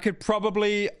 I could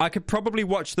probably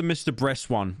watch the Mr. Breast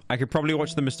one. I could probably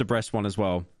watch the Mr. Breast one as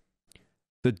well.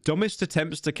 The dumbest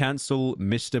attempts to cancel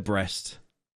Mr. Breast.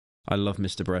 I love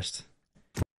Mr. Breast.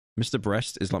 Mr.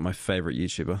 Breast is like my favorite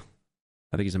YouTuber.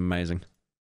 I think he's amazing.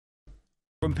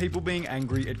 From people being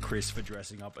angry at Chris for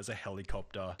dressing up as a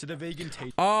helicopter to the vegan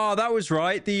teacher. Oh, that was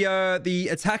right. The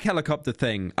attack helicopter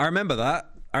thing. I remember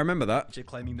that.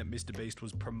 Claiming that Mr. Beast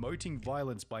was promoting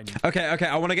violence by... Okay,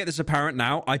 I want to get this apparent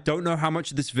now. I don't know how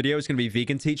much of this video is going to be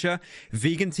vegan teacher.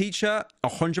 Vegan teacher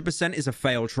 100% is a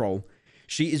fail troll.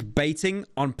 She is baiting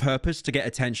on purpose to get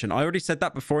attention. I already said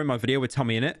that before in my video with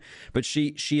Tommy in it, but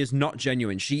she is not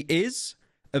genuine. She is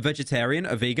a vegetarian,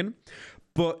 a vegan,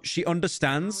 but she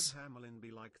understands...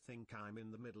 think I'm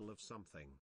in the middle of something.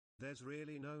 There's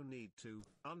really no need to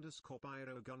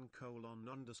 _Pyro_Pyro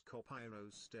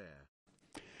stare.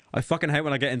 I fucking hate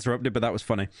when I get interrupted, but that was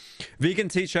funny. Vegan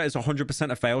teacher is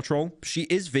 100% a fail troll. She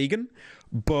is vegan,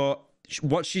 but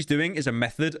what she's doing is a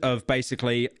method of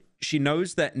basically... She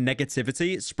knows that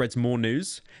negativity spreads more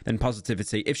news than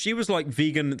positivity. If she was like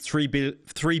vegan 3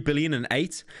 billion and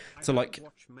 8, so like... I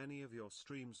watch many of your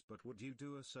streams, but would you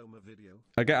do a Soma video?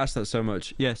 I get asked that so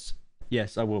much. Yes,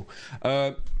 I will.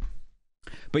 But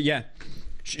yeah,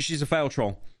 she's a fail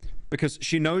troll. Because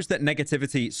she knows that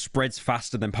negativity spreads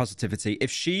faster than positivity. If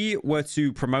she were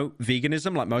to promote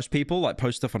veganism like most people, like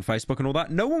post stuff on Facebook and all that,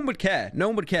 no one would care. No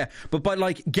one would care. But by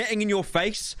like getting in your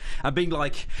face and being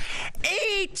like,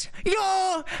 eat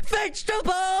your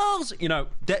vegetables, you know,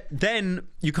 then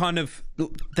you kind of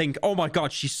think, oh my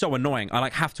God, she's so annoying. I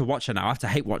like have to watch her now. I have to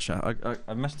hate watch her.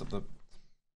 I messed up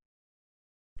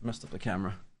the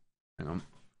camera. Hang on.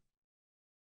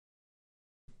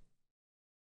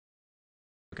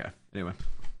 Okay, anyway.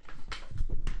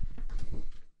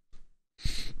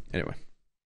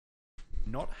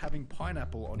 Not having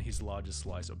pineapple on his largest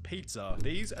slice of pizza.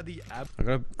 These are the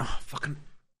fucking...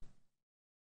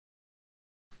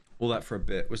 All that for a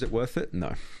bit. Was it worth it?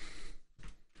 No.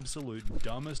 Absolute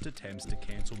dumbest attempts to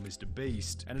cancel Mr.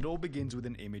 Beast. And it all begins with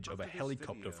an image of a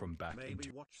helicopter from back Maybe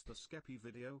watch the Skeppy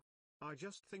video. I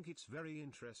just think it's very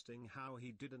interesting how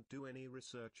he didn't do any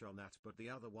research on that, but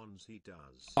the other ones he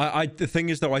does. The thing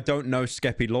is though, I don't know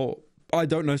Skeppy lore. I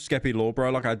don't know Skeppy lore, bro.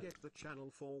 Like I get the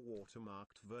Channel 4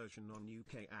 watermarked version on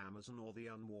UK Amazon or the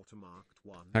unwatermarked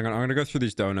one. Hang on, I'm gonna go through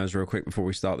these donos real quick before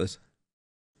we start this.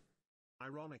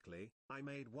 Ironically, I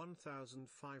made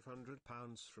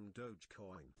 £1,500 from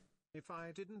Dogecoin. If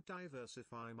I didn't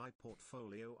diversify my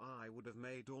portfolio, I would have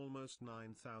made almost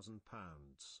 £9,000.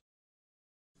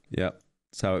 Yeah,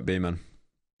 that's how it be, man.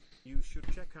 You should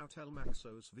check out El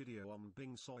Maxo's video on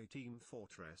Bing Soy Team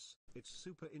Fortress. It's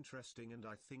super interesting and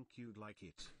I think you'd like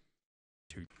it.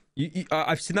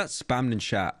 I've seen that spammed in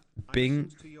chat. Bing. I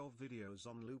listen to your videos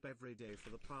on loop every day for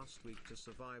the past week to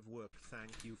survive work.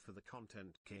 Thank you for the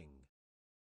content, King.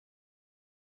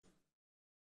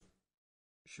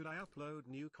 Should I upload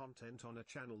new content on a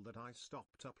channel that I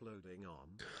stopped uploading on?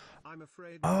 I'm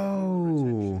afraid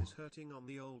retention is hurting on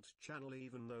the old channel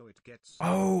even though it gets...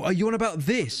 Oh, are you on about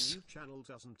this? The new channel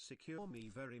doesn't secure me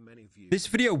very many views. This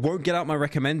video won't get out my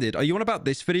recommended. Are you on about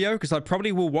this video? Because I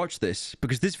probably will watch this.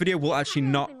 Because this video will actually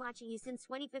not... I've been watching you since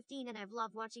 2015 and I've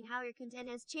loved watching how your content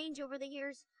has changed over the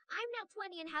years. I'm now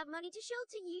 20 and have money to show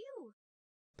to you.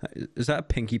 Is that a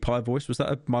Pinkie Pie voice? Was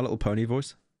that a My Little Pony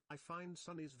voice? I find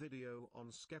Sunny's video on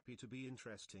Skeppy to be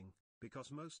interesting,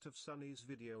 because most of Sunny's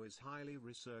video is highly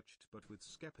researched, but with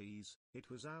Skeppy's, it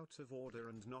was out of order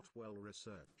and not well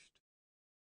researched.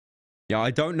 Yeah,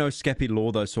 I don't know Skeppy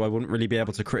lore though, so I wouldn't really be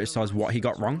able to criticize what he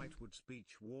got wrong.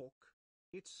 Beach Walk.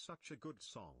 It's such a good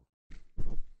song.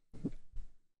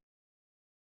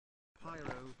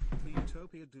 Pyro, for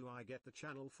Utopia, do I get the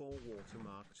Channel 4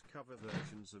 watermarked cover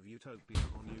versions of Utopia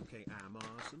on UK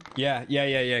Amazon? Yeah.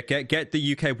 Get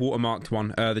the UK watermarked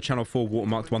one, the Channel 4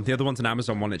 watermarked one. The other one's an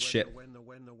Amazon one, it's shit.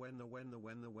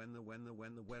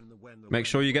 Make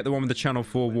sure you get the one with the Channel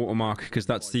 4 watermark, because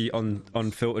that's the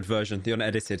unfiltered version, the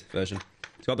unedited version.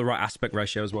 It's got the right aspect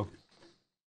ratio as well.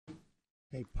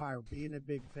 Hey Pyro, being a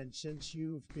big fan since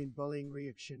you've been bullying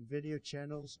reaction video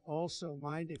channels, also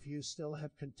mind if you still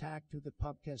have contact to the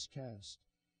podcast cast.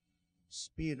 It's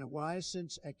been a while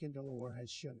since Ekindalore has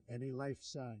shown any life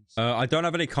signs. I don't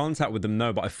have any contact with them,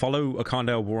 no, but I follow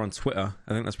Akandale War on Twitter.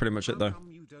 I think that's pretty much it, though. How come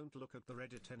you don't look at the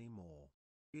Reddit anymore?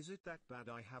 Is it that bad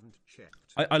I haven't checked?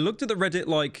 I looked at the Reddit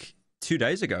like 2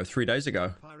 days ago, 3 days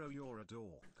ago. Pyro, you're a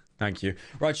dork. Thank you.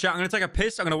 Right, chat, I'm going to take a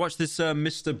piss. I'm going to watch this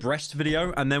Mr. Breast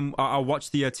video, and then I'll watch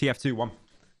the TF2 one.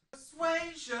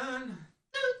 Persuasion.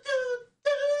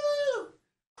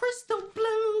 Crystal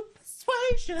blue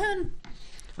persuasion.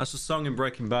 That's a song in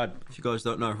Breaking Bad, if you guys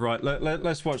don't know. Right,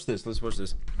 let's watch this. Let's watch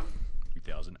this.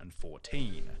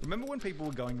 2014. Remember when people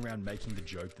were going around making the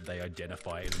joke that they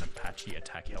identify as an Apache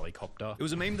attack helicopter? It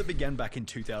was a meme that began back in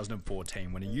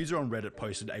 2014 when a user on Reddit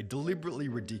posted a deliberately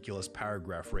ridiculous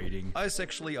paragraph reading, "I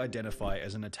sexually identify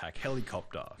as an attack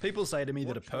helicopter." People say to me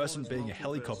that a person being a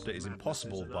helicopter is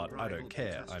impossible, but I don't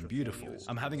care. I'm beautiful.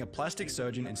 I'm having a plastic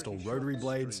surgeon install rotary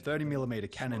blades, 30mm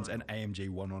cannons, and AMG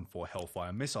 114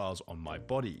 Hellfire missiles on my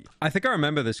body. I think I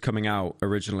remember this coming out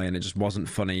originally, and it just wasn't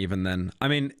funny even then. I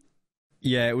mean,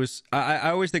 yeah, it was.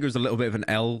 I always think it was a little bit of an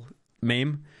L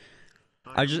meme.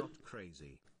 I'm not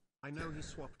crazy. I know he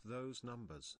swapped those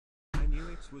numbers. I knew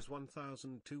it was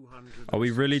 1,200. Are we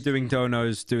really doing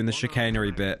donos doing the chicanery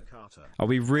bit? Are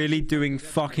we really doing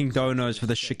fucking donos for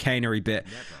the chicanery bit?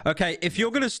 Okay, if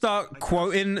you're going to start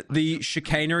quoting the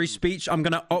chicanery speech, I'm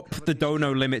going to up the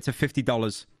dono limit to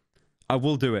 $50. I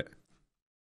will do it.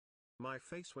 My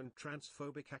face when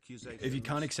transphobic accusations. If you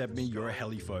can't accept me, you're a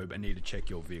heliphobe and need to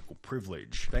check your vehicle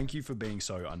privilege. Thank you for being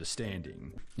so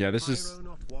understanding. Yeah, this is... Pyro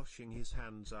not washing his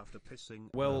hands after pissing.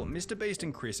 Well, Mr. Beast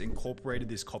and Chris incorporated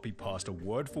this copy pasta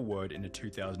word for word in a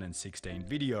 2016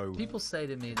 video. People say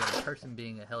to me that a person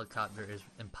being a helicopter is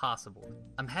impossible.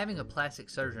 I'm having a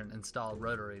plastic surgeon install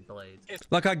rotary blades.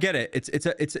 Like, I get it.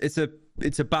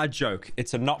 It's a bad joke.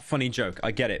 It's a not funny joke.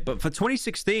 I get it. But for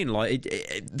 2016, like,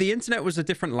 the internet was a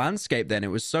different landscape then. It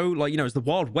was so, like, you know, it was the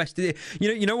Wild West.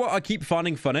 You know what I keep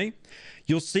finding funny?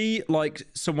 You'll see, like,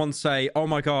 someone say, "Oh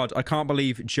my god, I can't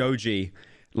believe Joji,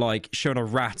 like, showed a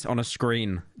rat on a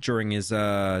screen during his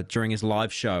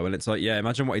live show." And it's like, yeah,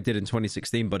 imagine what he did in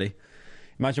 2016, buddy.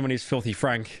 Imagine when he's Filthy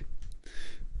Frank.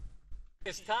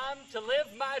 It's time to live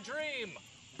my dream.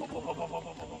 She's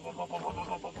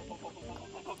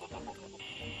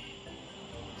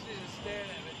just staring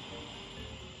at me.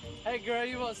 Hey girl,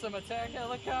 you want some attack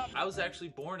helicopter? I was actually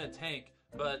born a tank,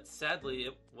 but sadly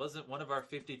it wasn't one of our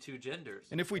 52 genders.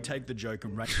 And if we take the joke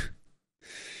and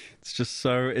It's just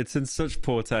so... It's in such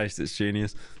poor taste. It's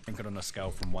genius. rank it on a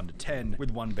scale from 1 to 10, with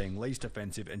 1 being least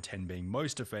offensive and 10 being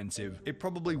most offensive, it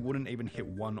probably wouldn't even hit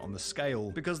 1 on the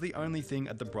scale, because the only thing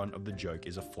at the brunt of the joke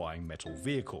is a flying metal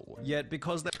vehicle. Yet,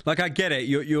 because that... Like, I get it.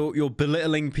 You're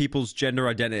belittling people's gender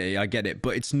identity. I get it.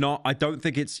 But it's not... I don't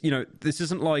think it's... You know, this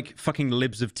isn't like fucking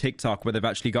libs of TikTok where they've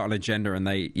actually got an agenda and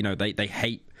they, you know, they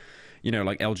hate, you know,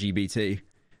 like LGBT.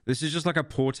 This is just like a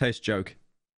poor taste joke.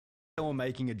 Or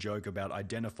making a joke about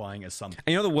identifying as something.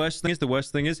 And you know the worst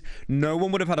thing is no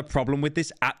one would have had a problem with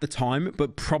this at the time,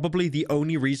 but probably the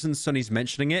only reason Sonny's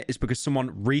mentioning it is because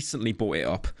someone recently brought it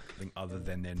up. Other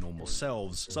than their normal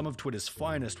selves. Some of Twitter's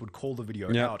finest would call the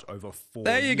video out over 4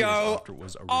 there you years go. After it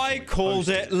was I called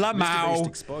posted. it,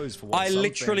 Lamau. I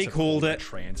literally called it.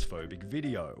 Transphobic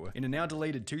video. In a now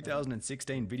deleted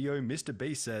 2016 video, Mr.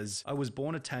 Beast says, "I was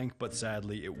born a tank, but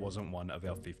sadly it wasn't one of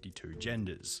our 52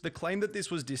 genders." The claim that this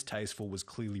was distasteful was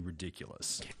clearly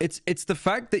ridiculous. It's the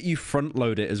fact that you front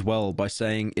load it as well by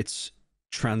saying it's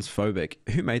transphobic.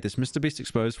 Who made this? Mr. Beast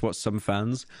exposed what some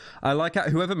fans. I like how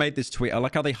whoever made this tweet, I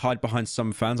like how they hide behind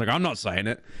some fans. Like, I'm not saying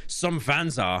it. Some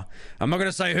fans are. I'm not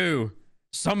gonna say who.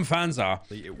 Some fans are.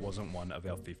 It wasn't one of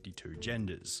our 52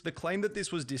 genders. The claim that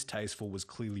this was distasteful was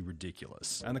clearly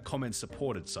ridiculous, and the comments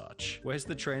supported such. Where's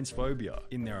the transphobia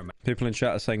in their People in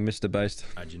chat are saying Mr. Based.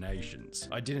 imaginations?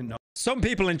 I didn't know Some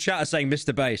people in chat are saying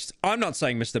Mr. Based. I'm not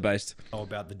saying Mr. Based.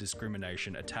 about the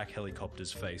discrimination attack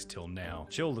helicopters face till now.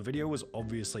 Chill, the video was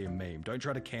obviously a meme. Don't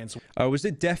try to cancel. Oh, was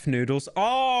it Deaf Noodles?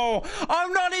 Oh,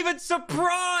 I'm not even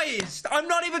surprised. I'm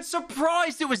not even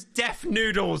surprised it was Deaf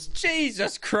Noodles.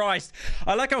 Jesus Christ.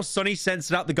 I like how Sonny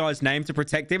censored out the guy's name to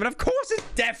protect him. And of course it's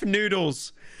Deaf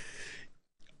Noodles.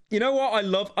 You know what I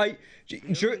love? The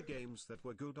only games that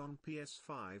were good on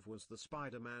PS5 was the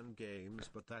Spider-Man games,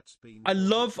 but that's been... I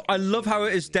love how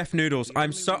it is Deaf Noodles.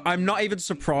 I'm not even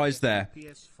surprised there.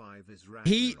 PS5 is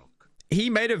He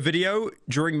made a video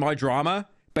during my drama,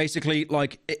 basically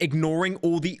like ignoring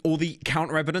all the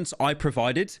counter evidence I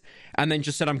provided, and then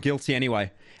just said I'm guilty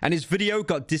anyway. And his video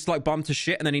got dislike bombed to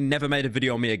shit, and then he never made a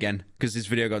video on me again because his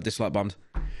video got dislike bombed.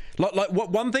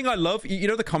 One thing I love, you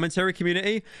know, the commentary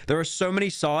community, there are so many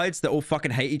sides that all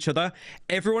fucking hate each other.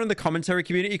 Everyone in the commentary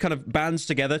community kind of bands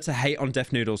together to hate on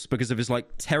Deaf Noodles because of his like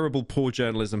terrible, poor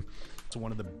journalism. To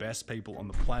one of the best people on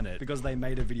the planet because they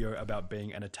made a video about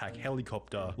being an attack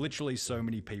helicopter. Literally so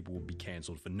many people would be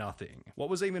cancelled for nothing. What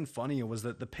was even funnier was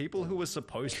that the people who were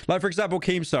supposed to... Like, for example,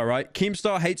 Keemstar, right?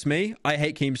 Keemstar hates me, I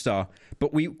hate Keemstar.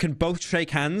 But we can both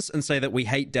shake hands and say that we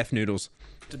hate Deaf Noodles.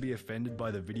 ...to be offended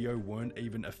by the video weren't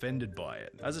even offended by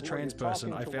it. As a trans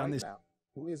person, I found this...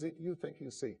 Who is it you think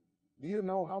you see? Do you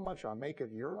know how much I make a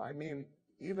year? I mean,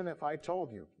 even if I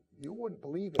told you, you wouldn't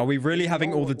believe it. Are we really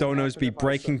having all the donos be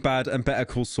Breaking Bad and Better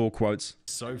Call Saul quotes?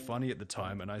 So funny at the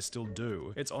time, and I still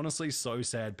do. It's honestly so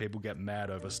sad people get mad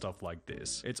over stuff like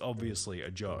this. It's obviously a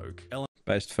joke.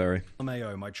 Based furry.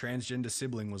 LMAO, my transgender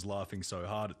sibling was laughing so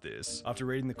hard at this. After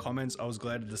reading the comments, I was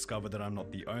glad to discover that I'm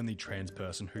not the only trans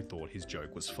person who thought his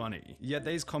joke was funny. Yet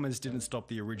these comments didn't stop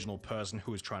the original person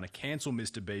who was trying to cancel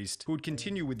Mr. Beast, who would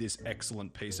continue with this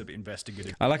excellent piece of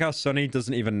investigative... I like how Sonny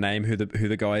doesn't even name who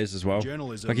the guy is as well.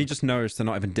 Journalism. Like, he just knows to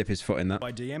not even dip his foot in that.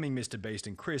 By DMing Mr. Beast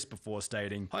and Chris before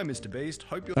stating, "Hi Mr. Beast,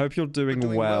 hope you're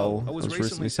doing well. I was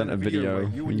recently sent a video where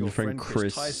you and your friend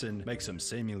Chris Tyson make some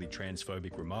seemingly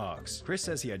transphobic remarks. Chris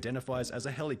says he identifies as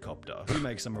a helicopter, who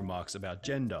makes some remarks about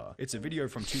gender. It's a video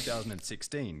from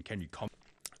 2016. Can you comment?"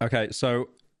 Okay, so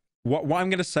what I'm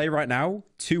going to say right now,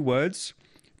 2 words,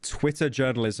 Twitter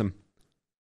journalism.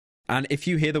 And if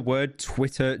you hear the word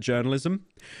Twitter journalism,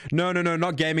 no,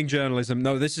 not gaming journalism.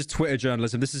 No, this is Twitter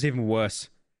journalism. This is even worse.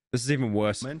 This is even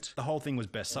worse. The whole thing was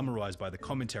best summarized by the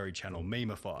commentary channel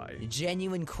Memeify.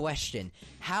 Genuine question.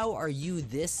 How are you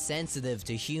this sensitive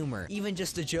to humor? Even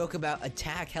just a joke about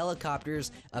attack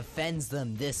helicopters offends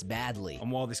them this badly. And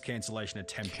while this cancellation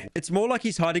attempt... It's more like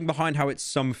he's hiding behind how it's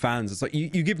some fans. It's like,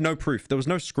 you give no proof. There was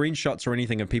no screenshots or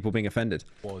anything of people being offended.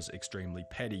 ...was extremely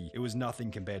petty. It was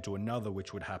nothing compared to another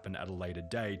which would happen at a later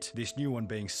date. This new one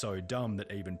being so dumb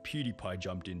that even PewDiePie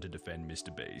jumped in to defend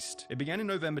Mr. Beast. It began in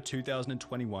November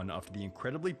 2021 after the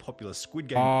incredibly popular Squid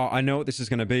Game... Oh, I know what this is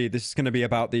going to be. This is going to be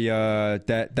about the,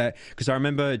 because I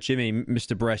remember Jimmy,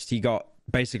 Mr. Breast, he got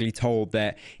basically told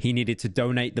that he needed to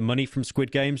donate the money from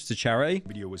Squid Games to charity.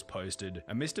 Video was posted,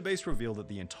 and Mr. Beast revealed that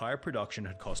the entire production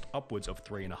had cost upwards of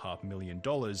 $3.5 million,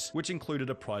 which included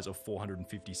a prize of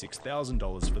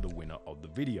 $456,000 for the winner of the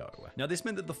video. Now, this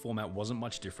meant that the format wasn't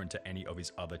much different to any of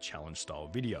his other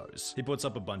challenge-style videos. He puts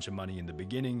up a bunch of money in the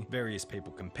beginning, various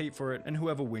people compete for it, and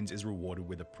whoever wins is rewarded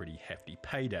with a pretty hefty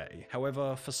payday.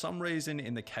 However, for some reason,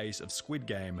 in the case of Squid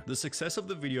Game, the success of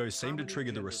the video seemed to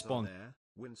trigger the response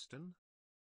Winston?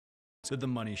 that the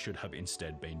money should have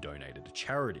instead been donated to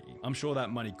charity. I'm sure that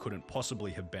money couldn't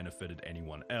possibly have benefited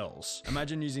anyone else.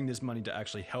 Imagine using this money to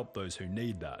actually help those who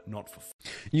need that, not for...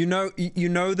 You know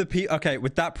okay,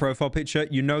 with that profile picture,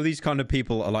 you know these kind of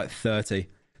people are like 30.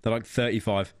 They're like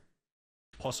 35.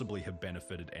 Possibly have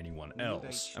benefited anyone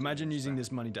else. Imagine using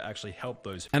this money to actually help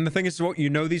those... And the thing is, what, you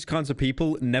know, these kinds of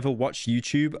people never watch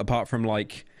YouTube apart from,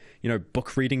 like, you know,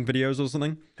 book reading videos or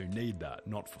something. Who need that,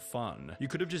 not for fun. You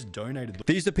could have just donated...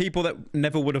 These are people that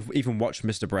never would have even watched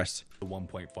Mr. Breast. The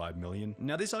 1.5 million.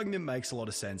 Now, this argument makes a lot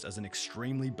of sense as an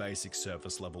extremely basic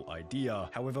surface level idea.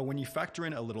 However, when you factor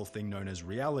in a little thing known as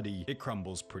reality, it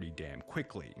crumbles pretty damn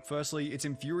quickly. Firstly, it's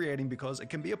infuriating because it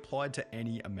can be applied to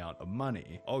any amount of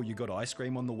money. Oh, you got ice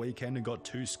cream on the weekend and got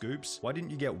 2 scoops? Why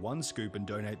didn't you get 1 scoop and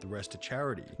donate the rest to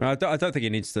charity? I don't think he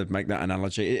needs to make that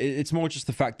analogy. It's more just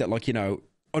the fact that, like, you know,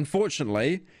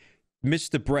 unfortunately,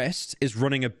 Mr. Breast is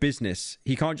running a business.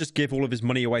 He can't just give all of his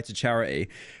money away to charity.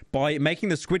 By making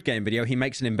the Squid Game video, he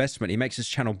makes an investment. He makes his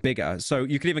channel bigger. So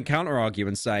you could even counter-argue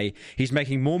and say he's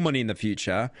making more money in the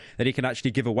future that he can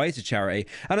actually give away to charity.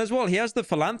 And as well, he has the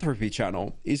philanthropy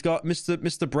channel. He's got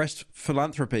Mr. Breast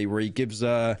Philanthropy, where he gives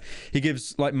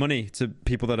like money to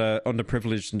people that are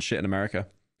underprivileged and shit in America.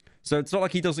 So it's not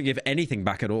like he doesn't give anything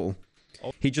back at all.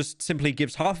 He just simply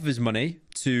gives half of his money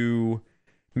to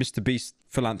Mr. Beast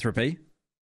Philanthropy,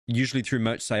 usually through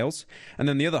merch sales, and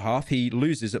then the other half he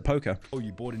loses at poker. Oh,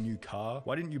 you bought a new car?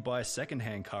 Why didn't you buy a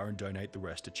second-hand car and donate the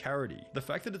rest to charity? The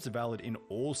fact that it's valid in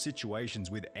all situations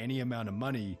with any amount of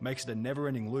money makes it a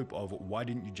never-ending loop of why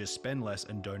didn't you just spend less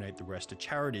and donate the rest to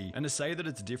charity? And to say that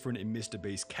it's different in Mr.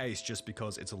 Beast's case just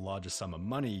because it's a larger sum of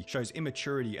money shows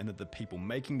immaturity and that the people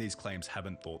making these claims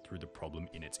haven't thought through the problem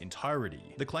in its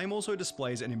entirety. The claim also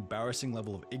displays an embarrassing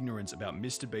level of ignorance about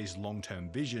Mr. Beast's long-term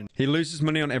vision. He loses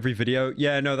money on every video.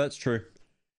 Yeah, no, that's true.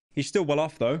 He's still well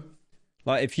off though.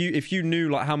 Like if you knew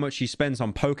like how much he spends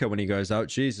on poker when he goes out,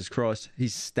 Jesus Christ,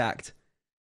 he's stacked.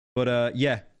 But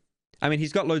yeah, I mean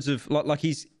he's got loads of like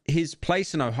his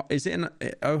place in Ohio. Is it in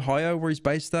Ohio where he's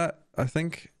based at? I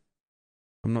think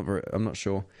I'm not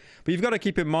sure. But you've got to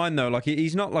keep in mind though, like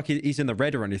he's not like he's in the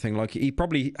red or anything. Like he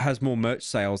probably has more merch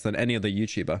sales than any other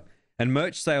YouTuber. And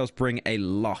merch sales bring a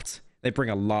lot. They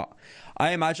bring a lot.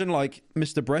 I imagine like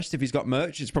Mr. Breast, if he's got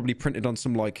merch, it's probably printed on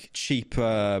some like cheap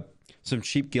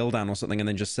Gildan or something and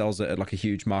then just sells it at like a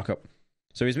huge markup.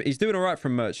 So he's doing all right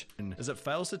from merch. As it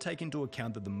fails to take into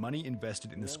account that the money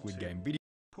invested in the Squid Game video.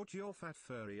 Put your fat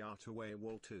furry art away,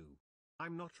 Wall 2.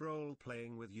 I'm not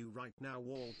role-playing with you right now,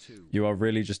 Wall 2. You are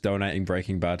really just donating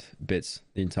Breaking Bad bits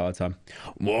the entire time.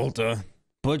 Walter,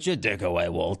 put your dick away,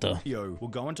 Walter. Video will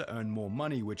go on to earn more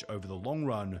money, which over the long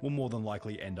run will more than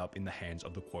likely end up in the hands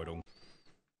of the quote-unquote.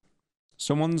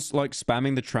 Someone's like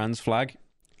spamming the trans flag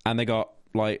and they got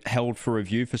like held for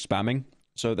review for spamming.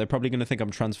 So they're probably going to think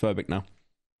I'm transphobic now.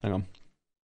 Hang on.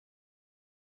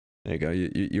 There you go.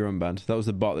 You're unbanned. That was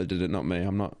the bot that did it, not me.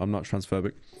 I'm not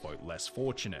transphobic. Quote, less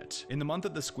fortunate. In the month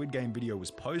that the Squid Game video was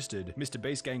posted, Mr.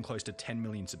 Beast gained close to 10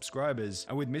 million subscribers,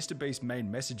 and with Mr. Beast's main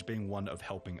message being one of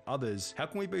helping others, how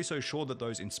can we be so sure that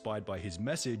those inspired by his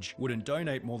message wouldn't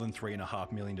donate more than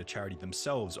 3.5 million to charity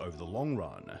themselves over the long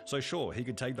run? So sure, he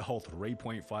could take the whole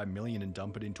 3.5 million and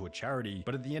dump it into a charity,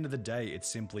 but at the end of the day, it's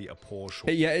simply a poor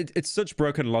short. Yeah, it's such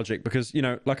broken logic because, you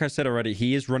know, like I said already,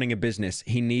 he is running a business.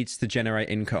 He needs to generate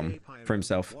income for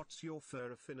himself. What's your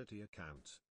fur affinity account?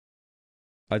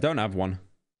 I don't have one.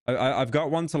 I've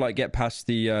got one to like get past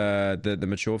the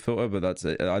mature filter, but that's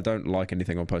it. I don't like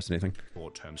anything or post anything.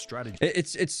 Short-term strategy.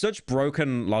 It's such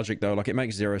broken logic though. Like it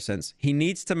makes zero sense. He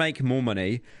needs to make more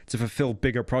money to fulfill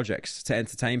bigger projects to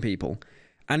entertain people,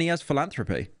 and he has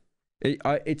philanthropy.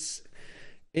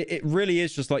 It really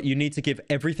is just like you need to give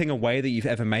everything away that you've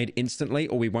ever made instantly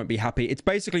or we won't be happy. It's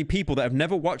basically people that have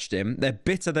never watched him. They're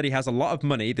bitter that he has a lot of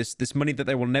money, this money that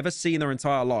they will never see in their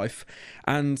entire life.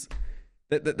 And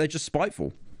they're just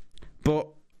spiteful. But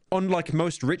unlike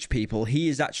most rich people, he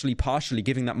is actually partially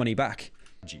giving that money back.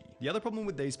 The other problem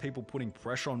with these people putting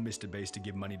pressure on Mr. Beast to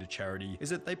give money to charity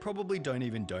is that they probably don't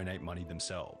even donate money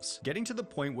themselves. Getting to the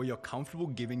point where you're comfortable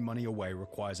giving money away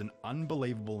requires an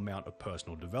unbelievable amount of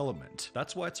personal development.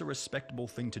 That's why it's a respectable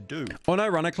thing to do.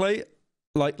 Unironically,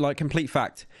 like complete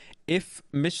fact, if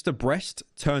Mr. Breast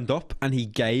turned up and he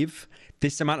gave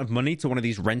this amount of money to one of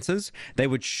these renters, they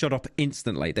would shut up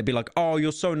instantly. They'd be like, oh,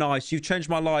 you're so nice. You've changed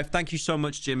my life. Thank you so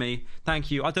much, Jimmy.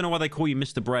 Thank you. I don't know why they call you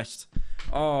Mr. Breast.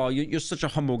 Oh, you're such a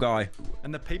humble guy.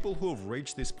 And the people who have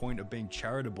reached this point of being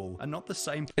charitable are not the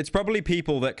same. It's probably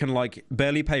people that can like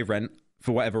barely pay rent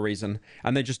for whatever reason,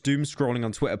 and they're just doom scrolling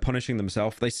on Twitter, punishing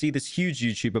themselves. They see this huge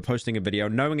YouTuber posting a video,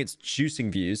 knowing it's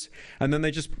juicing views, and then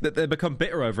they become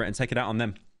bitter over it and take it out on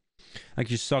them. Thank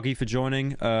you, Soggy, for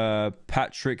joining.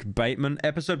 Patrick Bateman.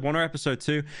 Episode 1 or episode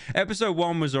 2? Episode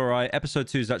 1 was alright. Episode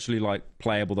 2 is actually like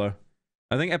playable though.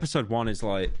 I think episode 1 is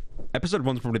like... Episode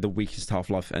 1 is probably the weakest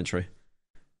Half-Life entry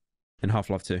in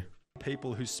Half-Life 2.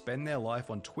 People who spend their life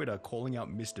on Twitter calling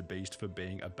out Mr. Beast for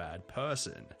being a bad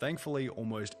person. Thankfully,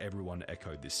 almost everyone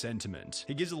echoed this sentiment.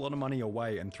 He gives a lot of money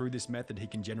away, and through this method, he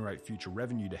can generate future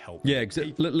revenue to help. Yeah,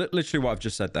 literally what I've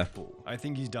just said there. I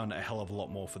think he's done a hell of a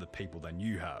lot more for the people than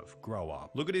you have. Grow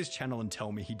up. Look at his channel and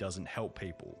tell me he doesn't help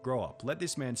people. Grow up. Let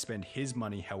this man spend his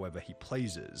money however he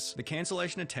pleases. The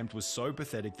cancellation attempt was so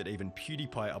pathetic that even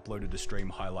PewDiePie uploaded a stream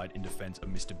highlight in defense of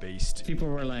Mr. Beast. People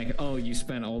were like, oh, you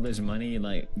spent all this money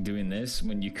like doing this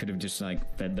when you could have just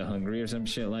like fed the hungry or some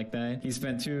shit like that. He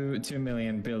spent 2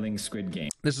 million building Squid Game.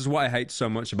 This is what I hate so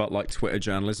much about like Twitter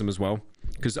journalism as well,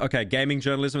 because okay, gaming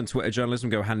journalism and Twitter journalism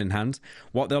go hand in hand.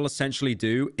 What they'll essentially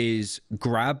do is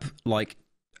grab like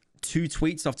 2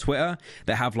 tweets off Twitter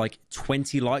that have like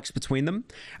 20 likes between them,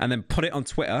 and then put it on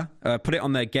Twitter, put it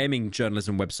on their gaming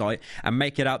journalism website, and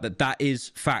make it out that that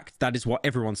is fact. That is what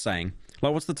everyone's saying.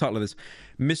 Like, what's the title of this?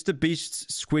 Mr.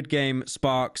 Beast's Squid Game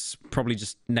sparks probably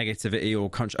just negativity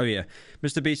or oh yeah,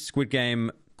 Mr. Beast's Squid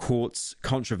Game courts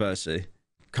controversy.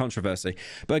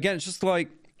 But again, it's just like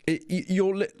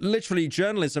you're literally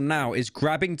journalism now is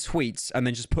grabbing tweets and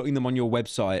then just putting them on your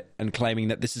website and claiming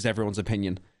that this is everyone's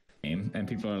opinion. And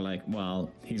people are like, well,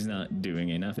 he's not doing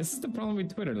enough. This is the problem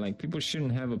with Twitter. Like, people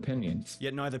shouldn't have opinions.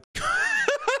 Yet neither.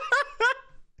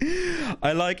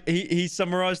 I like he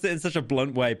summarized it in such a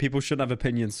blunt way. People shouldn't have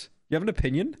opinions. You have an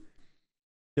opinion?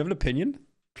 You have an opinion?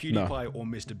 PewDiePie or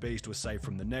Mr. Beast was saved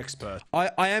from the next person. I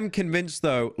am convinced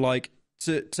though, like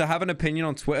to have an opinion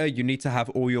on Twitter, you need to have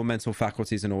all your mental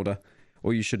faculties in order,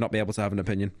 or you should not be able to have an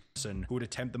opinion. Who would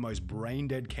attempt the most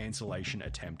brain-dead cancellation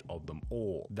attempt of them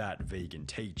all, that vegan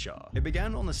teacher. It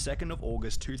began on the 2nd of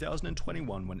August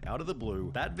 2021 when, out of the blue,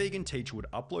 that vegan teacher would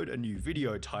upload a new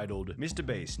video titled, Mr.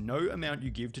 Beast, no amount you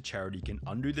give to charity can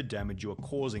undo the damage you are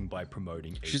causing by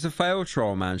promoting. She's a fail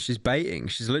troll, man. She's baiting.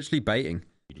 She's literally baiting.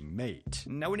 eating meat.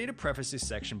 Now we need to preface this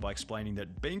section by explaining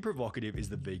that being provocative is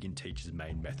the vegan teacher's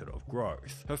main method of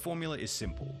growth. Her formula is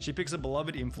simple. She picks a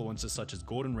beloved influencer such as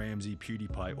Gordon Ramsay,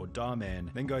 PewDiePie, or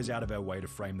Darman, then goes out of her way to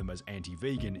frame them as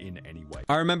anti-vegan in any way.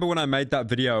 I remember when I made that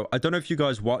video, I don't know if you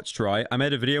guys watched, right? I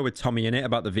made a video with Tommy in it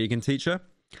about the vegan teacher.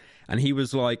 And he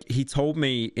was like, he told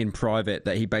me in private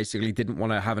that he basically didn't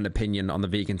want to have an opinion on the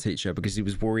vegan teacher because he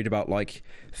was worried about like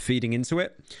feeding into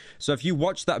it. So if you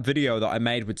watch that video that I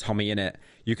made with Tommy in it,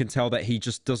 you can tell that he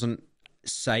just doesn't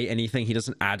say anything. He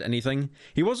doesn't add anything.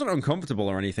 He wasn't uncomfortable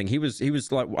or anything. He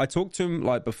was like, I talked to him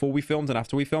like before we filmed and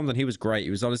after we filmed, and he was great.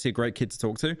 He was honestly a great kid to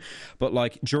talk to. But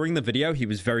like during the video, he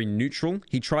was very neutral.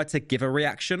 He tried to give a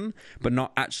reaction, but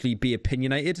not actually be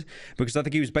opinionated, because I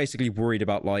think he was basically worried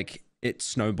about like it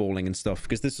snowballing and stuff,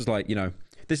 because this was like, you know,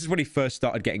 this is when he first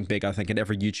started getting big, I think, and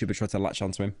every YouTuber tried to latch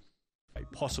onto him.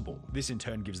 Possible. This in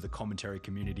turn gives the commentary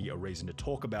community a reason to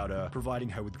talk about her, providing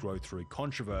her with growth through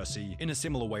controversy in a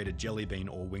similar way to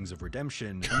Jellybean or Wings of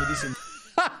Redemption. And with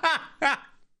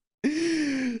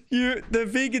this the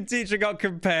vegan teacher got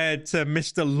compared to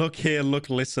Mr. Look Here, Look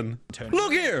Listen.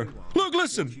 Look here! Look,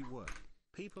 listen!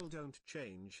 People don't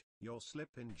change, you're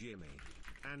Slippin' Jimmy.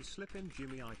 And Slippin'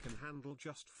 Jimmy I can handle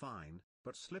just fine,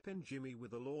 but Slippin' Jimmy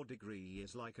with a law degree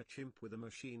is like a chimp with a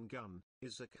machine gun,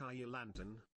 is a Kaya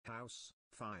lantern, house,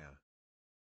 fire.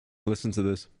 Listen to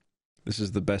this. This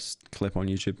is the best clip on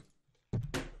YouTube.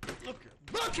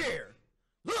 Look here!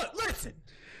 Look, listen!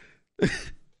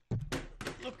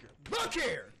 Look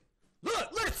here!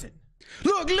 Look, listen!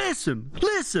 Look, listen!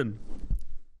 Listen!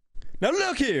 Now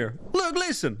look here! Look,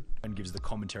 listen! And gives the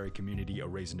commentary community a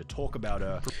reason to talk about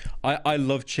her. I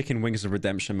love Chicken Wings of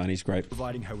Redemption, man. He's great.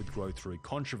 Providing her with growth through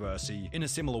controversy in a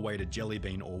similar way to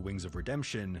Jellybean or Wings of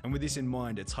Redemption. And with this in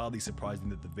mind, it's hardly surprising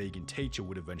that the vegan teacher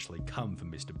would eventually come for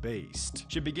Mr. Beast.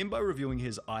 She'd begin by reviewing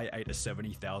his I ate a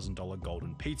 $70,000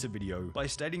 golden pizza video by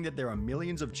stating that there are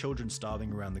millions of children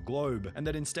starving around the globe, and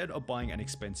that instead of buying an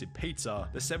expensive pizza,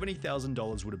 the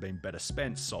 $70,000 would have been better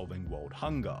spent solving world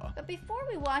hunger. But before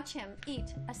we watch him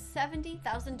eat a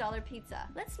 $70,000 pizza,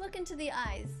 let's look into the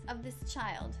eyes of this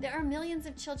child. There are millions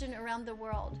of children around the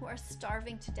world who are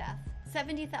starving to death.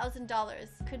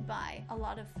 $70,000 could buy a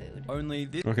lot of food. Only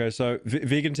this. Okay, so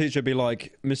vegan teacher be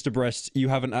like, Mr. Breast, you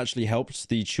haven't actually helped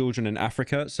the children in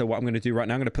Africa. So what I'm going to do right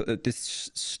now, I'm going to put this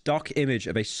stock image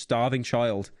of a starving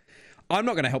child. I'm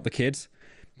not going to help the kids.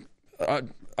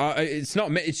 It's not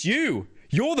me. It's you.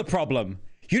 You're the problem.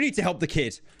 You need to help the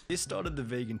kid. This started the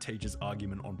vegan teacher's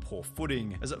argument on poor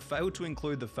footing, as it failed to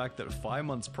include the fact that 5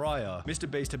 months prior,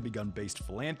 Mr. Beast had begun Beast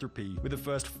Philanthropy, with the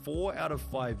first 4 out of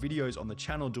 5 videos on the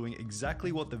channel doing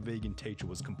exactly what the vegan teacher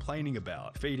was complaining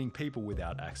about, feeding people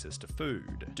without access to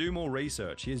food. Do more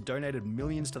research. He has donated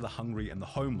millions to the hungry and the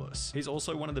homeless. He's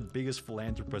also one of the biggest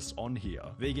philanthropists on here.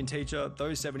 Vegan teacher,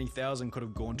 those 70,000 could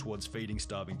have gone towards feeding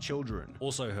starving children.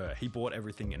 Also her, he bought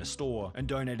everything in a store and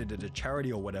donated it to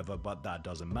charity or whatever, but that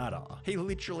doesn't matter. He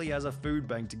literally has a food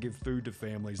bank to give food to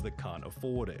families that can't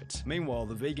afford it. Meanwhile,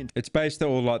 the vegan... It's based that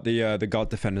all like the God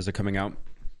Defenders are coming out.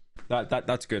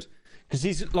 That's good. Because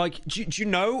he's like, do you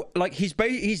know, like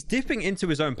he's dipping into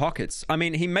his own pockets. I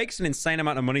mean, he makes an insane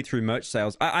amount of money through merch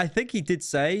sales. I think he did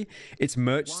say it's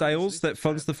merch sales that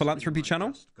funds the philanthropy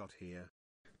channel.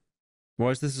 Why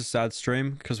is this a sad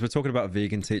stream? Because we're talking about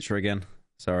vegan teacher again.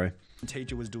 Sorry.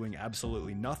 Teacher was doing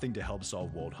absolutely nothing to help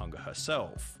solve world hunger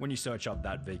herself. When you search up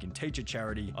that vegan teacher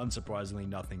charity, unsurprisingly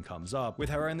nothing comes up, with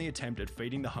her only attempt at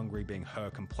feeding the hungry being her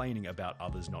complaining about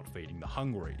others not feeding the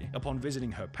hungry. Upon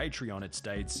visiting her Patreon, it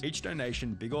states, "Each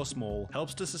donation, big or small,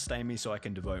 helps to sustain me so I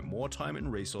can devote more time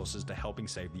and resources to helping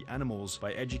save the animals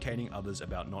by educating others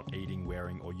about not eating,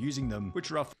 wearing, or using them,"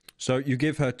 which roughly... So you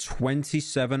give her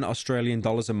 27 Australian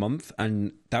dollars a month,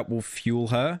 and that will fuel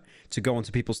her to go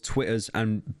onto people's Twitters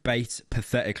and bait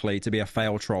pathetically to be a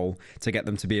fail troll to get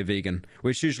them to be a vegan,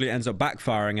 which usually ends up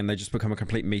backfiring and they just become a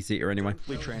complete meat eater anyway.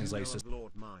 Translates as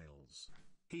Lord Miles.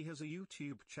 He has a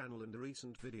YouTube channel and a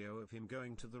recent video of him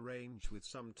going to the range with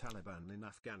some Taliban in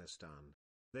Afghanistan.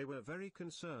 They were very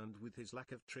concerned with his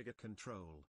lack of trigger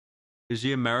control. Is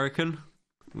he American?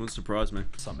 Wouldn't surprise me.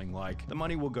 Something like, the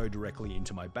money will go directly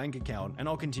into my bank account, and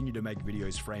I'll continue to make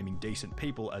videos framing decent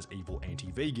people as evil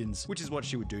anti-vegans, which is what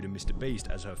she would do to Mr. Beast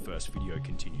as her first video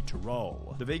continued to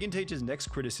roll. The vegan teacher's next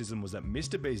criticism was that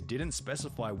Mr. Beast didn't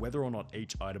specify whether or not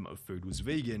each item of food was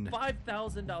vegan.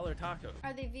 $5,000 tacos.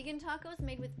 Are they vegan tacos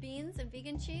made with beans and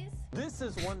vegan cheese? This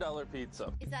is $1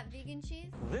 pizza. Is that vegan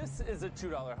cheese? This is a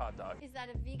 $2 hot dog. Is that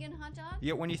a vegan hot dog?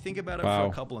 Yet when you think about it for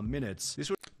a couple of minutes,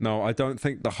 this would... No, I don't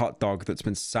think the hot dog that's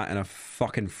been sat in a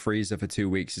fucking freezer for 2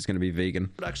 weeks is going to be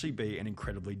vegan. Would actually be an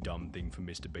incredibly dumb thing for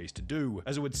MrBeast to do,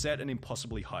 as it would set an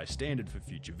impossibly high standard for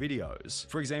future videos.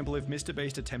 For example, if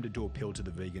MrBeast attempted to appeal to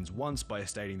the vegans once by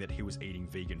stating that he was eating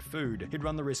vegan food, he'd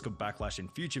run the risk of backlash in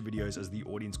future videos, as the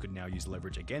audience could now use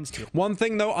leverage against him. One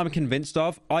thing though I'm convinced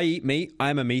of, I eat meat, I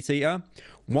am a meat eater.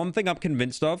 One thing I'm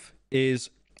convinced of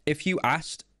is if you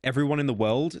asked everyone in the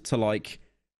world to like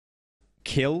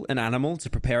kill an animal to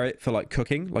prepare it for like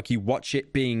cooking, like you watch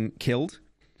it being killed,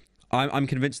 I'm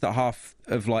convinced that half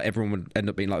of like everyone would end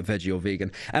up being like veggie or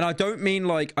vegan. And I don't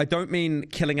mean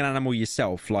killing an animal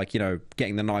yourself, like, you know,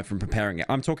 getting the knife and preparing it.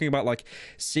 I'm talking about like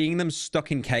seeing them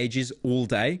stuck in cages all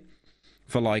day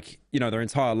for like, you know, their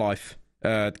entire life.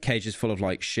 Cages full of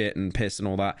like shit and piss and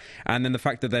all that, and then the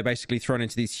fact that they're basically thrown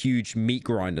into these huge meat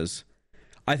grinders.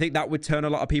 I think that would turn a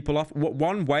lot of people off.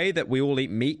 One way that we all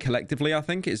eat meat collectively, I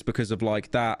think, is because of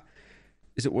like that.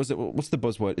 What's the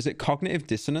buzzword? Is it cognitive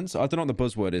dissonance? I don't know what the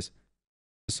buzzword is.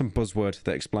 There's some buzzword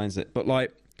that explains it, but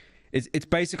like, it's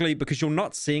basically because you're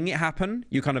not seeing it happen,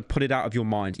 you kind of put it out of your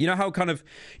mind. You know how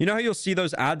you'll see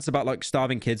those ads about like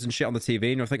starving kids and shit on the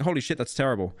TV, and you'll think, holy shit, that's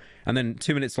terrible. And then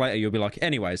 2 minutes later, you'll be like,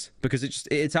 anyways, because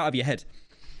it's out of your head.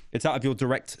 It's out of your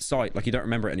direct sight. Like, you don't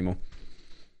remember it anymore.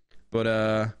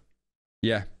 But,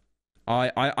 yeah.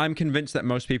 I'm convinced that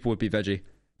most people would be veggie.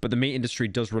 But the meat industry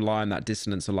does rely on that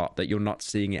dissonance a lot, that you're not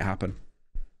seeing it happen.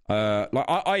 Like,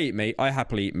 I eat meat. I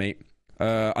happily eat meat.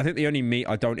 I think the only meat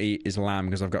I don't eat is lamb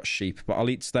because I've got sheep. But I'll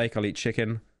eat steak, I'll eat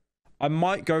chicken. I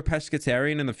might go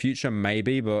pescatarian in the future,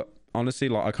 maybe. But honestly,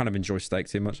 like, I kind of enjoy steak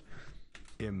too much.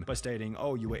 Him by stating,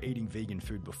 oh, you were eating vegan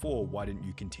food before, why didn't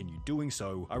you continue doing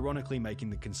so, ironically making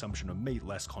the consumption of meat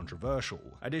less controversial.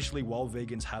 Additionally, while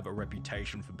vegans have a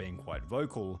reputation for being quite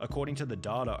vocal, according to the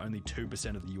data, only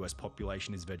 2% of the US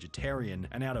population is vegetarian,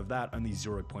 and out of that, only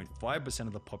 0.5%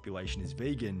 of the population is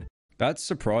vegan. That's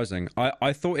surprising.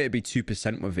 I thought it'd be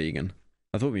 2% were vegan.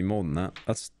 I thought it'd be more than that.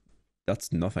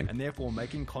 That's nothing. And therefore,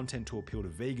 making content to appeal to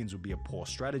vegans would be a poor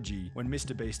strategy, when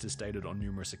MrBeast has stated on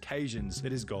numerous occasions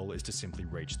that his goal is to simply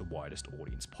reach the widest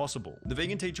audience possible. The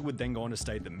vegan teacher would then go on to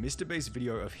state that MrBeast's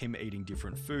video of him eating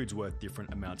different foods worth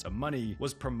different amounts of money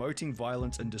was promoting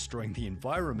violence and destroying the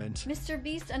environment.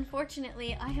 MrBeast,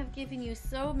 unfortunately, I have given you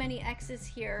so many X's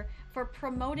here for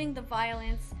promoting the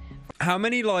violence. How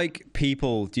many, like,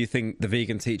 people do you think the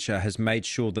vegan teacher has made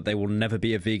sure that they will never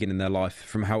be a vegan in their life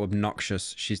from how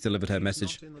obnoxious she's delivered her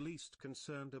message? She's not in the least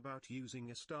concerned about using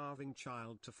a starving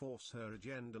child to force her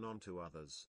agenda onto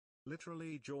others.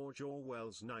 Literally George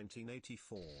Orwell's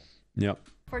 1984. Yep.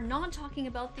 For not talking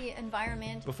about the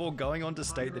environment. Before going on to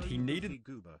state that he needed...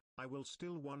 Goober, I will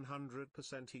still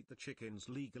 100% eat the chickens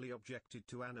legally objected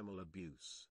to animal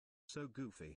abuse. So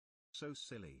goofy. So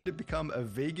silly. To become a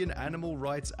vegan animal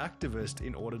rights activist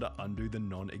in order to undo the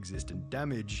non-existent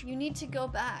damage. You need to go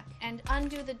back and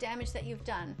undo the damage that you've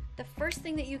done. The first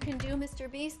thing that you can do,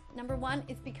 MrBeast, number 1,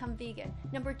 is become vegan.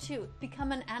 Number 2,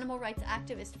 become an animal rights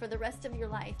activist for the rest of your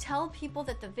life. Tell people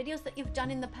that the videos that you've done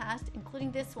in the past,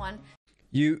 including this one...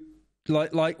 You,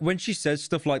 like when she says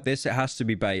stuff like this, it has to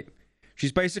be bait.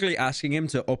 She's basically asking him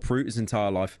to uproot his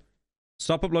entire life.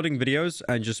 Stop uploading videos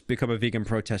and just become a vegan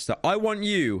protester. I want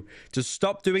you to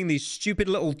stop doing these stupid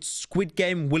little Squid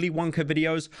Game Willy Wonka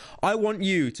videos. I want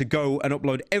you to go and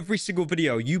upload every single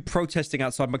video you protesting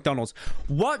outside McDonald's.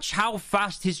 Watch how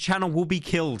fast his channel will be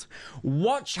killed.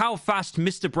 Watch how fast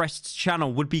Mr. Breast's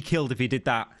channel would be killed if he did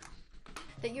that.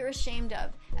 That you're ashamed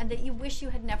of and that you wish you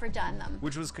had never done them.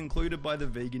 Which was concluded by the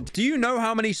vegan... Do you know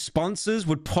how many sponsors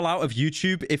would pull out of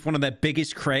YouTube if one of their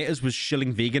biggest creators was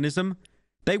shilling veganism?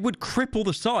 They would cripple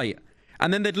the site.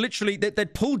 And then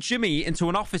they'd pull Jimmy into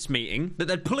an office meeting.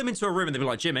 They'd pull him into a room and they'd be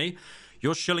like, Jimmy,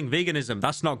 you're shilling veganism.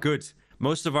 That's not good.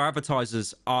 Most of our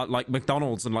advertisers are like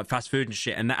McDonald's and like fast food and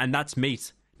shit. And that's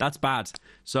meat. That's bad.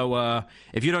 So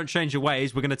if you don't change your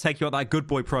ways, we're going to take you out that good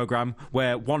boy program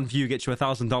where one view gets you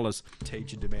 $1,000.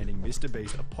 Teacher demanding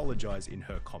MrBeast apologize in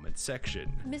her comment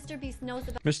section. MrBeast knows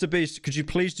about... MrBeast, could you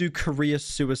please do career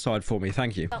suicide for me?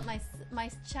 Thank you. About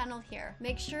my channel here.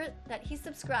 Make sure that he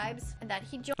subscribes and that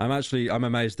he joins... I'm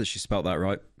amazed that she spelt that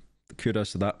right.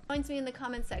 Kudos to that. Joins me in the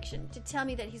comment section to tell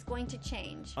me that he's going to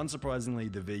change.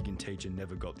 Unsurprisingly, the vegan teacher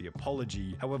never got the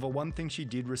apology. However, one thing she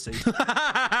did receive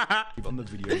on the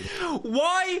video...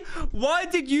 Why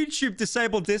did YouTube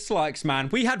disable dislikes, man?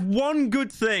 We had one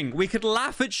good thing. We could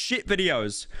laugh at shit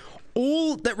videos.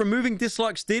 all that removing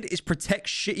dislikes did is protect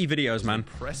shitty videos, man.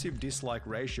 Impressive dislike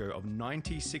ratio of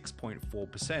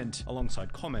 96.4%,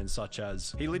 alongside comments such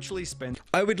as, he literally spent...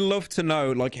 I would love to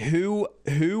know, like,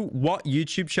 what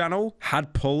YouTube channel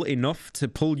had pull enough to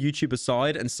pull YouTube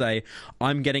aside and say,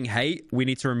 I'm getting hate, we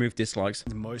need to remove dislikes.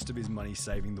 Most of his money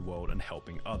saving the world and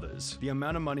helping others. The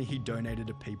amount of money he donated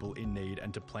to people in need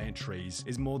and to plant trees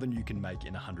is more than you can make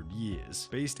in 100 years.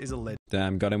 Beast is a legend.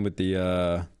 Damn, got him with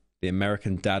the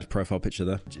American dad profile picture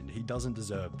there. He doesn't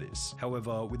deserve this.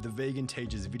 However, with the vegan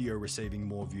teacher's video receiving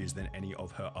more views than any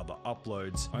of her other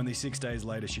uploads, only 6 days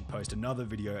later she'd post another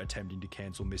video attempting to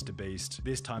cancel Mr. Beast,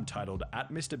 this time titled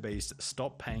 @MrBeast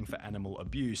Stop Paying for Animal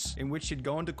Abuse, in which she'd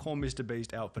go on to call Mr.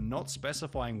 Beast out for not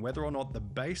specifying whether or not the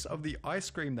base of the ice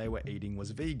cream they were eating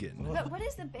was vegan. But what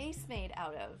is the base made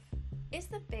out of? Is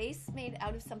the base made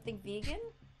out of something vegan?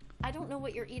 I don't know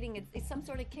what you're eating. It's some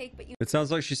sort of cake, but you... It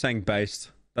sounds like she's saying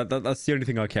based. That's the only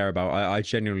thing I care about. I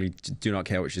genuinely do not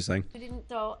care what she's saying.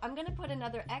 So I'm gonna put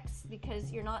another X because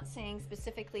you're not saying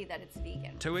specifically that it's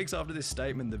vegan. 2 weeks after this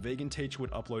statement, the vegan teacher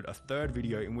would upload a third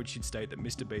video in which she'd state that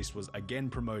Mr. Beast was again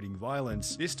promoting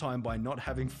violence, this time by not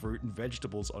having fruit and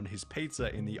vegetables on his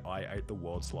pizza in the I ate the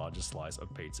world's largest slice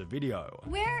of pizza video.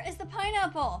 Where is the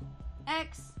pineapple?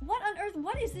 X. What on earth?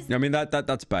 What is this? I mean,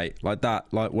 that's bait. Like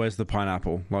that. Like, where's the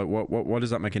pineapple? Like, what does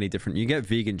that make any different? You get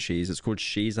vegan cheese. It's called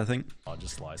cheese, I think.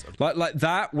 Largest slice of like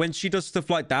that. When she does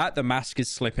stuff like that, the mask is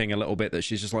slipping a little bit. That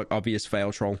she's just like obvious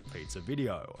fail troll. Pizza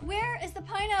video. Where is the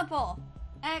pineapple?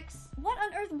 X. What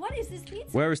on earth? What is this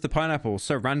pizza? Where is the pineapple?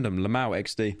 So random. Lamau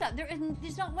XD.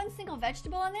 There's not one single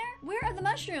vegetable on there. Where are the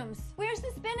mushrooms? Where's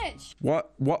the spinach?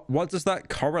 What does that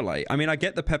correlate? I mean, I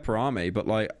get the pepperami, but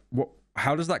like, what?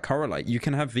 How does that correlate? You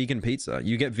can have vegan pizza.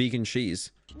 You get vegan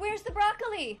cheese. Where's the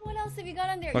broccoli? What else have you got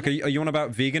on there? Like, are you on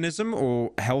about veganism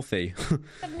or healthy?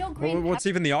 Have no green What's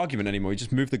even the argument anymore? You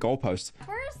just move the goalpost.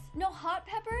 Peppers? No hot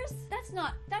peppers? That's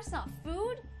not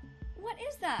food. What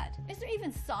is that? Is there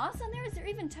even sauce on there? Is there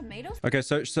even tomatoes? Okay,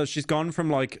 so she's gone from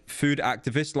like food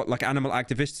activist, like animal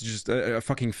activist, to just a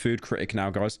fucking food critic now,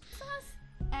 guys.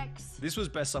 X. This was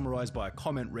best summarized by a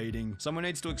comment reading, someone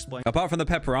needs to explain... Apart from the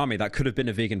pepperami, that could have been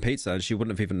a vegan pizza and she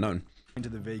wouldn't have even known. ...to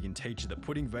the vegan teacher that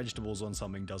putting vegetables on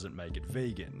something doesn't make it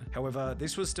vegan. However,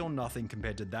 this was still nothing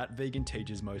compared to that vegan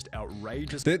teacher's most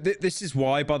outrageous... This is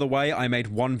why, by the way, I made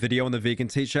one video on the vegan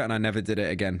teacher and I never did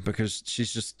it again, because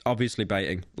she's just obviously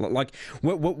baiting. Like,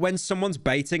 when someone's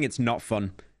baiting, it's not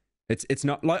fun. It's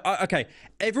not like, okay,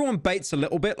 everyone baits a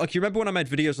little bit. Like, you remember when I made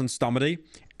videos on Stomedy?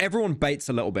 Everyone baits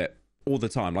a little bit. All the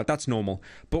time, like that's normal.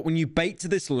 But when you bait to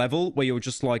this level where you're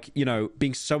just like, you know,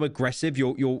 being so aggressive,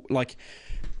 you're like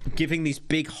giving these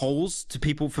big holes to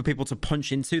people for people to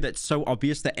punch into, that's so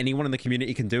obvious that anyone in the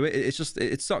community can do it. It's just,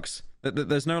 it sucks.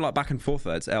 There's no like back and forth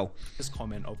there. It's L. This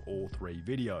comment of all 3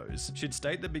 videos should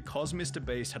state that because Mr.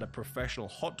 Beast had a professional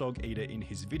hot dog eater in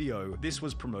his video, this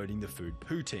was promoting the food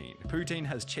poutine. Poutine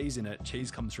has cheese in it, cheese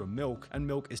comes from milk, and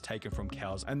milk is taken from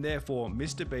cows, and therefore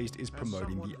Mr. Beast is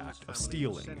promoting the act of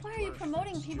stealing. Why are you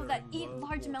promoting people that eat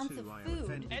large amounts of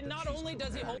food? And not only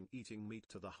does he hold eating meat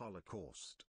to the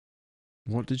Holocaust.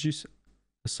 What did you say?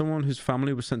 Someone whose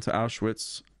family was sent to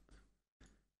Auschwitz.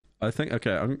 I think,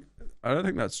 okay, I don't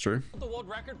think that's true. The world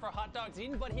record for hot dogs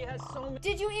eaten, but he has so many.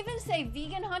 Did you even say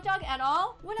vegan hot dog at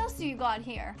all? What else do you got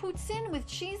here? Poutine with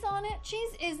cheese on it?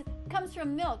 Cheese comes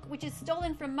from milk, which is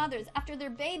stolen from mothers after their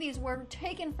babies were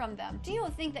taken from them. Do you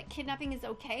think that kidnapping is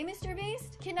okay, Mr.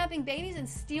 Beast? Kidnapping babies and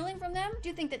stealing from them? Do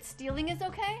you think that stealing is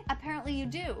okay? Apparently you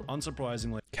do.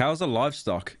 Unsurprisingly, cows are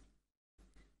livestock.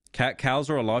 Cows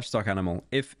are a livestock animal.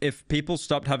 If people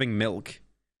stopped having milk,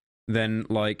 then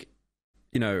like,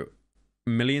 you know,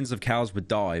 millions of cows would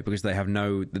die because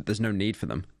there's no need for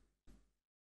them.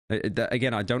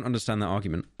 Again, I don't understand that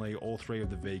argument. All 3 of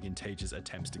the vegan teachers'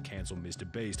 attempts to cancel Mr.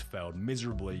 Beast failed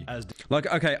miserably as... Like,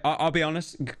 okay, I'll be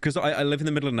honest, because I live in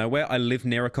the middle of nowhere. I live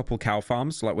near a couple cow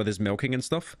farms, like where there's milking and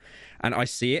stuff. And I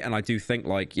see it and I do think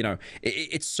like, you know,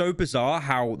 it's so bizarre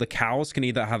how the cows can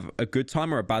either have a good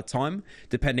time or a bad time,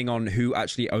 depending on who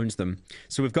actually owns them.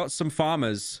 So we've got some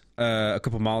farmers... a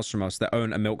couple miles from us that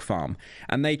own a milk farm,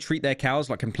 and they treat their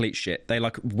cows like complete shit. They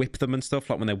like whip them and stuff,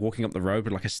 like when they're walking up the road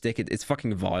with like a stick. It's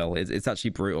fucking vile. It's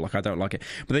actually brutal. Like, I don't like it.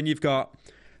 But then you've got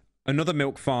another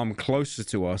milk farm closer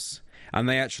to us, and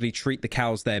they actually treat the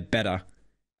cows there better,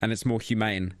 and it's more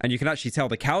humane. And you can actually tell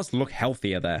the cows look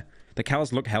healthier there. The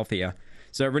cows look healthier.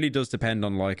 So it really does depend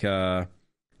on like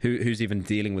who's even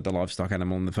dealing with the livestock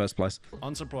animal in the first place.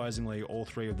 Unsurprisingly, all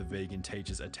three of the vegan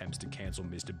teachers' attempts to cancel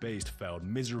Mr. Beast failed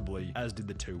miserably, as did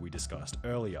the two we discussed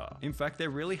earlier. In fact, there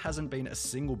really hasn't been a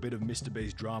single bit of Mr.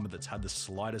 Beast drama that's had the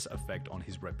slightest effect on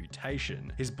his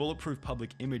reputation. His bulletproof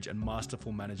public image and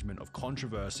masterful management of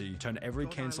controversy turn every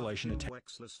cancellation attempt.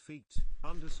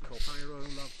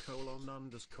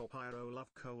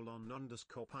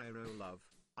 _Pyro_love.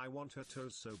 I want her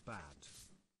toes so bad.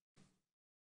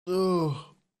 Ugh.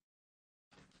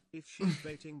 If she's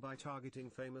baiting by targeting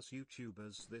famous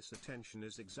YouTubers, this attention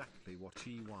is exactly what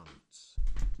she wants.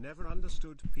 Never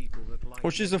understood people that like...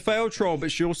 Well, she's a failed troll,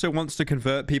 but she also wants to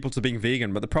convert people to being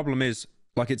vegan. But the problem is,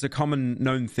 like, it's a common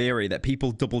known theory that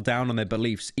people double down on their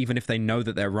beliefs even if they know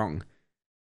that they're wrong.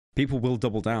 People will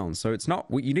double down. So it's not...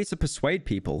 You need to persuade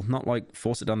people, not, like,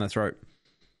 force it down their throat.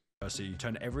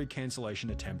 Turn every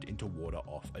cancellation attempt into water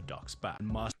off a duck's back.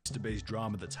 Mr. Beast's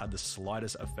drama that's had the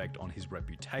slightest effect on his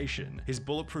reputation. His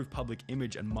bulletproof public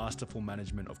image and masterful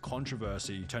management of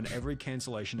controversy turn every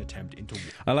cancellation attempt into...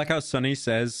 I like how Sonny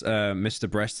says Mr.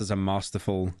 Breast is a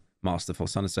masterful...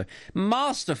 Sonny say,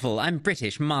 masterful, I'm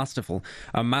British, masterful.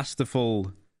 A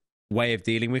masterful way of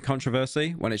dealing with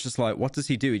controversy, when it's just like, what does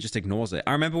he do? He just ignores it.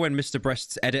 I remember when Mr.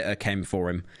 Breast's editor came for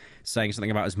him, saying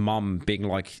something about his mom being,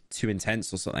 like, too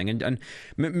intense or something, and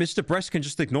Mr. Breast can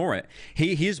just ignore it.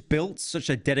 He has built such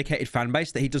a dedicated fan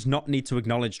base that he does not need to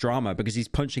acknowledge drama because he's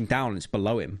punching down and it's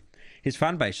below him. His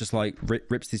fan base just, like,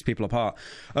 rips these people apart.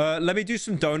 Let me do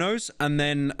some donos, and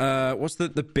then, what's the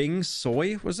Bing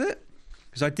Soy, was it?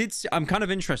 Because I'm kind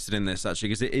of interested in this, actually,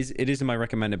 because it is in my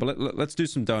recommended, but let's do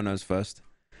some donos first.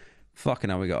 Fucking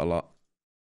hell, we got a lot.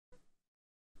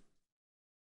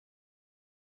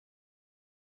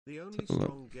 The only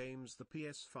strong games the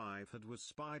PS5 had was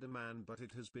Spider-Man, but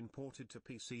it has been ported to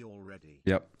PC already.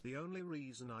 Yep. The only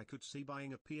reason I could see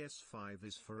buying a PS5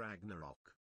 is for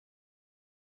Ragnarok.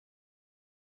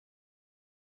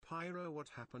 Pyro, what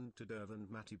happened to Derv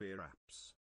and Matty Beer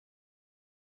apps?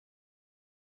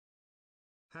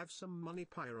 Have some money,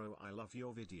 Pyro, I love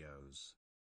your videos.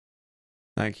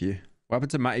 Thank you. What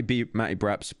happened to Matty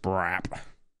Braps? Brap.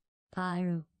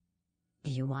 Pyro,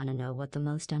 you want to know what the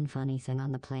most unfunny thing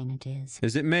on the planet is?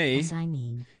 Is it me? Yes, I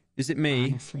mean. Is it me?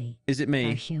 Honestly. Is it me?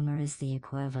 Our humor is the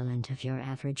equivalent of your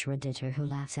average Redditor who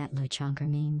laughs at Luchunker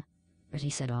meme. But he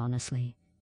said honestly.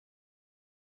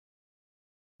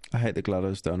 I hate the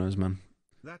GLaDOS donos, man.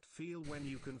 That feel when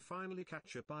you can finally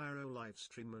catch a Pyro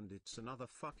livestream and it's another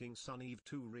fucking Sun Eve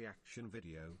 2 reaction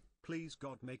video. Please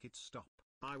God, make it stop.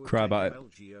 I would Cry about it.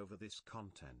 LG over this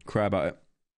content. Cry about it.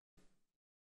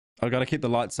 I gotta keep the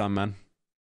lights on, man.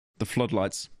 The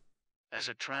floodlights. As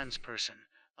a trans person,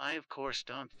 I of course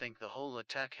don't think the whole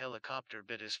attack helicopter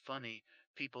bit is funny.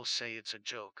 People say it's a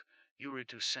joke. You were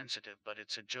too sensitive, but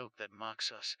it's a joke that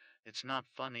mocks us. It's not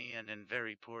funny and in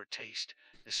very poor taste,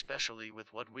 especially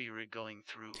with what we were going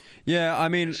through. Yeah, I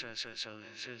mean...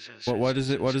 Why does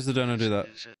the dono do that?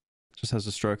 Just has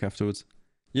a stroke afterwards.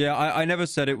 Yeah, I never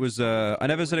said it was I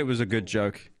never said it was a good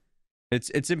joke. It's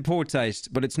in poor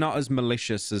taste, but it's not as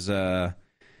malicious as the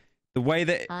way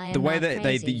that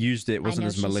they used it wasn't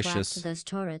as malicious. Those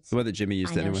turrets. The way that Jimmy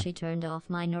used it I know anyway. she turned off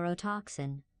my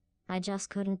neurotoxin. I just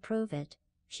couldn't prove it.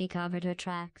 She covered her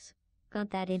tracks.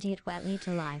 Got that idiot Watley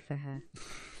to lie for her.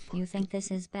 You think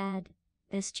this is bad?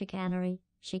 This chicanery?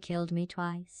 She killed me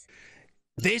twice.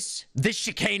 This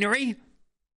chicanery?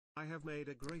 I have made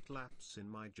a great lapse in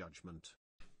my judgment.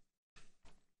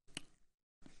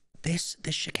 This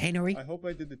chicanery? I hope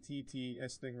I did the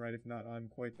TTS thing right. If not, I'm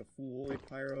quite the fool. A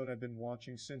Pyro I've been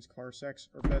watching since Car Sex,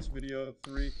 or best video of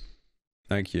 3.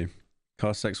 Thank you.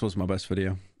 Car Sex was my best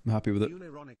video. I'm happy with it.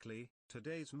 Unironically,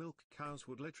 today's milk cows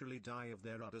would literally die of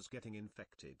their udders getting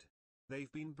infected.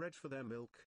 They've been bred for their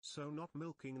milk, so not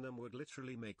milking them would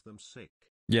literally make them sick.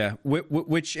 Yeah,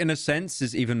 which in a sense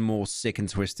is even more sick and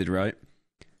twisted, right?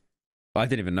 I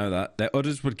didn't even know that. Their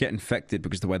udders would get infected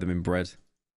because of the way they've been bred.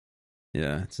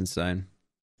 Yeah, it's insane.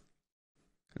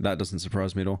 That doesn't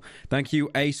surprise me at all. Thank you,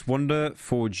 Ace Wonder,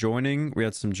 for joining. We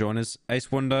had some joiners.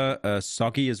 Ace Wonder,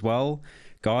 Soggy as well.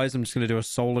 Guys, I'm just going to do a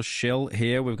soulless shill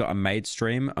here. We've got a maid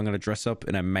stream. I'm going to dress up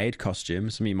in a maid costume.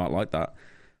 Some of you might like that.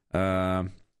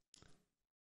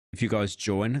 If you guys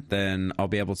join, then I'll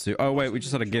be able to... Oh, wait, we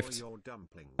just had a gift.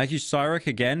 Thank you, Cyrek,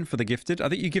 again, for the gifted. I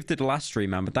think you gifted last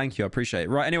stream, man, but thank you. I appreciate it.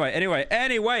 Right,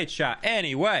 anyway, chat.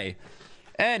 Anyway.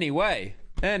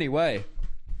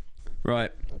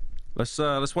 Right.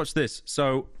 Let's watch this.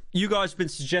 So, you guys have been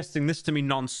suggesting this to me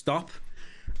non-stop,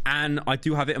 and I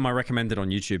do have it in my recommended on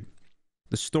YouTube.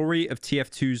 The story of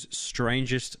TF2's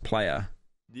strangest player.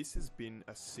 This has been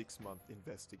a 6-month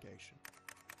investigation.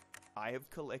 I have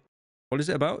collected What is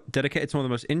it about? Dedicated to one of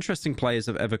the most interesting players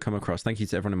I've ever come across. Thank you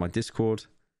to everyone in my Discord.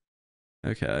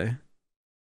 Okay.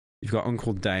 You've got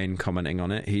Uncle Dane commenting on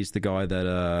it. He's the guy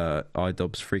that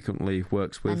iDubbbz frequently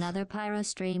works with. Another Pyro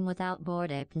stream without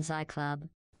Bored Ape and Club.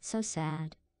 So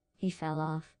sad. He fell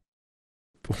off.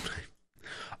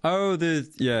 Oh,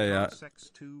 yeah. Sex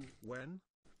 2 when?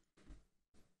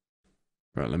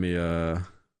 Right, let me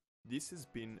This has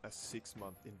been a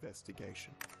 6-month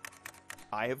investigation.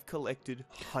 I have collected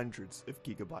hundreds of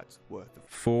gigabytes worth of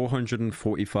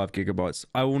 445 gigabytes.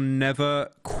 I will never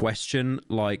question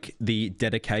like the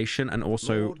dedication and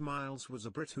also Lord Miles was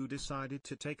a Brit who decided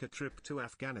to take a trip to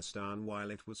Afghanistan while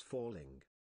it was falling.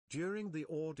 During the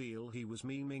ordeal he was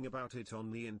memeing about it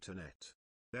on the internet.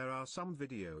 There are some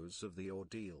videos of the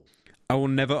ordeal. I will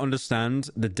never understand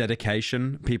the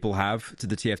dedication people have to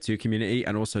the TF2 community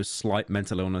and also slight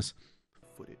mental illness.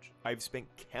 footage. I've spent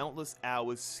countless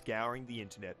hours scouring the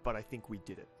internet, but I think we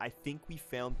did it. I think we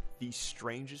found the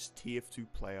strangest TF2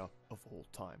 player of all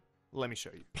time. Let me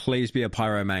show you. Please be a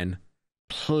Pyro main.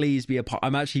 Please be a Pyro.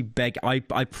 I'm actually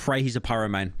I pray he's a Pyro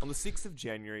main. On the 6th of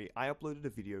January, I uploaded a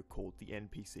video called The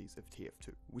NPCs of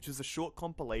TF2, which was a short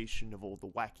compilation of all the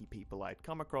wacky people I'd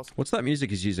come across. What's that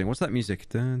music he's using? What's that music?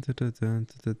 Hang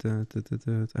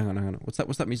on. What's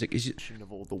that music?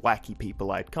 Of all the wacky people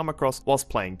I'd come across whilst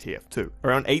playing TF2.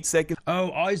 Around 8 seconds.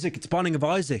 Oh, Isaac! It's Binding of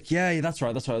Isaac. Yeah, that's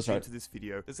right. To this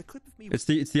video, there's a clip of me. It's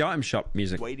the item shop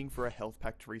music. Waiting for a health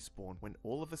pack to respawn when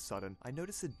all of a sudden I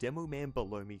notice a demo man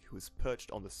below me who is perched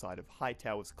on the side of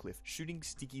Hightower's cliff, shooting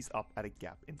stickies up at a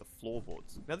gap in the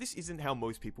floorboards. Now this isn't how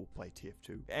most people play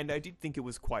TF2, and I did think it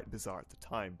was quite bizarre at the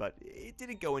time, but it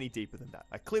didn't go any deeper than that.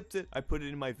 I clipped it, I put it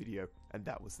in my video, and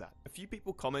that was that. A few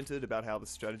people commented about how the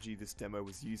strategy this demo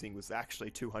was using was actually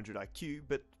 200 IQ,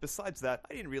 but besides that,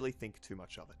 I didn't really think too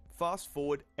much of it. Fast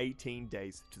forward 18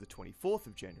 days to the 24th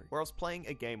of January, where I was playing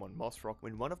a game on Moss Rock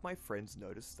when one of my friends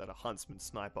noticed that a huntsman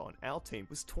sniper on our team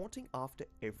was taunting after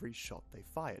every shot they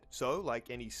fired. So, like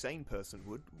any sane person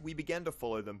would, we began to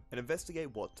follow them and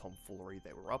investigate what tomfoolery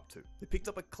they were up to. They picked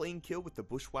up a clean kill with the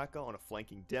bushwhacker on a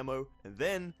flanking demo, and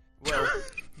then, well,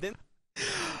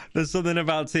 There's something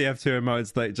about TF2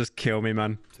 emotes that just kill me,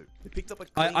 man. They picked up a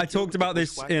I talked about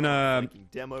this in a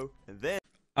demo, and then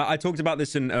I talked about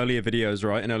this in earlier videos,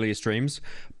 right, in earlier streams,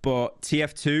 but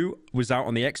TF2 was out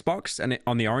on the Xbox and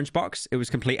on the Orange Box. It was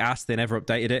complete ass. They never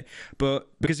updated it, but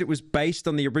because it was based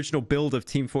on the original build of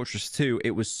Team Fortress 2,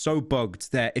 it was so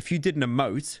bugged that if you did an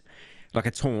emote, like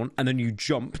a taunt, and then you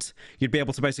jumped, you'd be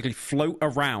able to basically float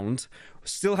around,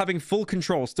 still having full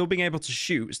control, still being able to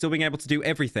shoot, still being able to do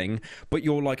everything, but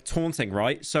you're like taunting,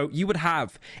 right? So you would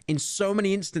have, in so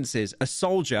many instances, a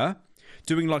soldier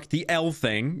doing like the L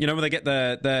thing, you know, when they get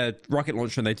the rocket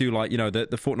launcher and they do like, you know, the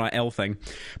Fortnite L thing,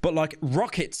 but like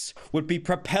rockets would be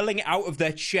propelling out of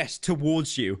their chest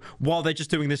towards you while they're just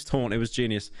doing this taunt. It was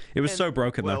genius. It was so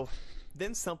broken though.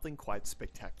 Then something quite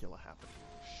spectacular happened.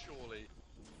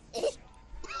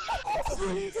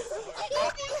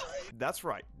 That's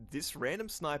right, this random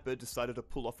sniper decided to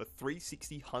pull off a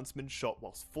 360 huntsman shot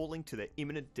whilst falling to their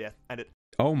imminent death, and it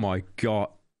Oh my god.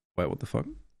 Wait, what the fuck?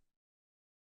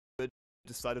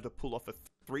 Decided to pull off a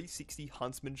 360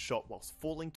 huntsman shot whilst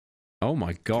falling. Oh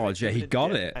my god, yeah, he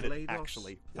got it. And it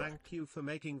actually Thank you for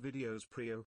making videos,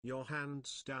 Prio. You're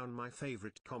hands down my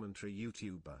favorite commentary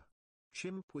YouTuber.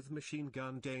 Chimp with machine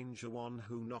gun danger, one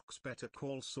who knocks better,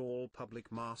 call Saul public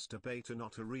masturbator,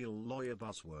 not a real lawyer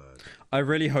buzzword. I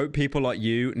really hope people like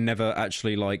you never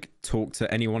actually like talk to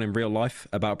anyone in real life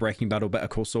about Breaking Bad or Better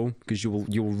Call Saul, because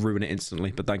you'll ruin it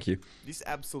instantly, but thank you. This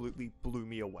absolutely blew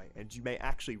me away, and you may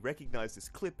actually recognize this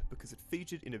clip because it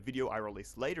featured in a video I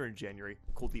released later in January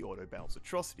called the Auto Bounce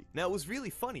Atrocity. Now it was really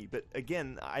funny, but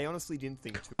again, I honestly didn't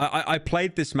think too I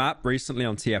played this map recently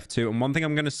on TF2, and one thing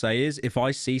I'm going to say is if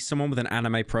I see someone with an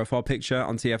anime profile picture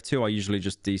on TF2, I usually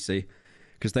just DC,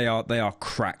 because they are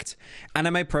cracked.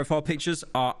 Anime profile pictures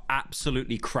are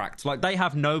absolutely cracked. Like, they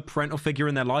have no parental figure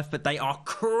in their life, but they are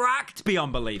cracked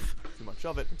beyond belief. Too much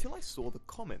of it until I saw the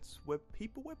comments where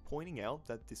people were pointing out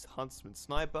that this huntsman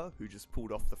sniper who just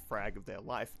pulled off the frag of their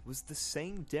life was the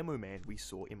same demo man we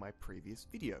saw in my previous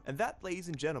video. And that, ladies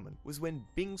and gentlemen, was when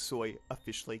Bing Soy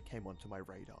officially came onto my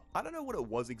radar. I don't know what it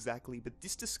was exactly, but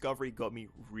this discovery got me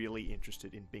really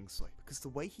interested in Bing Soy because the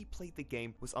way he played the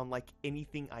game was unlike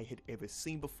anything I had ever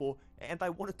seen before, and I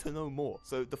wanted to know more.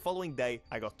 So the following day,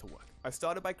 I got to work. I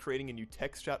started by creating a new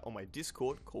text chat on my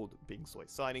Discord called Bing Soy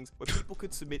Sightings, where people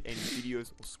could submit any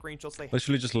videos or screenshots they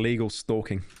Literally just legal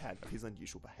stalking. had of his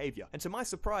unusual behavior. And to my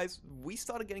surprise, we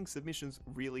started getting submissions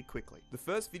really quickly. The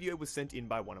first video was sent in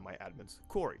by one of my admins,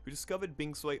 Corey, who discovered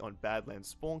Bing Soy on Badlands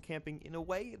spawn camping in a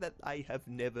way that I have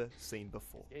never seen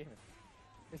before.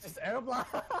 It's just air blast.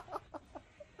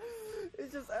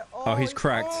 It's just. Oh, he's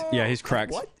cracked. Yeah, he's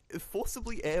cracked. What?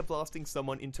 Forcibly air blasting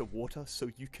someone into water so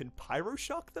you can pyro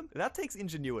shock them? That takes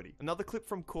ingenuity. Another clip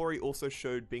from Corey also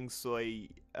showed Bing Soy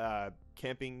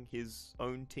camping his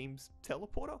own team's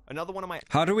teleporter. Another one of my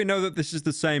How do we know that this is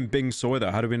the same Bing Soy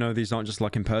though? How do we know these aren't just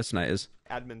like impersonators?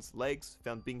 admin's legs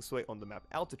found Bing Soy on the map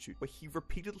Altitude, where he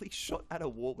repeatedly shot at a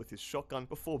wall with his shotgun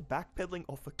before backpedaling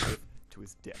off a cliff to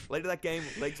his death. Later that game,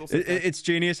 legs also It's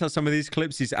genius how some of these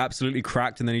clips he's absolutely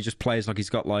cracked and then he just plays like he's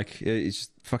got like it's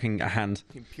just fucking a hand.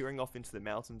 him peering off into the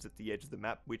mountains at the edge of the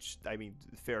map, which, I mean,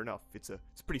 fair enough, it's a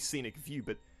pretty scenic view,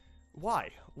 but why?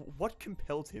 What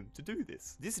compelled him to do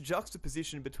this? This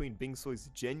juxtaposition between Bing Soy's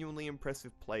genuinely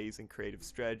impressive plays and creative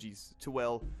strategies to,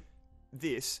 well,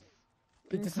 this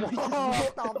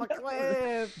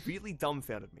really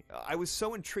dumbfounded me. I was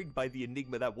so intrigued by the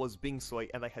enigma that was Bing Soy,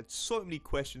 and I had so many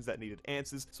questions that needed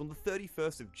answers, so on the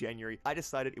 31st of January, I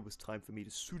decided it was time for me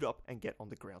to suit up and get on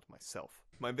the ground myself.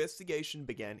 My investigation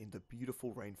began in the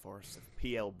beautiful rainforests of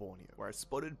PL Borneo, where I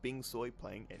spotted Bing Soy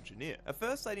playing Engineer. At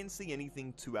first, I didn't see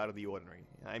anything too out of the ordinary.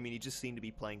 I mean, he just seemed to be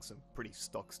playing some pretty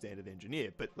stock standard Engineer,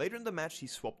 but later in the match, he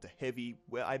swapped to Heavy,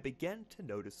 where I began to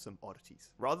notice some oddities.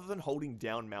 Rather than holding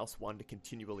down mouse 1 to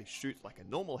continually shoot like a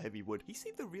normal Heavy would, he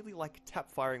seemed to really like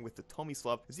tap firing with the Tommy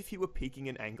Slav as if he were peeking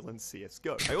an angle in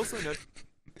CSGO. I also noticed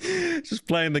Just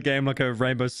playing the game like a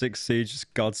Rainbow Six Siege,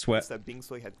 just God sweat. that Bing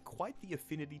Soy had quite the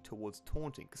affinity towards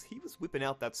taunting, because he was whipping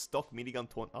out that stock minigun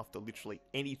taunt after literally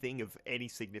anything of any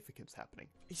significance happening.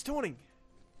 He's taunting!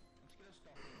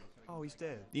 Oh, he's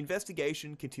dead. The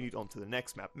investigation continued on to the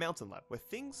next map, Mountain Lab, where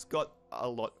things got a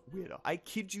lot weirder. I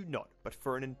kid you not, but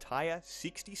for an entire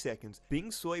 60 seconds,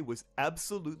 Bing Soy was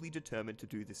absolutely determined to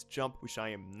do this jump, which I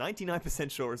am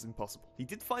 99% sure is impossible. He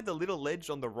did find a little ledge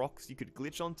on the rocks you could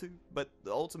glitch onto, but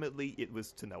ultimately it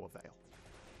was to no avail.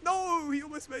 No! He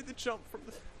almost made the jump from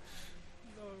the...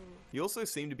 He also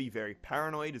seemed to be very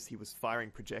paranoid as he was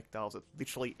firing projectiles at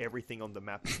literally everything on the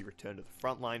map as he returned to the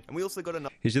front line, and we also got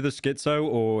He's either schizo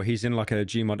or he's in like a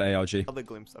Gmod ARG. another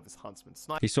glimpse of his huntsman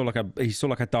sniper. He saw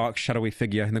like a dark shadowy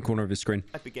figure in the corner of his screen.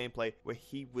 Epic gameplay where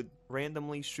he would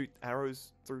randomly shoot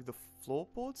arrows through the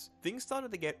floorboards. Things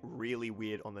started to get really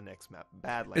weird on the next map,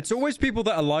 Badlands, It's always people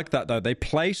that are like that though. They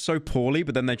play so poorly,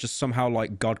 but then they just somehow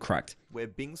like God cracked. where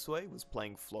Bing Soy was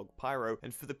playing Flog Pyro,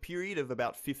 and for the period of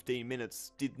about 15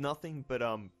 minutes, did nothing but,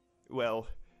 well,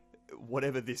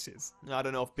 whatever this is. I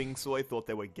don't know if Bing Soy thought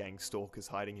there were gang stalkers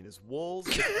hiding in his walls,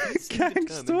 but he seemed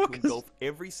determined to engulf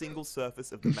every single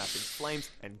surface of the map in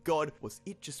flames, and God, was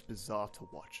it just bizarre to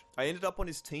watch. I ended up on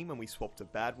his team and we swapped to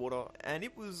Badwater, and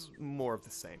it was more of the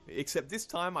same. Except this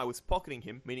time I was pocketing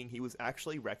him, meaning he was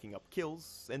actually racking up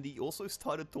kills, and he also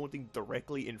started taunting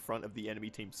directly in front of the enemy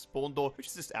team's spawn door, which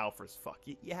is just alpha as fuck.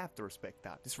 You have to respect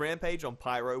that. This rampage on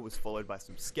Pyro was followed by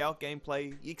some scout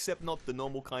gameplay, except not the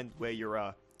normal kind where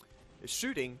you're,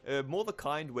 shooting, more the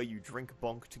kind where you drink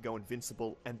bonk to go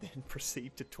invincible and then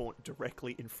proceed to taunt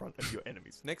directly in front of your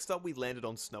enemies. Next up, we landed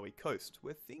on Snowy Coast,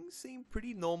 where things seemed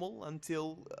pretty normal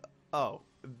until,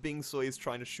 Bing Soy is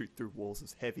trying to shoot through walls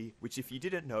as Heavy, which if you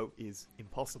didn't know is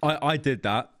impossible. I did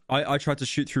that. I tried to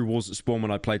shoot through walls at spawn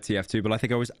when I played TF2, but I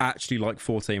think I was actually like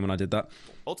 14 when I did that.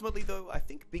 Ultimately though, I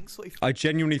think Bing Soy... I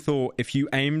genuinely thought if you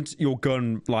aimed your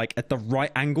gun like at the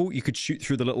right angle, you could shoot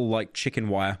through the little like chicken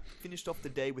wire. Finished off the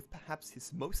day with perhaps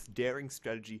his most daring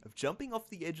strategy of jumping off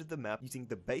the edge of the map, using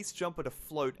the base jumper to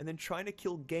float, and then trying to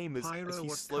kill gamers Pyro, as he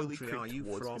what slowly country are crept you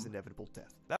towards from? his inevitable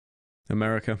death.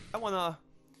 America.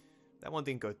 That one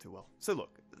didn't go too well. So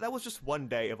look, that was just one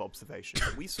day of observation.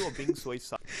 We saw Bing Soy...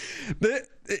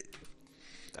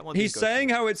 He's saying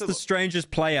how it's the strangest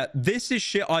player. This is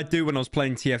shit I do when I was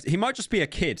playing TF. He might just be a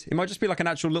kid. He might just be like an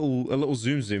actual little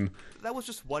zoom. That was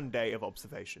just one day of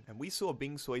observation, and we saw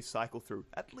Bing Soy cycle through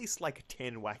at least like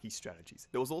 10 wacky strategies.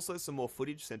 There was also some more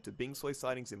footage sent to Bing Soy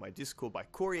sightings in my Discord by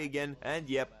Corey again, and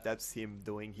yep, that's him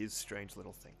doing his strange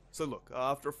little thing. So look,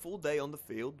 after a full day on the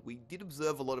field, we did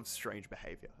observe a lot of strange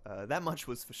behavior. That much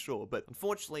was for sure, but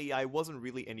unfortunately, I wasn't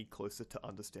really any closer to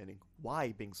understanding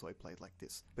why Bing Soy played like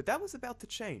this. But that was about to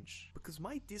change, because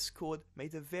my Discord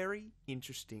made a very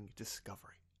interesting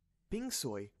discovery. Bing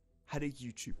Soy had a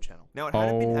YouTube channel. Now, it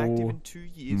hadn't been active in 2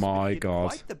 years, but it had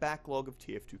quite the backlog of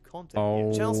TF2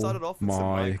 content. The channel started off with some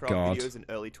Minecraft videos in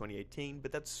early 2018,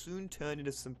 but that soon turned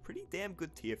into some pretty damn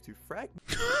good TF2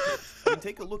 fragments. Bing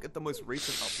take a look at the most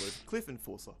recent upload, Cliff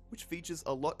Enforcer, which features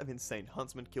a lot of insane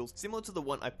huntsman kills, similar to the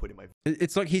one I put in my video.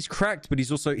 It's like he's cracked, but he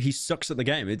sucks at the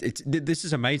game. This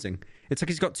is amazing. It's like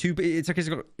he's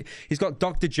got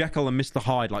Dr. Jekyll and Mr.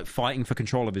 Hyde like fighting for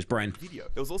control of his brain. There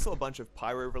was also a bunch of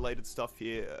pyro related stuff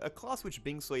here, a class which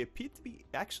Bingsoy appeared to be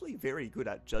actually very good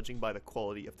at, judging by the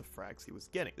quality of the frags he was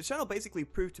getting. The channel basically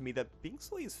proved to me that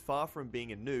Bingsoy is far from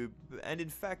being a noob, and in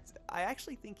fact, I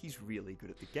actually think he's really good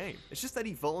at the game. It's just that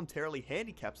he voluntarily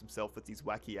handicaps himself with these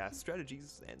wacky ass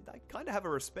strategies, and I kinda have a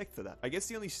respect for that. I guess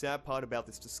the only sad part about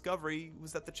this discovery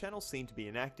was that the channel seemed to be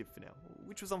inactive for now,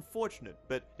 which was unfortunate,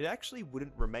 but it actually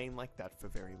wouldn't remain like that for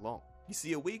very long. You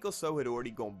see, a week or so had already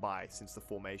gone by since the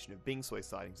formation of Bingsoy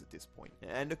sightings at this point,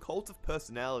 and a cult of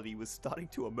personality was starting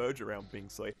to emerge around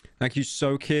Bingsoy. Thank you,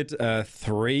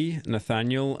 SoKid3,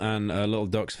 Nathaniel, and Little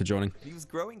Ducks for joining. He was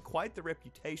growing quite the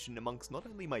reputation amongst not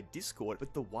only my Discord,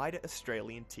 but the wider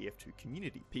Australian TF2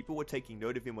 community. People were taking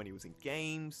note of him when he was in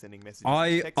games, sending messages.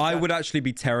 I would actually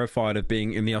be terrified of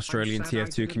being in the Australian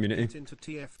TF2 community. I didn't get into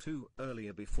TF2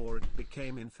 earlier before it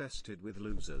became infested with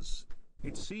losers.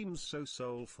 It seems so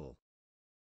soulful.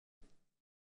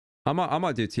 I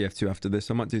might do TF2 after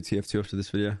this. I might do TF2 after this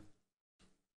video.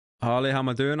 Harley, how am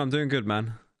I doing? I'm doing good,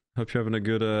 man. Hope you're having a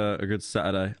good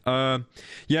Saturday.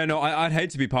 Yeah, no, I'd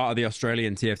hate to be part of the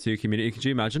Australian TF2 community. Could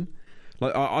you imagine?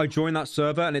 Like, I joined that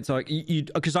server, and it's like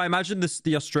because I imagine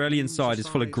the Australian side is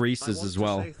full of greasers as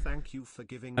well.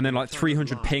 And then like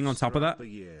 300 ping on top of that.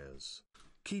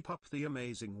 Keep up the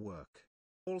amazing work.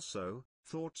 Also,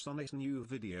 thoughts on this new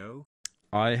video?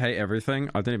 I hate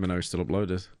everything. I didn't even know it's still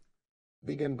uploaded.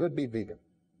 Vegan, good be vegan.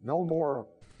 No more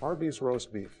Arby's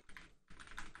roast beef.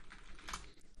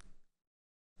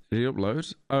 Did he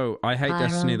upload? Oh, I hate Pyro,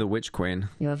 Destiny the Witch Queen.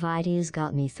 Your videos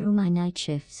got me through my night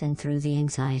shifts and through the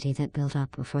anxiety that built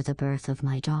up before the birth of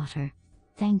my daughter.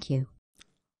 Thank you.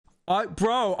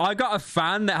 Bro, I got a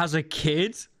fan that has a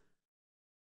kid?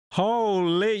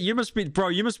 Holy, you must be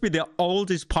the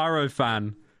oldest Pyro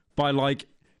fan by like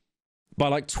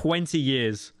 20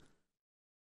 years.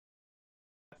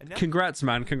 Congrats,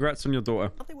 man. Congrats on your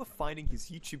daughter. They were finding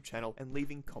his YouTube channel and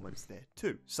leaving comments there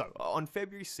too. So, on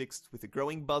February 6th, with a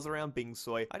growing buzz around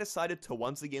Bingsoy, I decided to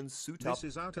once again suit up. This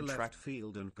is out of left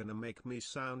field and gonna make me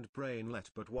sound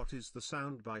brainlet, but what is the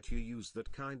soundbite you use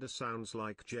that kinda sounds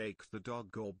like Jake the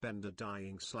dog or Bender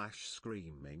dying /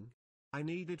 screaming? I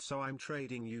need it, so I'm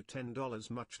trading you $10.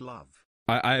 Much love.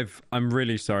 I'm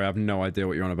really sorry. I have no idea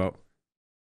what you're on about.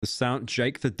 The sound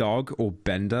Jake the dog or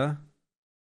Bender?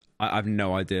 I have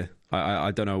no idea.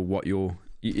 I don't know what you're...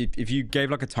 If you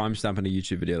gave like a timestamp in a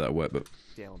YouTube video, that would work, but...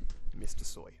 Down, Mr.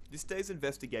 Soy. This day's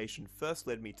investigation first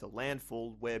led me to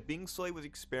Landfall, where Bingsoy was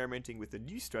experimenting with a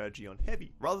new strategy on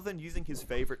Heavy, rather than using his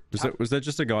favorite... Was there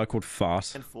just a guy called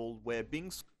Fast? Landfall, where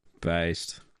Bingsoy...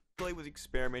 Based. Was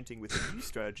experimenting with a new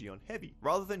strategy on Heavy.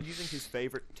 Rather than using his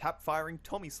favorite tap-firing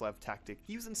Tomislav tactic,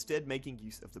 he was instead making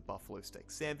use of the Buffalo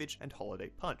Steak Sandwich and Holiday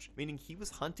Punch, meaning he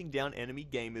was hunting down enemy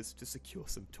gamers to secure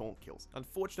some taunt kills.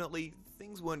 Unfortunately,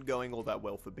 things weren't going all that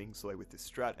well for Bingsoy with this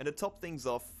strat, and to top things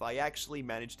off, I actually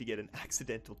managed to get an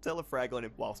accidental telefrag on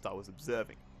him whilst I was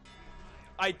observing.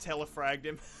 I telefragged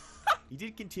him. He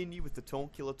did continue with the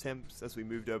taunt kill attempts as we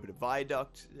moved over to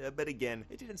Viaduct, but again,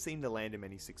 it didn't seem to land him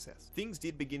any success. Things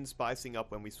did begin spicing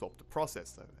up when we swapped the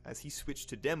process though, as he switched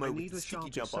to demo with the sticky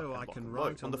jump up and lock and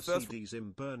load. On the first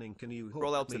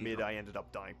rollout to mid, I ended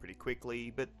up dying pretty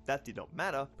quickly, but that did not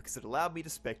matter because it allowed me to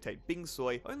spectate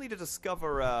Bingsoy, only to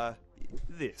discover,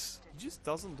 this. He just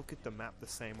doesn't look at the map the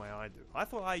same way I do. I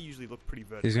thought I usually look pretty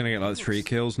vertical. He's gonna get like 3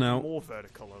 kills now. More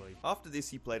vertically. After this,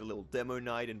 he played a little demo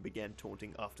night and began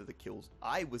taunting after the kills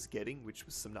I was getting, which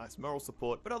was some nice moral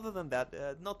support, but other than that,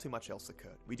 not too much else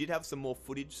occurred. We did have some more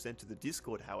footage sent to the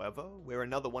Discord, however, where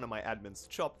another one of my admins,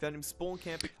 Chop, found him spawn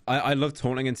camping. I love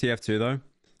taunting in TF2 though.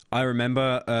 I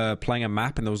remember playing a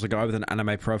map and there was a guy with an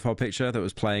anime profile picture that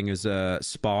was playing as a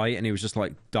spy and he was just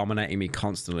like dominating me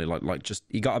constantly.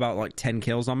 He got about like 10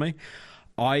 kills on me.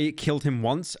 I killed him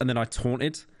once and then I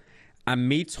taunted. And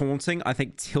me taunting, I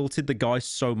think, tilted the guy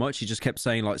so much he just kept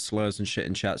saying like slurs and shit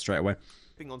in chat straight away.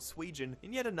 On Sweden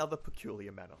in yet another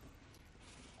peculiar manner.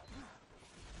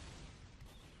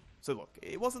 So look,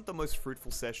 it wasn't the most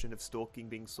fruitful session of stalking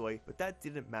Bingsoy, but that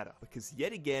didn't matter, because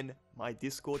yet again, my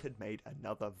Discord had made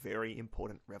another very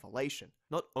important revelation.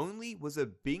 Not only was a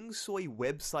Bingsoy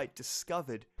website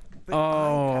discovered, but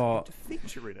I happened to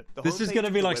feature in it. This is going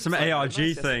to be like some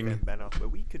ARG thing. Banner where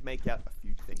we could make out a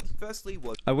few things. Firstly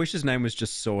was... I wish his name was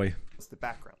just Soy. The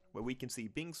background. where we can see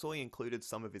Bing Soy included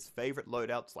some of his favorite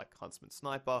loadouts like Huntsman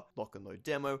Sniper, Lock and Load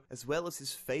Demo, as well as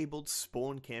his fabled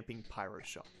spawn camping Pyro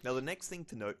shop. Now the next thing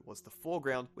to note was the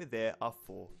foreground, where there are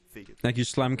 4 figures. Thank you,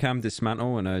 Slamcam,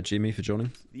 Dismantle, and Jimmy for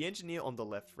joining. The engineer on the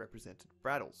left represented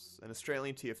Brattles, an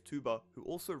Australian TF2ber who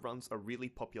also runs a really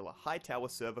popular high tower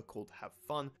server called Have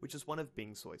Fun, which is one of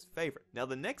Bing Soy's favorite. Now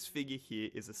the next figure here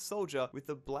is a soldier with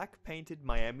a black painted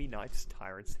Miami Knights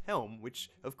Tyrant's helm, which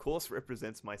of course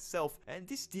represents myself, and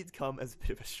this did come as a bit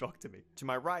of a shock to me. To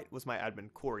my right was my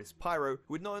admin Corey's Pyro,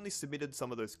 who had not only submitted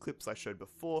some of those clips I showed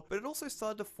before, but it also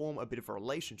started to form a bit of a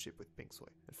relationship with Bing Soy.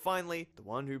 And finally, the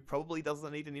one who probably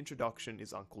doesn't need an introduction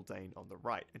is Uncle Dane on the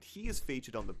right, and he is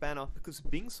featured on the banner because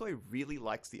Bing Soy really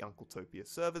likes the Uncletopia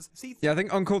servers. Yeah, I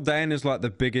think Uncle Dane is like the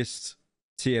biggest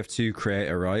TF2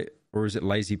 creator, right? Or is it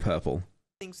Lazy Purple?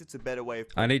 Thinks it's a better way of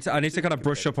I need to kind of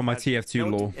brush up on my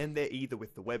TF2 lore. And there either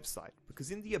with the website,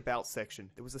 because in the About section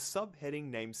there was a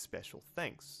subheading named Special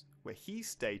Thanks, where he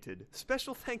stated,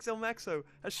 "Special thanks El Maxo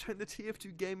has shown the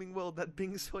TF2 gaming world that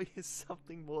Bing Soy is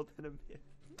something more than a myth."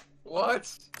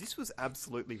 What? This was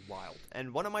absolutely wild,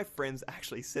 and one of my friends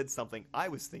actually said something I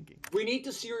was thinking. We need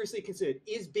to seriously consider,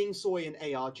 is Bing Soy an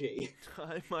ARG?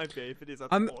 It might be, if it is.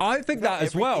 I think that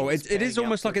as well. It is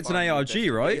almost like it's an ARG,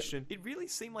 right? It really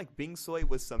seemed like Bing Soy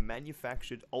was some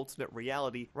manufactured alternate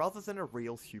reality rather than a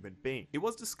real human being. It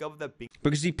was discovered that Bing...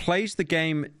 Because he plays the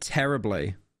game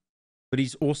terribly, but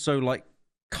he's also like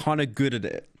kind of good at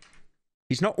it.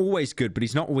 He's not always good, but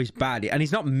he's not always bad. And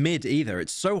he's not mid either.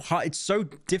 It's so hard. It's so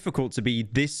difficult to be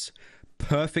this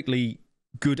perfectly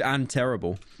good and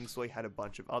terrible. Bing Soy had a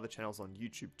bunch of other channels on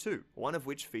YouTube too, one of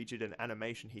which featured an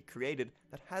animation he created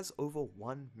that has over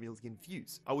 1 million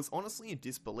views. I was honestly in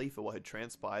disbelief at what had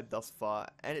transpired thus far,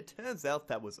 and it turns out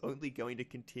that was only going to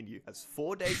continue, as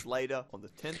 4 days later, on the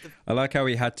 10th of I like how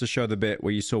he had to show the bit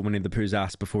where you saw Winnie the Pooh's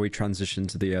ass before he transitioned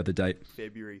to the date.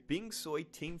 February, Bing Soy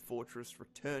Team Fortress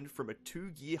returned from a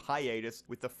 2-year hiatus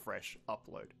with a fresh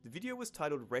upload. The video was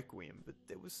titled Requiem, but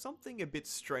there was something a bit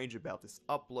strange about this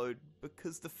upload,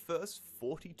 because the first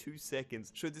 42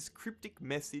 seconds showed this cryptic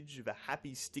message of a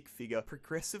happy stick figure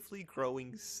progressively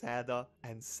growing sadder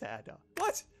and sadder.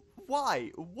 What?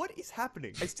 Why? What is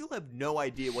happening? I still have no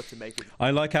idea what to make of it. I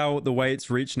like how the way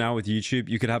it's reached now with YouTube,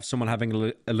 you could have someone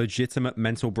having a legitimate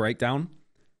mental breakdown,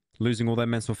 losing all their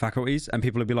mental faculties, and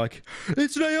people would be like,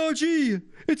 "It's an ARG!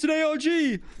 It's an ARG!"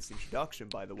 This introduction,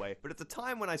 by the way, but at the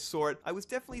time when I saw it, I was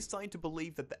definitely starting to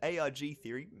believe that the ARG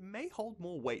theory may hold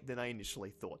more weight than I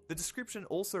initially thought. The description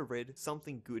also read,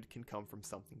 "Something good can come from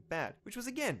something bad," which was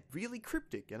again really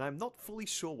cryptic, and I'm not fully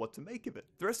sure what to make of it.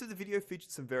 The rest of the video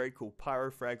featured some very cool pyro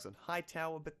frags on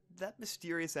Hightower, but that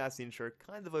mysterious ass intro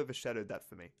kind of overshadowed that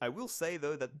for me. I will say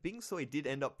though that Bing Soy did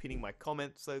end up pinning my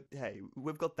comment, so hey,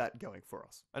 we've got that going for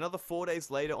us. Another 4 days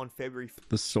later, on February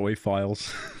The soy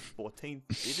files. 14th,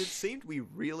 it had seemed we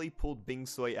really pulled Bing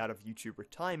Soy out of YouTube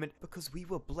retirement because we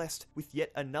were blessed with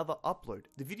yet another upload.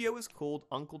 The video was called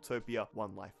Uncletopia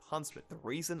One Life Huntsman. The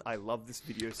reason I love this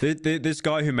video so This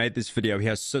guy who made this video, he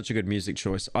has such a good music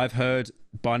choice. I've heard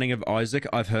Binding of Isaac,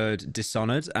 I've heard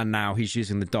Dishonored, and now he's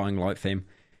using the Dying Light theme.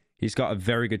 He's got a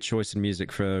very good choice in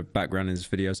music for background in his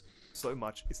videos. So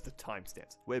much is the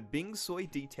timestamps, where Bing Soy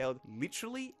detailed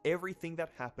literally everything that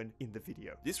happened in the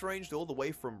video. This ranged all the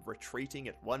way from retreating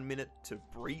at 1 minute to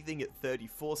breathing at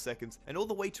 34 seconds, and all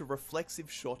the way to reflexive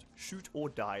shot, shoot or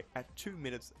die at 2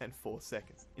 minutes and 4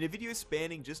 seconds. In a video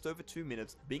spanning just over 2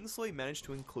 minutes, Bing Soy managed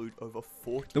to include over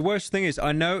 40. The worst thing is,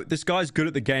 I know this guy's good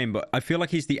at the game, but I feel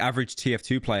like he's the average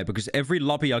TF2 player because every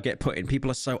lobby I get put in,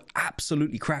 people are so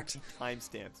absolutely cracked.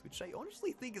 Timestamps, which I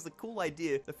honestly think is a cool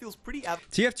idea that feels pretty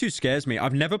TF2 scares me.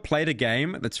 I've never played a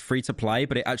game that's free to play,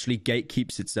 but it actually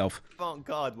gatekeeps itself.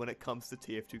 avant-garde when it comes to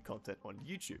TF2 content on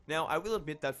YouTube. Now, I will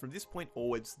admit that from this point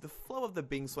onwards, the flow of the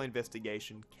Bing Soy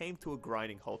investigation came to a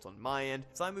grinding halt on my end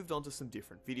as I moved on to some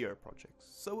different video projects.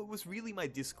 So it was really my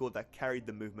Discord that carried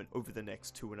the movement over the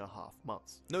next 2.5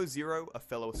 months. No Zero, a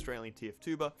fellow Australian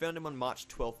TF2ber, found him on March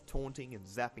 12th taunting and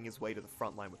zapping his way to the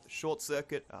front line with the short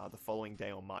circuit. The following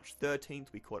day on March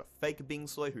 13th, we caught a fake Bing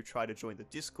Soy who tried to join the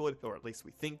Discord, or at least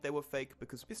we think they were fake,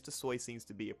 because Mr. Soy seems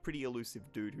to be a pretty elusive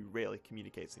dude who rarely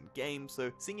communicates in game,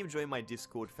 so seeing him join my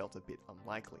Discord felt a bit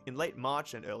unlikely. In late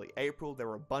March and early April, there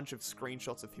were a bunch of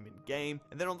screenshots of him in game,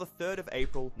 and then on the 3rd of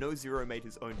April, No Zero made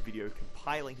his own video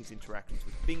compiling his interactions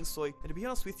with Bing Soy, and to be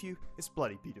honest with you, it's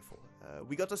bloody beautiful.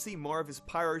 We got to see more of his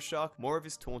Pyro Shark, more of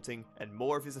his taunting, and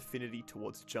more of his affinity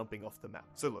towards jumping off the map.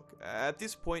 So look, at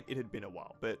this point it had been a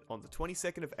while, but on the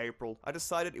 22nd of April, I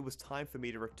decided it was time for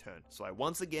me to return. So I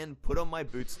once again put on my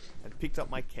boots and picked up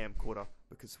my camcorder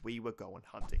because we were going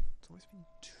hunting. It's always been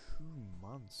 2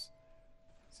 months.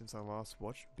 since I last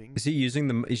watched Bing. Is he using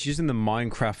the? He's using the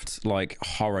Minecraft like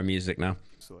horror music now.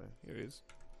 So here it is.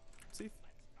 See.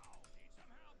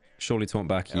 Surely taunt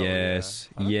back. Hell yes,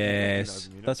 yeah. yes.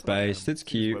 That's based. It's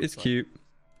cute. It's cute.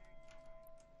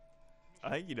 I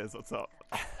think he knows what's up.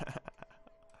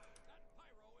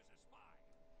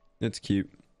 It's cute.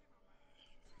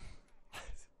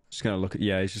 Just gonna look at.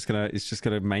 Yeah, he's just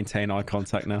gonna maintain eye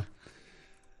contact now.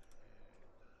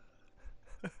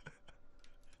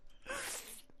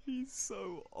 He's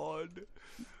so odd.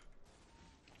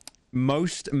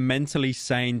 Most mentally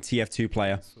sane TF2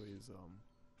 player. So he's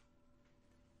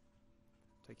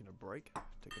taking a break,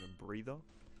 taking a breather.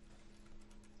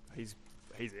 He's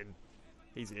in.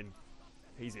 He's in.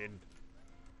 He's in.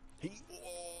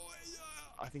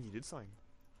 I think he did something.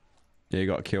 Yeah, you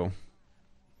got a kill.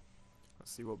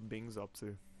 Let's see what Bing's up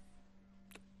to.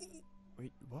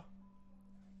 Wait, what?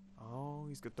 Oh,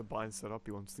 he's got the bind set up.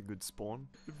 He wants the good spawn.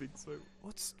 The big so.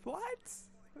 What?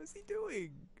 What is he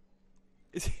doing?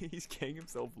 He's getting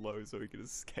himself low so he can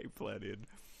escape that in.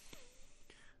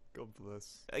 God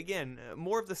bless. Again,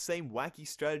 more of the same wacky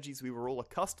strategies we were all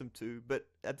accustomed to, but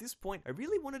at this point, I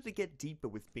really wanted to get deeper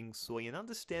with Bing Soy and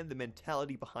understand the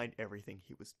mentality behind everything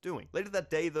he was doing. Later that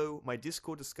day though, my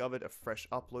Discord discovered a fresh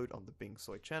upload on the Bing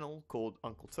Soy channel called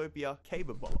Uncletopia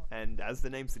Kwebbelkop, and as the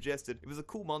name suggested, it was a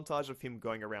cool montage of him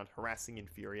going around harassing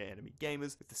inferior enemy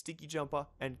gamers with the sticky jumper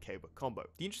and Kwebbelkop combo.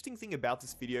 The interesting thing about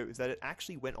this video is that it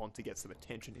actually went on to get some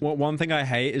attention. Well, one thing I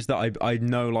hate is that I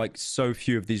know like so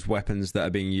few of these weapons that are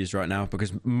being used right now,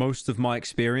 because most of my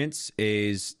experience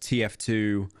is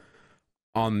TF2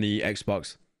 on the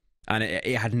Xbox, and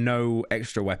it had no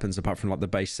extra weapons apart from like the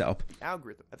base setup.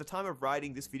 Algorithm. At the time of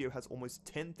writing, this video has almost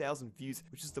 10,000 views,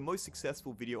 which is the most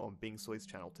successful video on Bing Soy's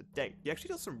channel to date. He actually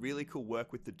does some really cool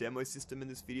work with the demo system in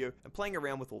this video and playing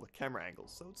around with all the camera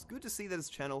angles, so it's good to see that his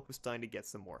channel was starting to get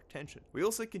some more attention. We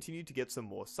also continued to get some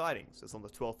more sightings, as on the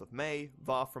 12th of May,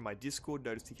 Var from my Discord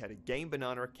noticed he had a Game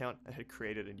Banana account and had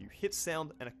created a new hit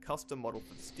sound and a custom model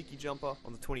for the sticky jumper.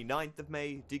 On the 29th of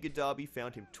May, Digger Derby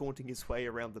found him taunting his way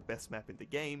around the best map in the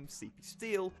game, CP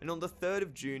Steel, and on the 3rd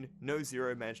of June, No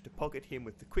Zero managed to pocket him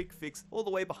with the quick fix all the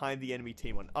way behind the enemy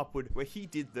team on Upward, where he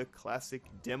did the classic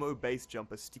demo-based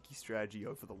jumper sticky strategy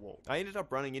over the wall. I ended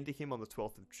up running into him on the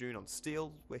 12th of June on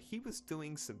Steel, where he was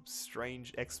doing some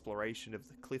strange exploration of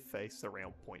the cliff face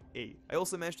around point E. I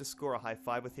also managed to score a high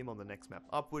 5 with him on the next map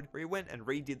Upward, where he went and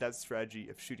redid that strategy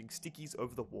of shooting stickies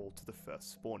over the wall to the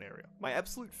first spawn area. My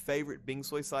absolute favorite Bing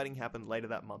Soy sighting happened later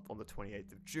that month on the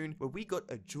 28th of June, where we got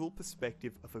a dual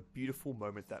perspective of a beautiful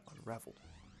moment that unraveled.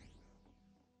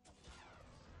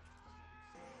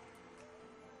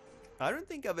 I don't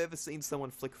think I've ever seen someone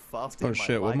flick faster in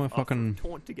my life what after a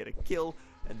taunt to get a kill,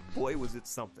 and boy was it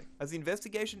something. As the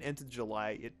investigation entered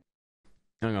July, it...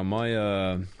 Hang on,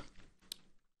 my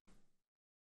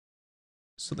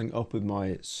something up with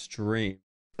my stream.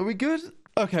 Are we good?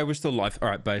 Okay, we're still live.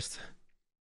 Alright, based.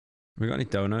 We got any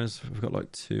donos? We've got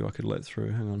like 2 I could let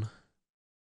through. Hang on.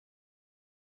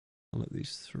 I'll let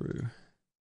these through.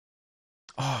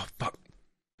 Oh, fuck.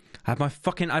 I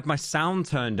had my sound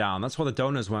turned down. That's why the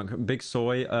donors weren't. Big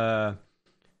Soy,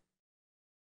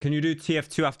 can you do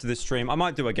TF2 after this stream? I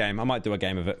might do a game. I might do a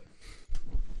game of it.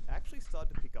 actually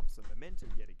started to pick up some momentum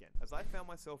yet again, as I found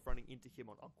myself running into him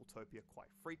on Uncletopia quite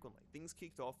frequently. Things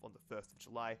kicked off on the 1st of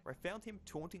July, where I found him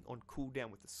taunting on cooldown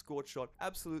with a scorch shot,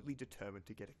 absolutely determined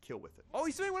to get a kill with it. Oh,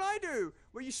 he's doing what I do,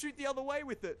 where you shoot the other way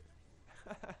with it.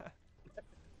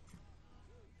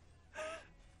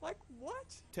 Like,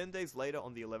 what? 10 days later,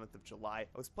 on the 11th of July,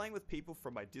 I was playing with people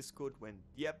from my Discord when,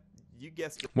 yep, you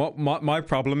guessed it. What my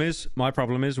problem is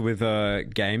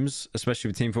with games, especially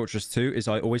with Team Fortress 2, is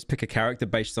I always pick a character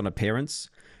based on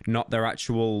appearance, not their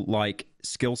actual, like,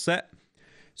 skill set.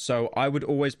 So I would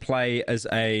always play as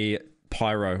a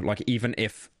Pyro, like, even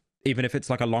if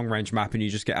it's like a long-range map and you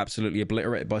just get absolutely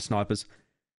obliterated by snipers.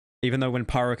 Even though when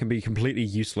Pyro can be completely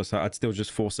useless, I'd still just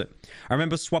force it. I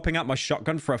remember swapping out my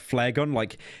shotgun for a flare gun,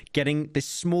 like getting this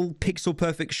small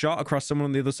pixel-perfect shot across someone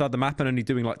on the other side of the map and only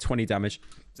doing like 20 damage.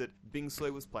 That Bing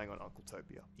Soy was playing on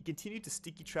Uncletopia. He continued to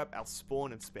sticky trap our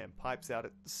spawn and spam pipes out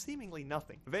at seemingly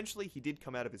nothing. Eventually, he did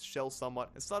come out of his shell somewhat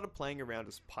and started playing around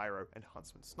as Pyro and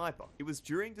Huntsman Sniper. It was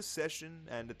during this session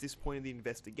and at this point in the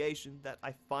investigation that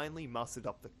I finally mustered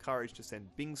up the courage to send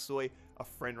Bing Soy a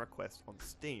friend request on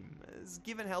Steam, as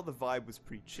given how the vibe was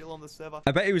pretty chill on the server.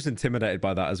 I bet he was intimidated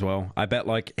by that as well. I bet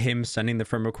like him sending the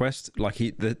friend request, like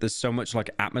there's so much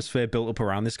like atmosphere built up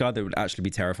around this guy that would actually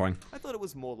be terrifying. I thought it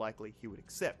was more likely he would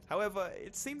accept. However,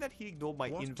 it seemed that he ignored my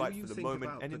invite for the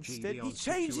moment and instead he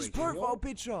changed his profile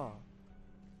picture.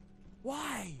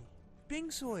 Why?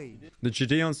 Bing Soy. The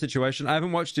Gideon situation, I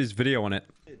haven't watched his video on it.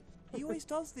 He always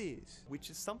does this, which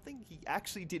is something he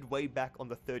actually did way back on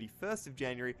the 31st of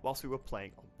January whilst we were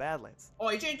playing on Badlands. Oh,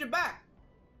 he changed it back.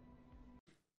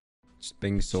 Just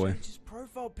being soy. His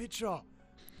profile picture.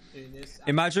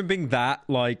 Imagine being that,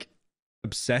 like,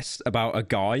 obsessed about a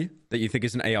guy that you think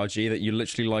is an ARG that you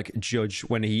literally, like, judge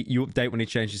when you update when he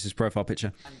changes his profile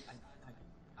picture.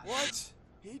 What?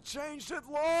 He changed it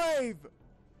live!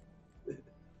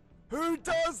 Who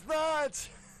does that?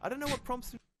 I don't know what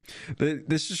prompts him.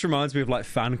 This just reminds me of like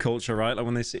fan culture, right? Like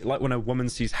when they see, like when a woman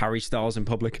sees Harry Styles in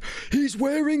public, he's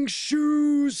wearing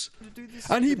shoes,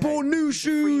 and he bought new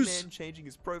shoes. Free man changing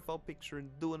his profile picture and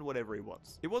doing whatever he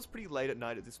wants. It was pretty late at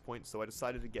night at this point, so I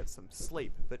decided to get some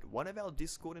sleep. But one of our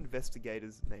Discord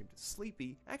investigators named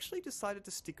Sleepy actually decided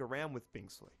to stick around with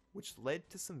Bingsoy, which led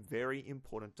to some very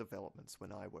important developments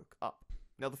when I woke up.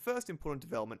 Now, the first important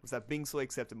development was that Bingsoy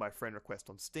accepted my friend request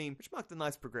on Steam, which marked a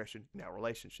nice progression in our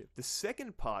relationship. The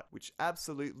second part, which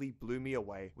absolutely blew me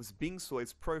away, was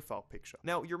Bingsoy's profile picture.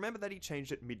 Now, you remember that he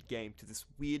changed it mid-game to this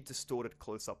weird distorted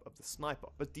close-up of the sniper,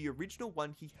 but the original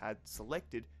one he had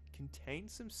selected contained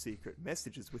some secret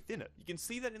messages within it. You can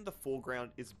see that in the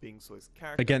foreground is Bingsoy's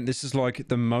character. Again, this is like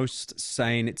the most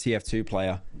sane TF2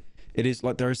 player. It is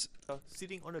like there's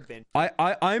sitting on a bench.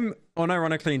 I'm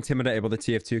unironically intimidated by the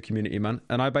TF2 community, man.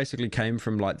 And I basically came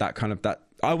from like that kind of that.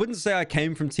 I wouldn't say I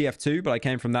came from TF2, but I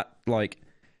came from that like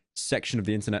section of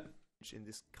the internet. In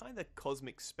this kind of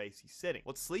cosmic spacey setting.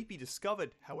 What Sleepy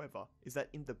discovered, however, is that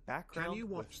in the background Can you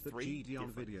watch the GDon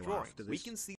video drawings. after this? We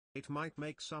can see it might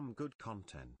make some good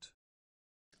content.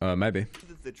 Maybe.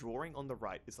 The drawing on the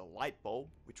right is a light bulb,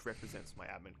 which represents my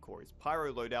admin Corey's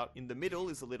Pyro loadout. In the middle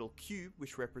is a little cube,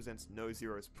 which represents No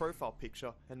Zero's profile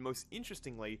picture. And most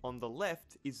interestingly, on the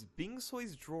left is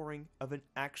Bingsoy's drawing of an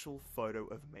actual photo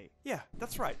of me. Yeah,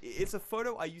 that's right. It's a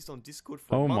photo I used on Discord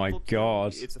for a month or two.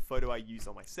 God. It's a photo I used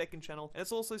on my second channel, and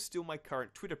it's also still my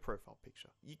current Twitter profile picture.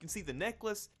 You can see the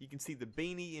necklace, you can see the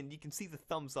beanie, and you can see the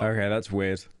thumbs up. Okay, that's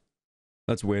weird.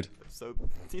 That's weird. So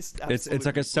this it's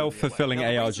like a self-fulfilling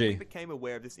now, the ARG. reason we became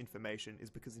aware of this information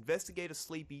is because investigator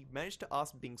Sleepy managed to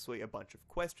ask Bingsoy a bunch of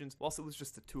questions whilst it was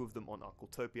just the two of them on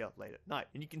Uncletopia late at night.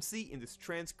 And you can see in this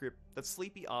transcript that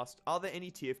Sleepy asked, "Are there any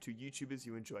TF2 YouTubers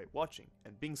you enjoy watching?"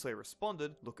 And Bingsoy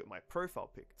responded, "Look at my profile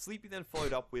pic." Sleepy then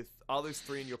followed up with, "Are those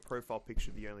three in your profile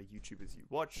picture the only YouTubers you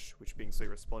watch?" Which Bingsoy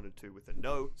responded to with a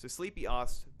no. So Sleepy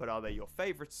asked, "But are they your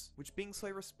favorites?" Which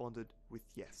Bingsoy responded with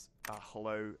yes.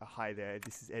 Hello, hi there,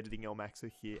 this is Editing El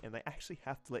Maxo here, and I actually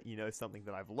have to let you know something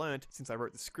that I've learned since I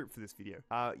wrote the script for this video.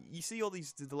 You see all the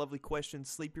lovely questions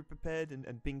Sleepy prepared and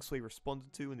Bingsoy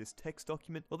responded to in this text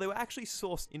document? Well, they were actually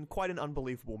sourced in quite an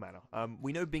unbelievable manner.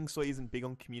 We know Bingsoy isn't big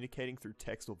on communicating through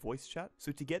text or voice chat,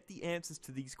 so to get the answers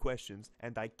to these questions,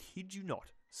 and I kid you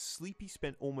not, Sleepy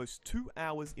spent almost 2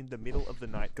 hours in the middle of the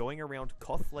night going around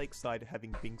Koth Lakeside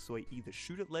having Bingsoy either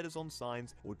shoot at letters on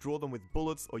signs or draw them with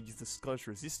bullets or use the Scottish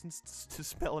Resistance to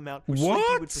spell them out, which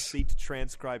Sleepy would proceed to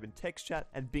transcribe in text chat,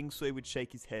 and Bingsoy would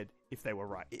shake his head if they were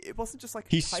right. It wasn't just like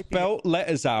He spelt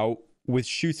letters out with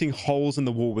shooting holes in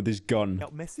the wall with his gun.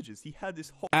 Out messages. He had this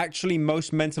whole Actually,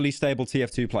 most mentally stable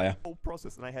TF2 player. whole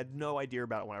process, and I had no idea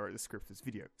about it when I wrote the script for this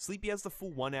video. Sleepy has the full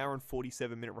 1 hour and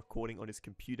 47-minute recording on his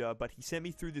computer, but he sent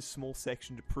me through this small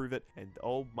section to prove it, and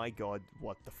oh my god,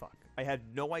 what the fuck. I had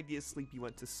no idea Sleepy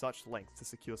went to such lengths to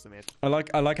secure some answers. I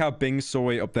like how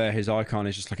Bingsoy up there, his icon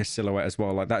is just like a silhouette as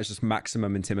well. Like that is just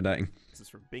maximum intimidating. This is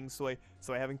from Bingsoy,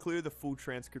 so I have included the full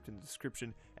transcript in the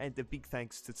description, and a big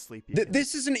thanks to Sleepy.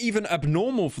 This isn't even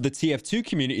abnormal for the TF2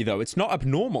 community, though. It's not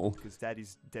abnormal. Because that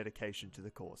is dedication to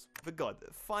the cause. For God,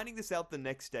 finding this out the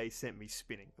next day sent me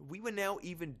spinning. We were now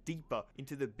even deeper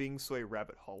into the Bingsoy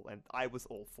rabbit hole, and I was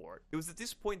all for it. It was at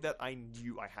this point that I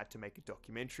knew I had to make a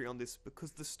documentary on this,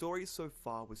 because the story so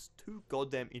far was too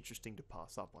goddamn interesting to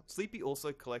pass up on. Sleepy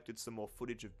also collected some more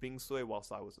footage of Bingsoy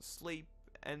whilst I was asleep,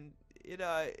 and it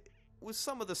was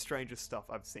some of the strangest stuff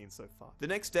I've seen so far. The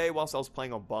next day, whilst I was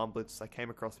playing on Bomb Blitz, I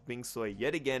came across Bingsoy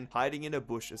yet again, hiding in a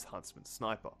bush as Huntsman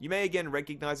Sniper. You may again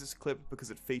recognize this clip because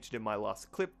it featured in my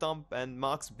last clip dump and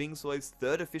marks Bingsoy's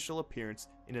third official appearance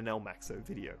in an El Maxo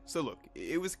video. So look,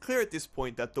 it was clear at this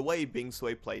point that the way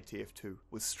Bingsoy played TF2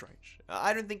 was strange.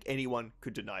 I don't think anyone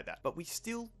could deny that, but we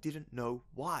still didn't know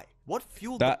why. What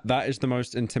fueled that is the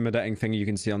most intimidating thing you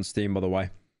can see on Steam, by the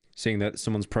way. Seeing that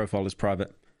someone's profile is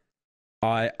private.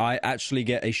 I actually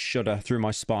get a shudder through my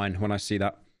spine when I see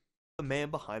that. The man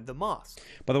behind the mask.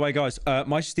 By the way, guys,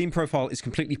 my Steam profile is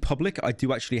completely public. I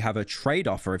do actually have a trade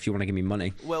offer if you want to give me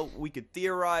money. Well, we could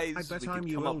theorize, I bet we I'm could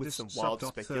you come up with some wild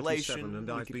speculation, and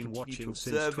we I've could been continue watching to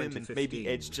since observe him, and maybe 2015.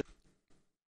 Edge just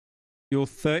You're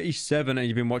 37 and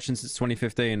you've been watching since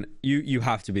 2015. You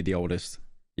have to be the oldest.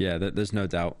 Yeah, there's no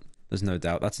doubt. There's no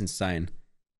doubt. That's insane.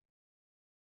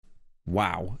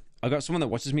 Wow. I got someone that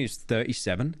watches me who's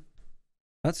 37.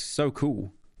 That's so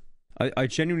cool. I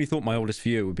genuinely thought my oldest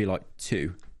viewer would be like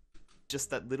 2. Just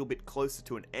that little bit closer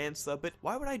to an answer, but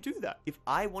why would I do that? If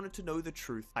I wanted to know the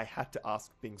truth, I had to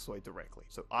ask Bingsoy directly.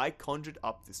 So I conjured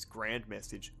up this grand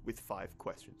message with 5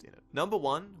 questions in it. Number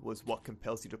 1 was what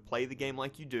compels you to play the game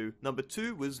like you do. Number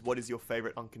 2 was what is your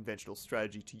favorite unconventional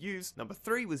strategy to use. Number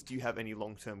 3 was do you have any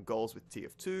long-term goals with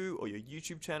TF2 or your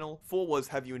YouTube channel. 4 was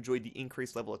have you enjoyed the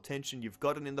increased level of attention you've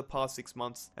gotten in the past 6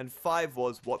 months. And 5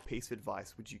 was what piece of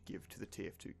advice would you give to the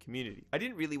TF2 community. I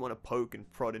didn't really want to poke and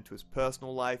prod into his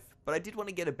personal life, but I did want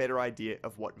to get a better idea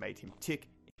of what made him tick.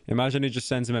 Imagine he just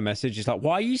sends him a message. He's like,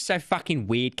 why are you so fucking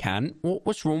weird, cunt?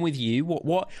 What's wrong with you?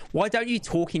 Why don't you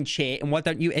talk in chat and why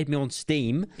don't you add me on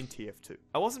Steam? In TF2.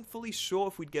 I wasn't fully sure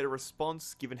if we'd get a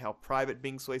response given how private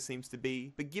Bingsoy seems to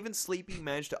be, but given Sleepy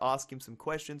managed to ask him some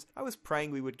questions, I was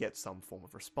praying we would get some form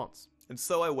of response. And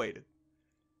so I waited.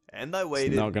 And I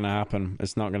waited. It's not gonna happen.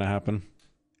 It's not gonna happen.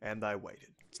 And I waited.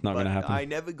 It's not going to happen. I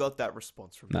never got that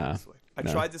response from Bingsoy. I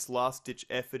tried this last-ditch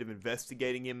effort of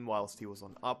investigating him whilst he was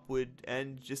on Upward,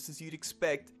 and just as you'd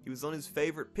expect, he was on his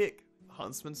favorite pick,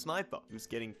 Huntsman Sniper. He was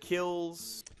getting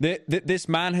kills. This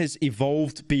man has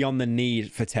evolved beyond the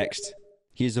need for text.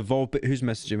 He has evolved. But who's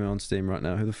messaging me on Steam right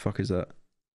now? Who the fuck is that?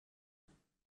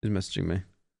 Who's messaging me?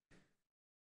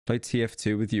 Play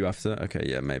TF2 with you after? Okay,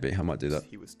 yeah, maybe. I might do that.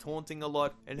 He was taunting a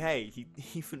lot, and hey, he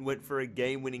even went for a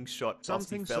game-winning shot.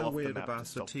 Something so weird about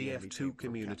the TF2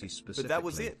 community specifically. But that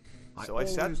was it. So I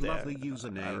sat there, love the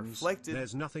usernames. I reflected.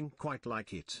 There's nothing quite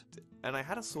like it. And I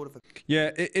had a sort of a... Yeah,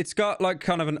 it's got like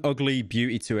kind of an ugly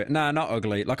beauty to it. Nah, not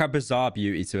ugly. Like a bizarre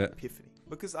beauty to it. Epiphany.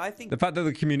 Because I think... The fact that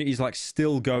the community is like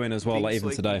still going as well, like even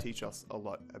today. Can teach us a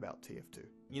lot about TF2.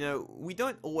 You know, we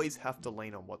don't always have to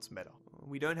lean on what's meta.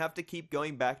 We don't have to keep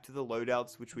going back to the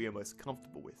loadouts which we are most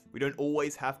comfortable with. We don't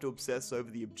always have to obsess over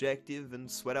the objective and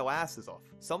sweat our asses off.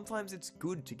 Sometimes it's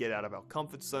good to get out of our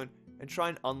comfort zone and try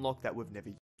and unlock that we've never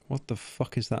used. What the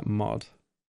fuck is that mod?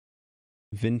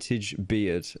 Vintage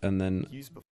beard and then...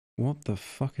 What the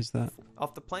fuck is that?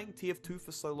 After playing TF2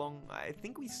 for so long, I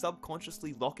think we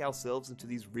subconsciously lock ourselves into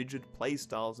these rigid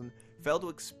playstyles and fail to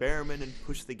experiment and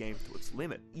push the game to its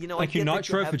limit. You know, Thank you,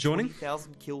 Nitro, for joining.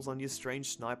 20,000 kills on your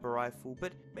strange sniper rifle,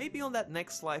 but maybe on that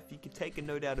next life you could take a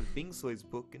note out of Bingsoy's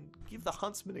book and give the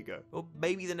Huntsman a go. Or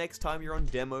maybe the next time you're on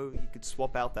demo, you could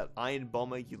swap out that Iron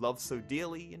Bomber you love so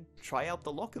dearly and try out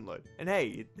the lock and load. And hey,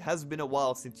 it has been a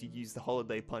while since you used the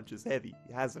Holiday Punches heavy,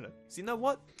 hasn't it? So you know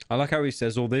what? I like how he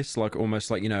says all this, like almost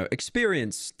like, you know,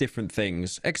 experience different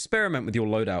things, experiment with your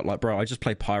loadout. Like, bro, I just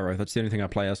play Pyro. That's the only thing I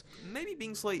play as. Maybe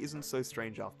Bingsoy isn't so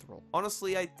strange after all.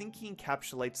 Honestly, I think he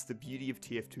encapsulates the beauty of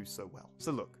TF2 so well.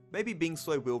 So look, maybe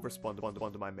Bingsoy will respond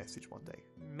to my message one day.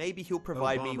 Maybe he'll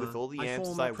provide me with all the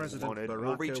answers I wanted,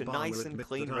 or reach a nice and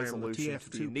clean resolution for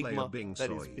the enigma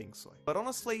that is Bingsoy. But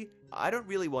honestly, I don't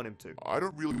really want him to.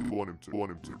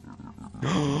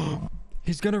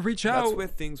 He's gonna reach out. That's where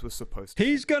things were supposed to.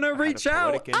 He's gonna reach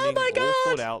out. Oh my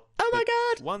god! Oh my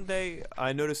god! One day,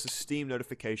 I noticed a Steam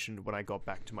notification when I got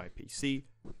back to my PC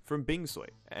from Bingsoy,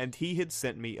 and he had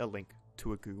sent me a link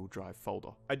to a Google Drive folder.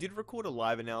 I did record a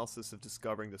live analysis of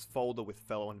discovering this folder with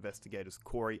fellow investigators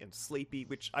Corey and Sleepy,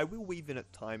 which I will weave in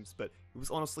at times, but it was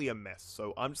honestly a mess,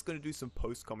 so I'm just going to do some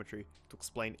post-commentary to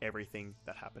explain everything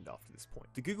that happened after this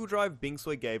point. The Google Drive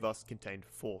Bingsoy gave us contained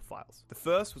 4 files. The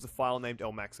first was a file named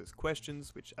Elmax's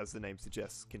Questions, which, as the name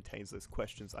suggests, contains those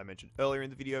questions I mentioned earlier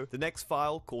in the video. The next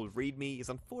file, called README, is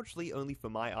unfortunately only for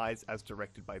my eyes as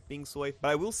directed by Bingsoy, but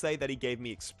I will say that he gave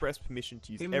me express permission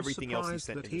to use everything else he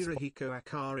sent in this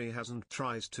Akari hasn't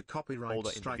tried to copyright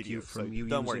strike you from you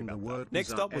don't worry using the about word that.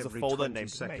 Next up was a folder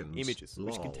named seconds. Main Images,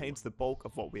 which contains the bulk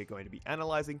of what we are going to be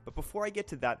analyzing, but before I get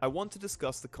to that, I want to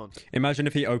discuss the content. Imagine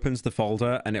if he opens the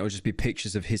folder and it will just be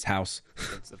pictures of his house.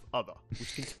 Of other,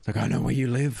 which it's like, I know where you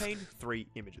live. Contained 3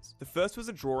 images. The first was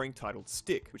a drawing titled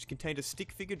Stick, which contained a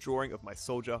stick figure drawing of my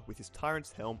soldier with his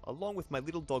tyrant's helm, along with my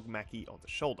little dog Mackie on the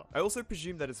shoulder. I also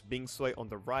presume that it's Bingsoy on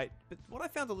the right, but what I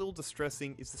found a little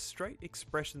distressing is the straight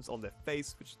expressions on their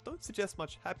face, which don't suggest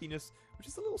much happiness, which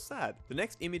is a little sad. The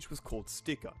next image was called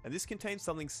Sticker, and this contains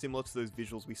something similar to those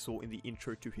visuals we saw in the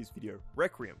intro to his video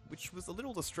Requiem, which was a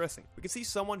little distressing. We can see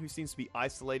someone who seems to be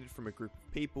isolated from a group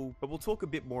of people, but we'll talk a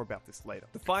bit more about this later.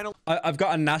 The final... I've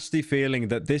got a nasty feeling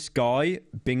that this guy,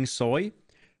 Bingsoy,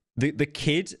 the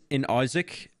kid in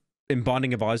Isaac, in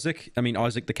Binding of Isaac, I mean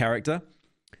Isaac the character,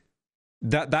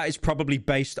 that is probably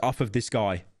based off of this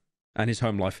guy. and his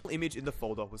home life. The image in the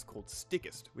folder was called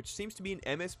Strangest, which seems to be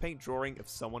an MS Paint drawing of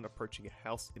someone approaching a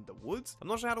house in the woods. I'm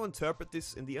not sure how to interpret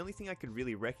this, and the only thing I could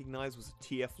really recognize was a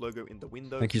TF logo in the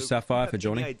window. Thank you, so Sapphire, if for you have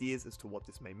joining. any ideas as to what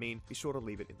this may mean, be sure to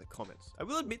leave it in the comments. I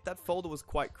will admit that folder was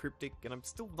quite cryptic, and I'm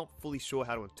still not fully sure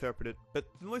how to interpret it, but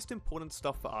the most important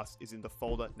stuff for us is in the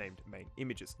folder named Main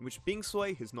Images, in which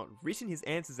Bingsoy has not written his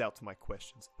answers out to my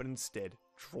questions, but instead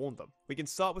drawn them. We can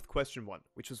start with question 1,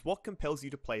 which was what compels you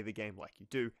to play the game like you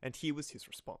do, and here was his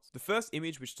response. The first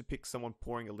image, which depicts someone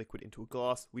pouring a liquid into a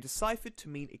glass, we deciphered to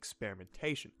mean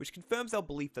experimentation, which confirms our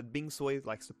belief that Bingsoy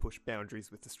likes to push boundaries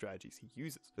with the strategies he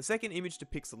uses. The second image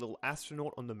depicts a little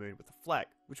astronaut on the moon with a flag,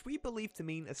 which we believe to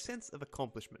mean a sense of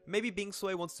accomplishment. Maybe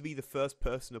Bingsoy wants to be the first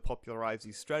person to popularize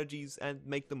these strategies and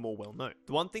make them more well known.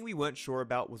 The one thing we weren't sure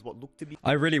about was what looked to be—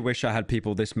 I really wish I had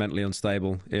people this mentally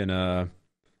unstable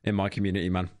in my community,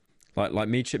 man. Like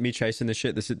me chasing this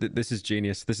shit. This is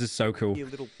genius. This is so cool. A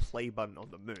little play button on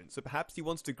the moon. So perhaps he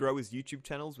wants to grow his YouTube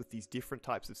channels with these different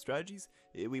types of strategies.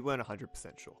 We weren't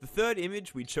 100% sure. The third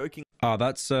image, we joking— Oh,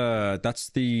 that's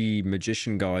the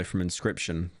magician guy from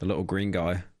Inscription, the little green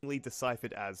guy.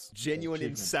 deciphered as genuine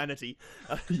insanity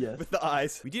with the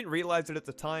eyes. We didn't realize it at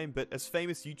the time, but as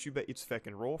famous YouTuber It's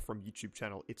Feckin' Raw from YouTube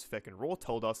channel It's Feckin' Raw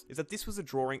told us, is that this was a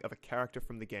drawing of a character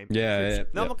from the game. Yeah.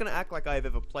 Now I'm not going to act like I've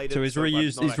ever played it. So he's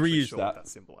reused that. What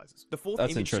symbolizes. The fourth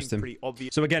That's image interesting. seemed pretty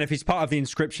obvious. So again, if he's part of the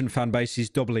Inscription fan base, he's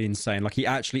doubly insane. Like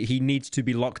he needs to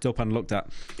be locked up and looked at.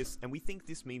 And we think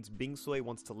this means Bingsoy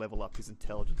wants to level up his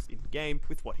intelligence in the game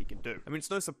with what he can do. I mean,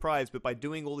 it's no surprise, but by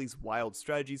doing all these wild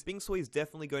strategies, Bingsoy is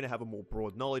definitely going to have a more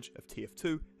broad knowledge of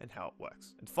TF2 and how it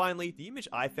works. And finally, the image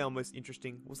I found most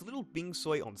interesting was a little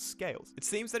Bingsoy on scales. It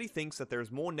seems that he thinks that there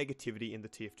is more negativity in the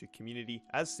TF2 community,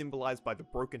 as symbolized by the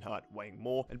broken heart weighing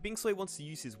more, and Bingsoy wants to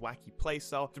use his wacky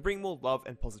playstyle to bring more love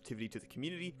and positivity to the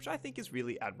community, which I think is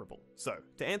really admirable. So,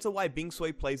 to answer why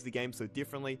Bingsoy plays the game so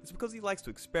differently, it's because he likes to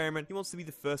experiment, he wants to be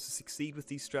the first to succeed with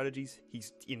these strategies,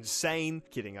 he's insane.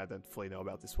 Kidding, I don't fully know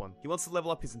about this one. He wants to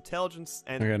level up his intelligence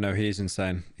and— Okay, no, he is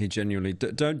insane. He genuinely...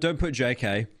 Don't put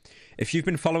JK. If you've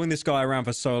been following this guy around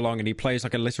for so long and he plays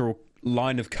like a literal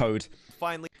line of code,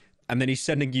 finally, and then he's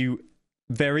sending you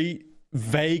very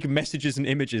vague messages and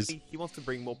images. He wants to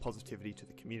bring more positivity to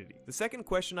the community. The second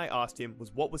question I asked him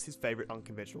was what was his favorite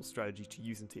unconventional strategy to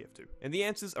use in TF2, and the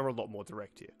answers are a lot more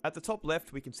direct here. At the top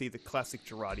left, we can see the classic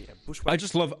Girardi and Bushwhack. I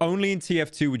just love, only in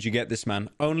TF2 would you get this, man.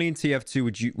 Only in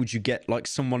TF2 would you get like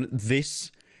someone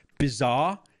this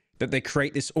bizarre that they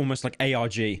create this almost like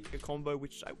ARG. A combo,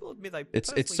 which I will admit I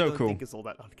it's personally so don't cool. think is all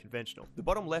that unconventional. The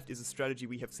bottom left is a strategy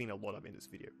we have seen a lot of in this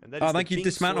video, and that is Oh, the thank you, Bingsoy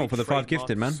Dismantle, for the 5 trademark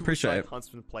gifted, man. Appreciate suicide it.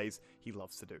 huntsman plays he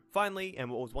loves to do. Finally, and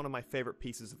what was one of my favorite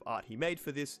pieces of art he made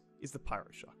for this, is the Pyro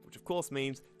Shark, which of course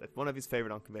means that one of his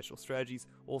favorite unconventional strategies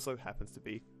also happens to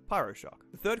be Pyro Shark.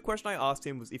 The third question I asked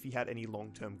him was if he had any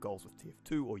long-term goals with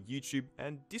TF2 or YouTube,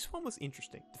 and this one was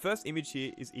interesting. The first image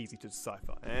here is easy to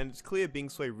decipher, and it's clear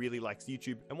Bingsoy really likes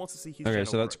YouTube and wants to see his channel Okay,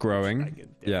 so that's grow, which growing. I can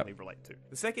definitely relate to.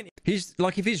 The second He's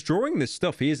like, if he's drawing this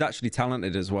stuff, he is actually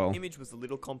talented as well. image was a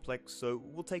little complex, so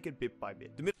we'll take it bit by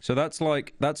bit. So that's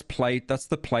like, that's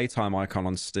the playtime icon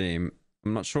on Steam.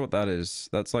 I'm not sure what that is.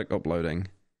 That's like uploading.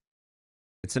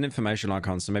 It's an information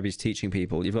icon, so maybe he's teaching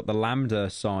people. You've got the lambda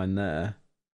sign there.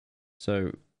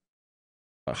 So,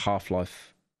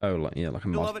 Half-Life. Oh, like, yeah, like a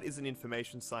Middle mod. of it is an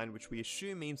information sign, which we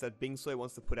assume means that Bingsoy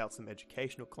wants to put out some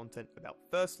educational content about,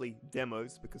 firstly,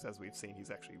 demos, because as we've seen, he's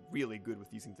actually really good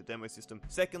with using the demo system.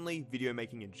 Secondly, video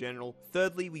making in general.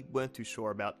 Thirdly, we weren't too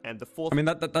sure about. And the fourth... I mean,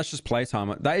 that's just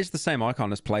playtime. That is the same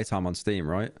icon as playtime on Steam,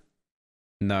 right?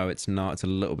 No, it's not. It's a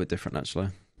little bit different, actually.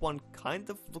 One kind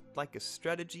of looked like a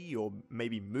strategy or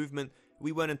maybe movement.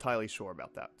 We weren't entirely sure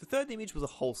about that. The third image was a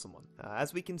wholesome one.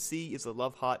 As we can see, is a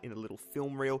love heart in a little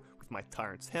film reel with my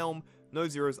Tyrant's helm, No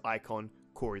Zero's icon,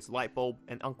 Corey's light bulb,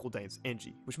 and Uncle Dane's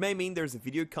Engie, which may mean there's a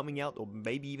video coming out or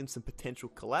maybe even some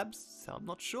potential collabs. I'm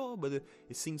not sure, but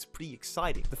it seems pretty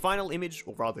exciting. The final image,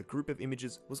 or rather group of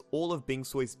images, was all of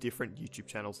Bingsoy's different YouTube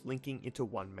channels linking into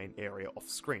one main area off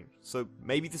screen. So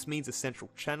maybe this means a central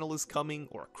channel is coming,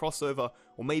 or a crossover,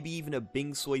 or maybe even a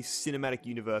Bingsoy cinematic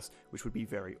universe, which would be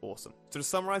very awesome. So to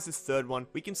summarize this third one,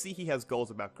 we can see he has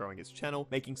goals about growing his channel,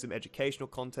 making some educational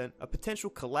content, a potential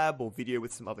collab or video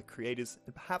with some other creators,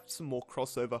 and perhaps some more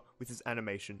crossover with his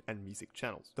animation and music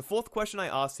channels. The fourth question I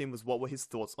asked him was what were his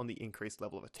thoughts on the increased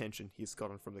level of attention he has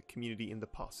gotten from the community in the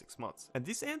past 6 months. And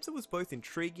this answer was both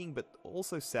intriguing but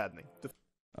also saddening.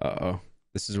 Uh-oh.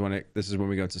 This is when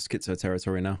we go into schizo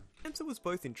territory now. The answer was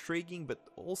both intriguing but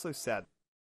also sad.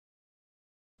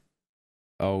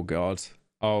 Oh god.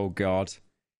 Oh god.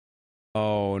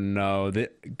 Oh no.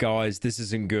 Guys, this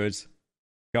isn't good.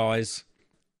 Guys.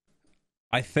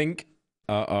 I think...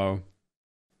 Uh-oh.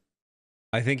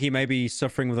 I think he may be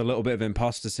suffering with a little bit of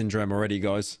imposter syndrome already,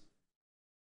 guys.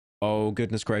 Oh,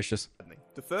 goodness gracious.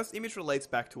 The first image relates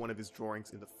back to one of his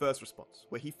drawings in the first response,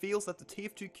 where he feels that the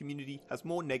TF2 community has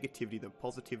more negativity than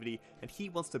positivity, and he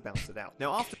wants to balance it out.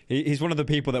 Now after He's one of the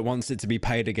people that wants it to be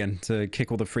paid again, to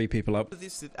kick all the free people up.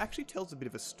 this, it actually tells a bit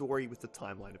of a story with the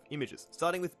timeline of images,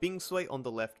 starting with Bing Sui on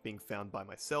the left being found by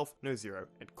myself, No Zero,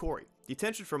 and Corey. The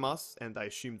attention from us, and I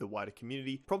assume the wider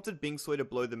community, prompted Bing Sui to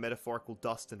blow the metaphorical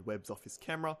dust and webs off his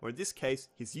camera, or in this case,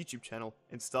 his YouTube channel,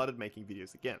 and started making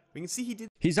videos again. We can see he did...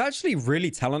 He's actually really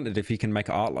talented if he can make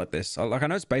art like this. Like, I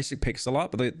know it's basic pixel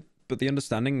art, but the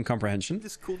understanding and comprehension...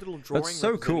 This cool little drawing that's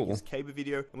so cool. His Kwebbelkop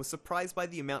video, and was surprised by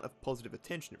the amount of positive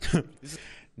attention it received. This is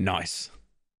Nice.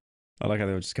 I like how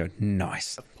they would just go,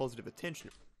 nice. of positive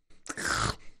attention.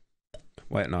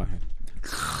 Wait, no.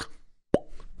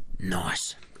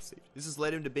 Nice. This has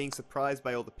led him to being surprised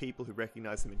by all the people who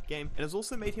recognize him in game, and has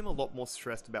also made him a lot more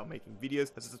stressed about making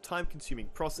videos, as it's a time-consuming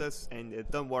process, and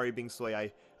don't worry Bing Sui,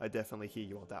 I definitely hear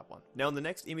you on that one. Now in the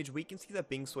next image, we can see that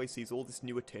Bing Sui sees all this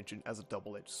new attention as a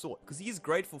double-edged sword, because he is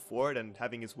grateful for it and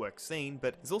having his work seen,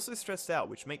 but is also stressed out,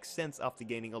 which makes sense after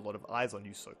gaining a lot of eyes on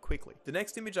you so quickly. The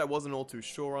next image I wasn't all too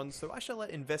sure on, so I shall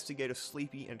let investigator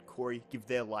Sleepy and Corey give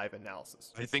their live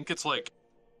analysis. I think it's like,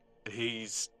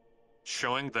 he's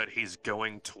showing that he's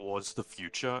going towards the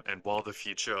future, and while the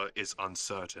future is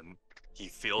uncertain, he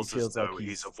feels as though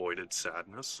he's avoided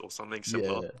sadness or something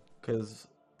similar. Yeah, because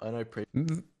I know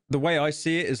The way I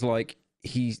see it is like,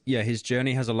 his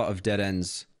journey has a lot of dead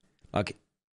ends. Like,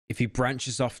 if he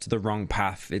branches off to the wrong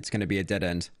path, it's going to be a dead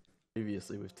end.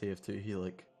 previously with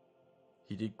TF2,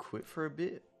 he did quit for a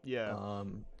bit. Yeah.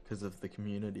 Because of the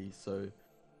community, so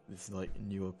this like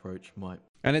new approach might...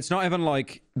 And it's not even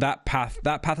like that path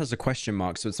has a question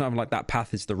mark, so it's not even like that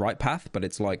path is the right path, but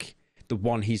it's like the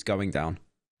one he's going down,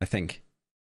 I think.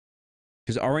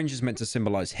 Because orange is meant to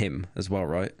symbolize him as well,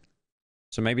 right?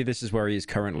 So maybe this is where he is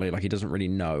currently, like he doesn't really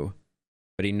know,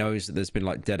 but he knows that there's been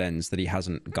like dead ends that he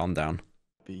hasn't gone down.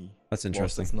 That's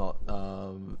interesting. It's not,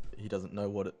 he doesn't know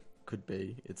what it could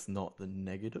be. It's not the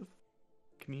negative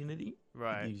community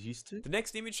he's used to. The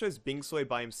next image shows Bing Sui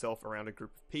by himself around a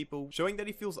group of people, showing that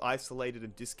he feels isolated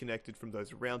and disconnected from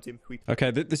those around him who he...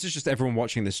 Okay, this is just everyone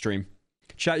watching this stream.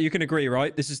 Chat, you can agree,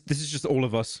 right? This is just all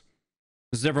of us.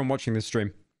 This is everyone watching this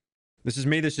stream. This is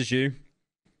me, this is you.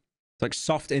 It's like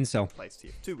soft incel. Placed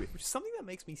TF2 with, which is something that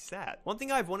makes me sad. One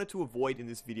thing I've wanted to avoid in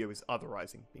this video is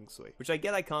otherizing Bing Sui, which I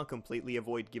get I can't completely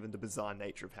avoid given the bizarre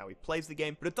nature of how he plays the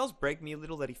game, but it does break me a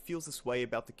little that he feels this way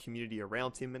about the community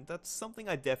around him, and that's something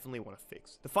I definitely want to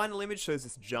fix. The final image shows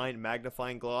this giant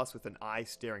magnifying glass with an eye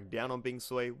staring down on Bing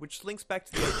Sui, which links back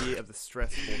to the idea of the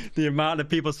stress The amount of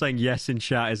people saying yes in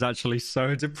chat is actually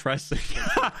so depressing.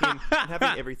 him and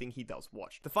having everything he does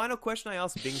watched. The final question I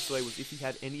asked Bing Sui was if he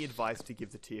had any advice to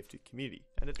give the TF2 community,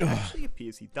 and it actually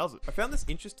appears he doesn't. I found this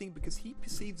interesting because he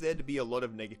perceives there to be a lot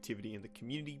of negativity in the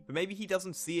community, but maybe he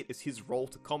doesn't see it as his role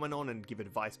to comment on and give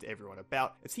advice to everyone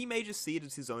about, as he may just see it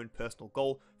as his own personal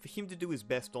goal for him to do his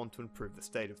best on to improve the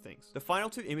state of things. The final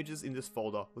two images in this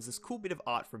folder was this cool bit of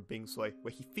art from Bing Sui,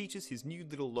 where he features his new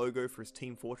little logo for his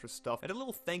Team Fortress stuff, and a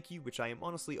little thank you, which I am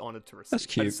honestly honored to receive. That's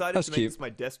cute. I decided That's to make cute. this my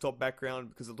desktop background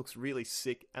because it looks really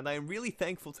sick, and I am really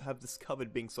thankful to have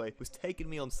discovered Bing Sui, who's taken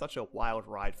me on such a wild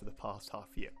ride for the past half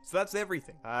year. So that's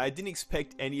everything. I didn't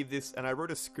expect any of this, and I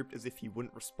wrote a script as if he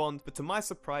wouldn't respond, but to my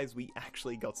surprise, we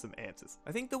actually got some answers.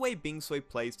 I think the way Bing Sui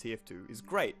plays TF2 is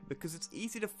great, because it's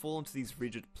easy to fall into these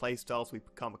rigid playstyles we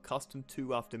become accustomed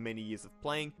to after many years of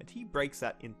playing, and he breaks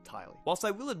that entirely. Whilst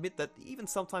I will admit that even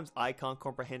sometimes I can't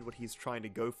comprehend what he's trying to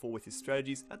go for with his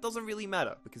strategies, that doesn't really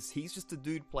matter, because he's just a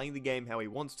dude playing the game how he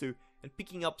wants to, and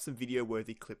picking up some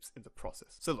video-worthy clips in the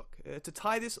process. So look, to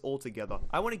tie this all together,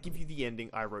 I want to give you the ending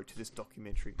I wrote to this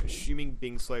documentary, assuming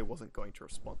Bing Sui wasn't going to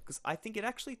respond, because I think it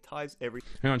actually ties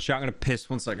everything Hang on, chat, I'm gonna piss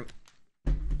 1 second.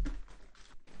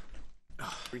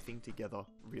 together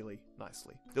really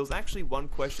nicely. There was actually one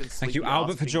question Thank you, Sleepy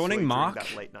Albert, asked for Bing Sui joining, during Mark.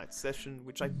 that late night session,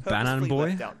 which I Banan purposely boy.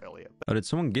 left out earlier. Oh, did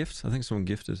someone gift? I think someone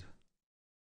gifted.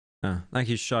 Ah, thank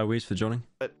you, Shy Weez, for joining.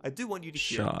 But I do want you to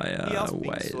hear. Shy He asked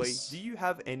Bing Sui, Weez. do you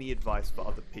have any advice for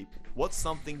other people? What's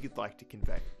something you'd like to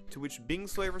convey? To which Bing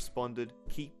Sui responded,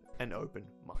 keep an open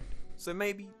mind. So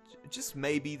maybe, just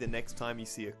maybe, the next time you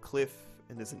see a cliff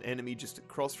and there's an enemy just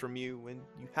across from you and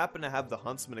you happen to have the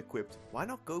huntsman equipped, why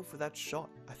not go for that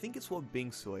shot? I think it's what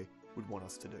Bing Sui would want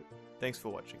us to do. Thanks for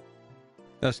watching.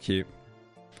 That's cute.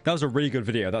 That was a really good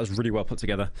video. That was really well put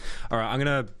together. All right, I'm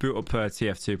going to boot up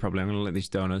TF2 probably. I'm going to let these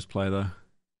donos play though.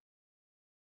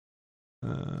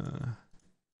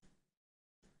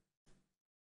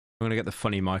 I'm gonna get the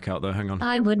funny mic out though, hang on.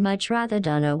 I would much rather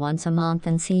dono once a month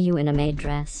than see you in a maid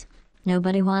dress.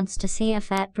 Nobody wants to see a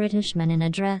fat British man in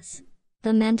a dress.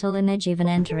 The mental image even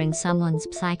entering someone's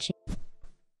psyche.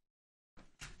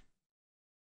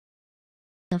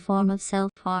 A form of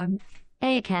self-harm.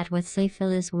 A cat with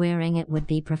syphilis wearing it would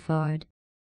be preferred.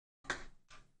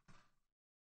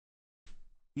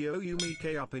 Yo, you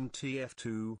Mike up in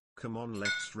TF2, come on,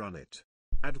 let's run it.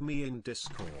 Add me in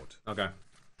Discord. Okay.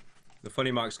 The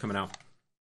funny mic's coming out.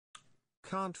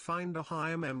 Can't find a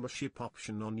higher membership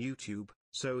option on YouTube,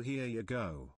 so here you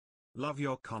go. Love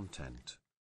your content.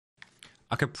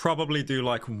 I could probably do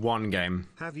like one game.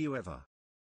 Have you ever?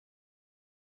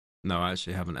 No, I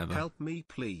actually haven't ever. Help me,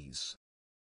 please.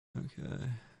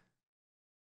 Okay.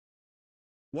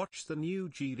 Watch the new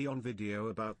Gideon video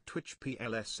about Twitch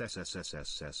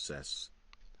PLSSSSSS.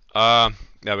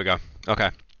 There we go.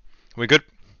 Okay. We good?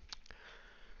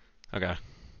 Okay.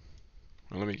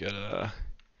 Well, let me get Hi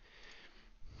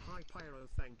Pyro,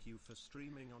 thank you for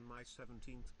streaming on my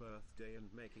 17th birthday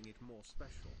and making it more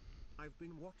special. I've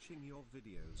been watching your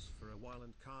videos for a while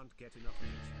and can't get enough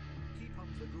each. Keep up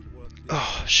the good work.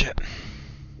 Oh, shit.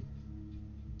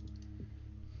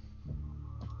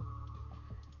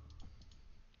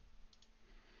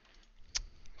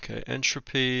 Okay,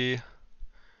 entropy.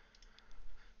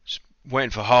 Just waiting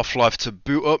for Half-Life to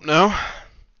boot up now.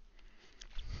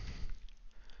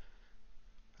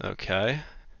 Okay.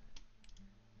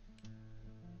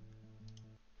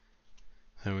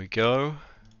 There we go.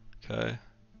 Okay.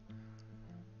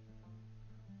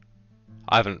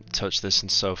 I haven't touched this in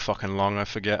so fucking long, I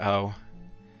forget how.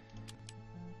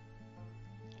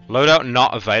 Loadout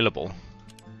not available.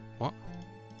 What?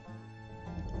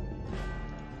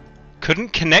 Couldn't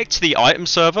connect to the item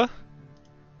server?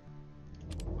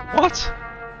 What?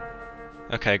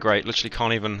 Okay, great. Literally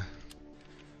can't even...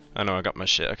 Oh no, I got my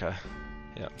shit, okay.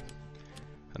 Yep.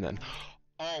 And then...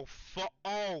 Oh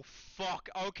fuck,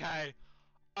 okay.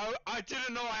 Oh, I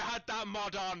didn't know I had that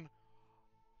mod on.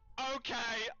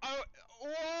 Okay, oh,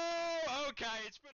 whoa, okay, it's been...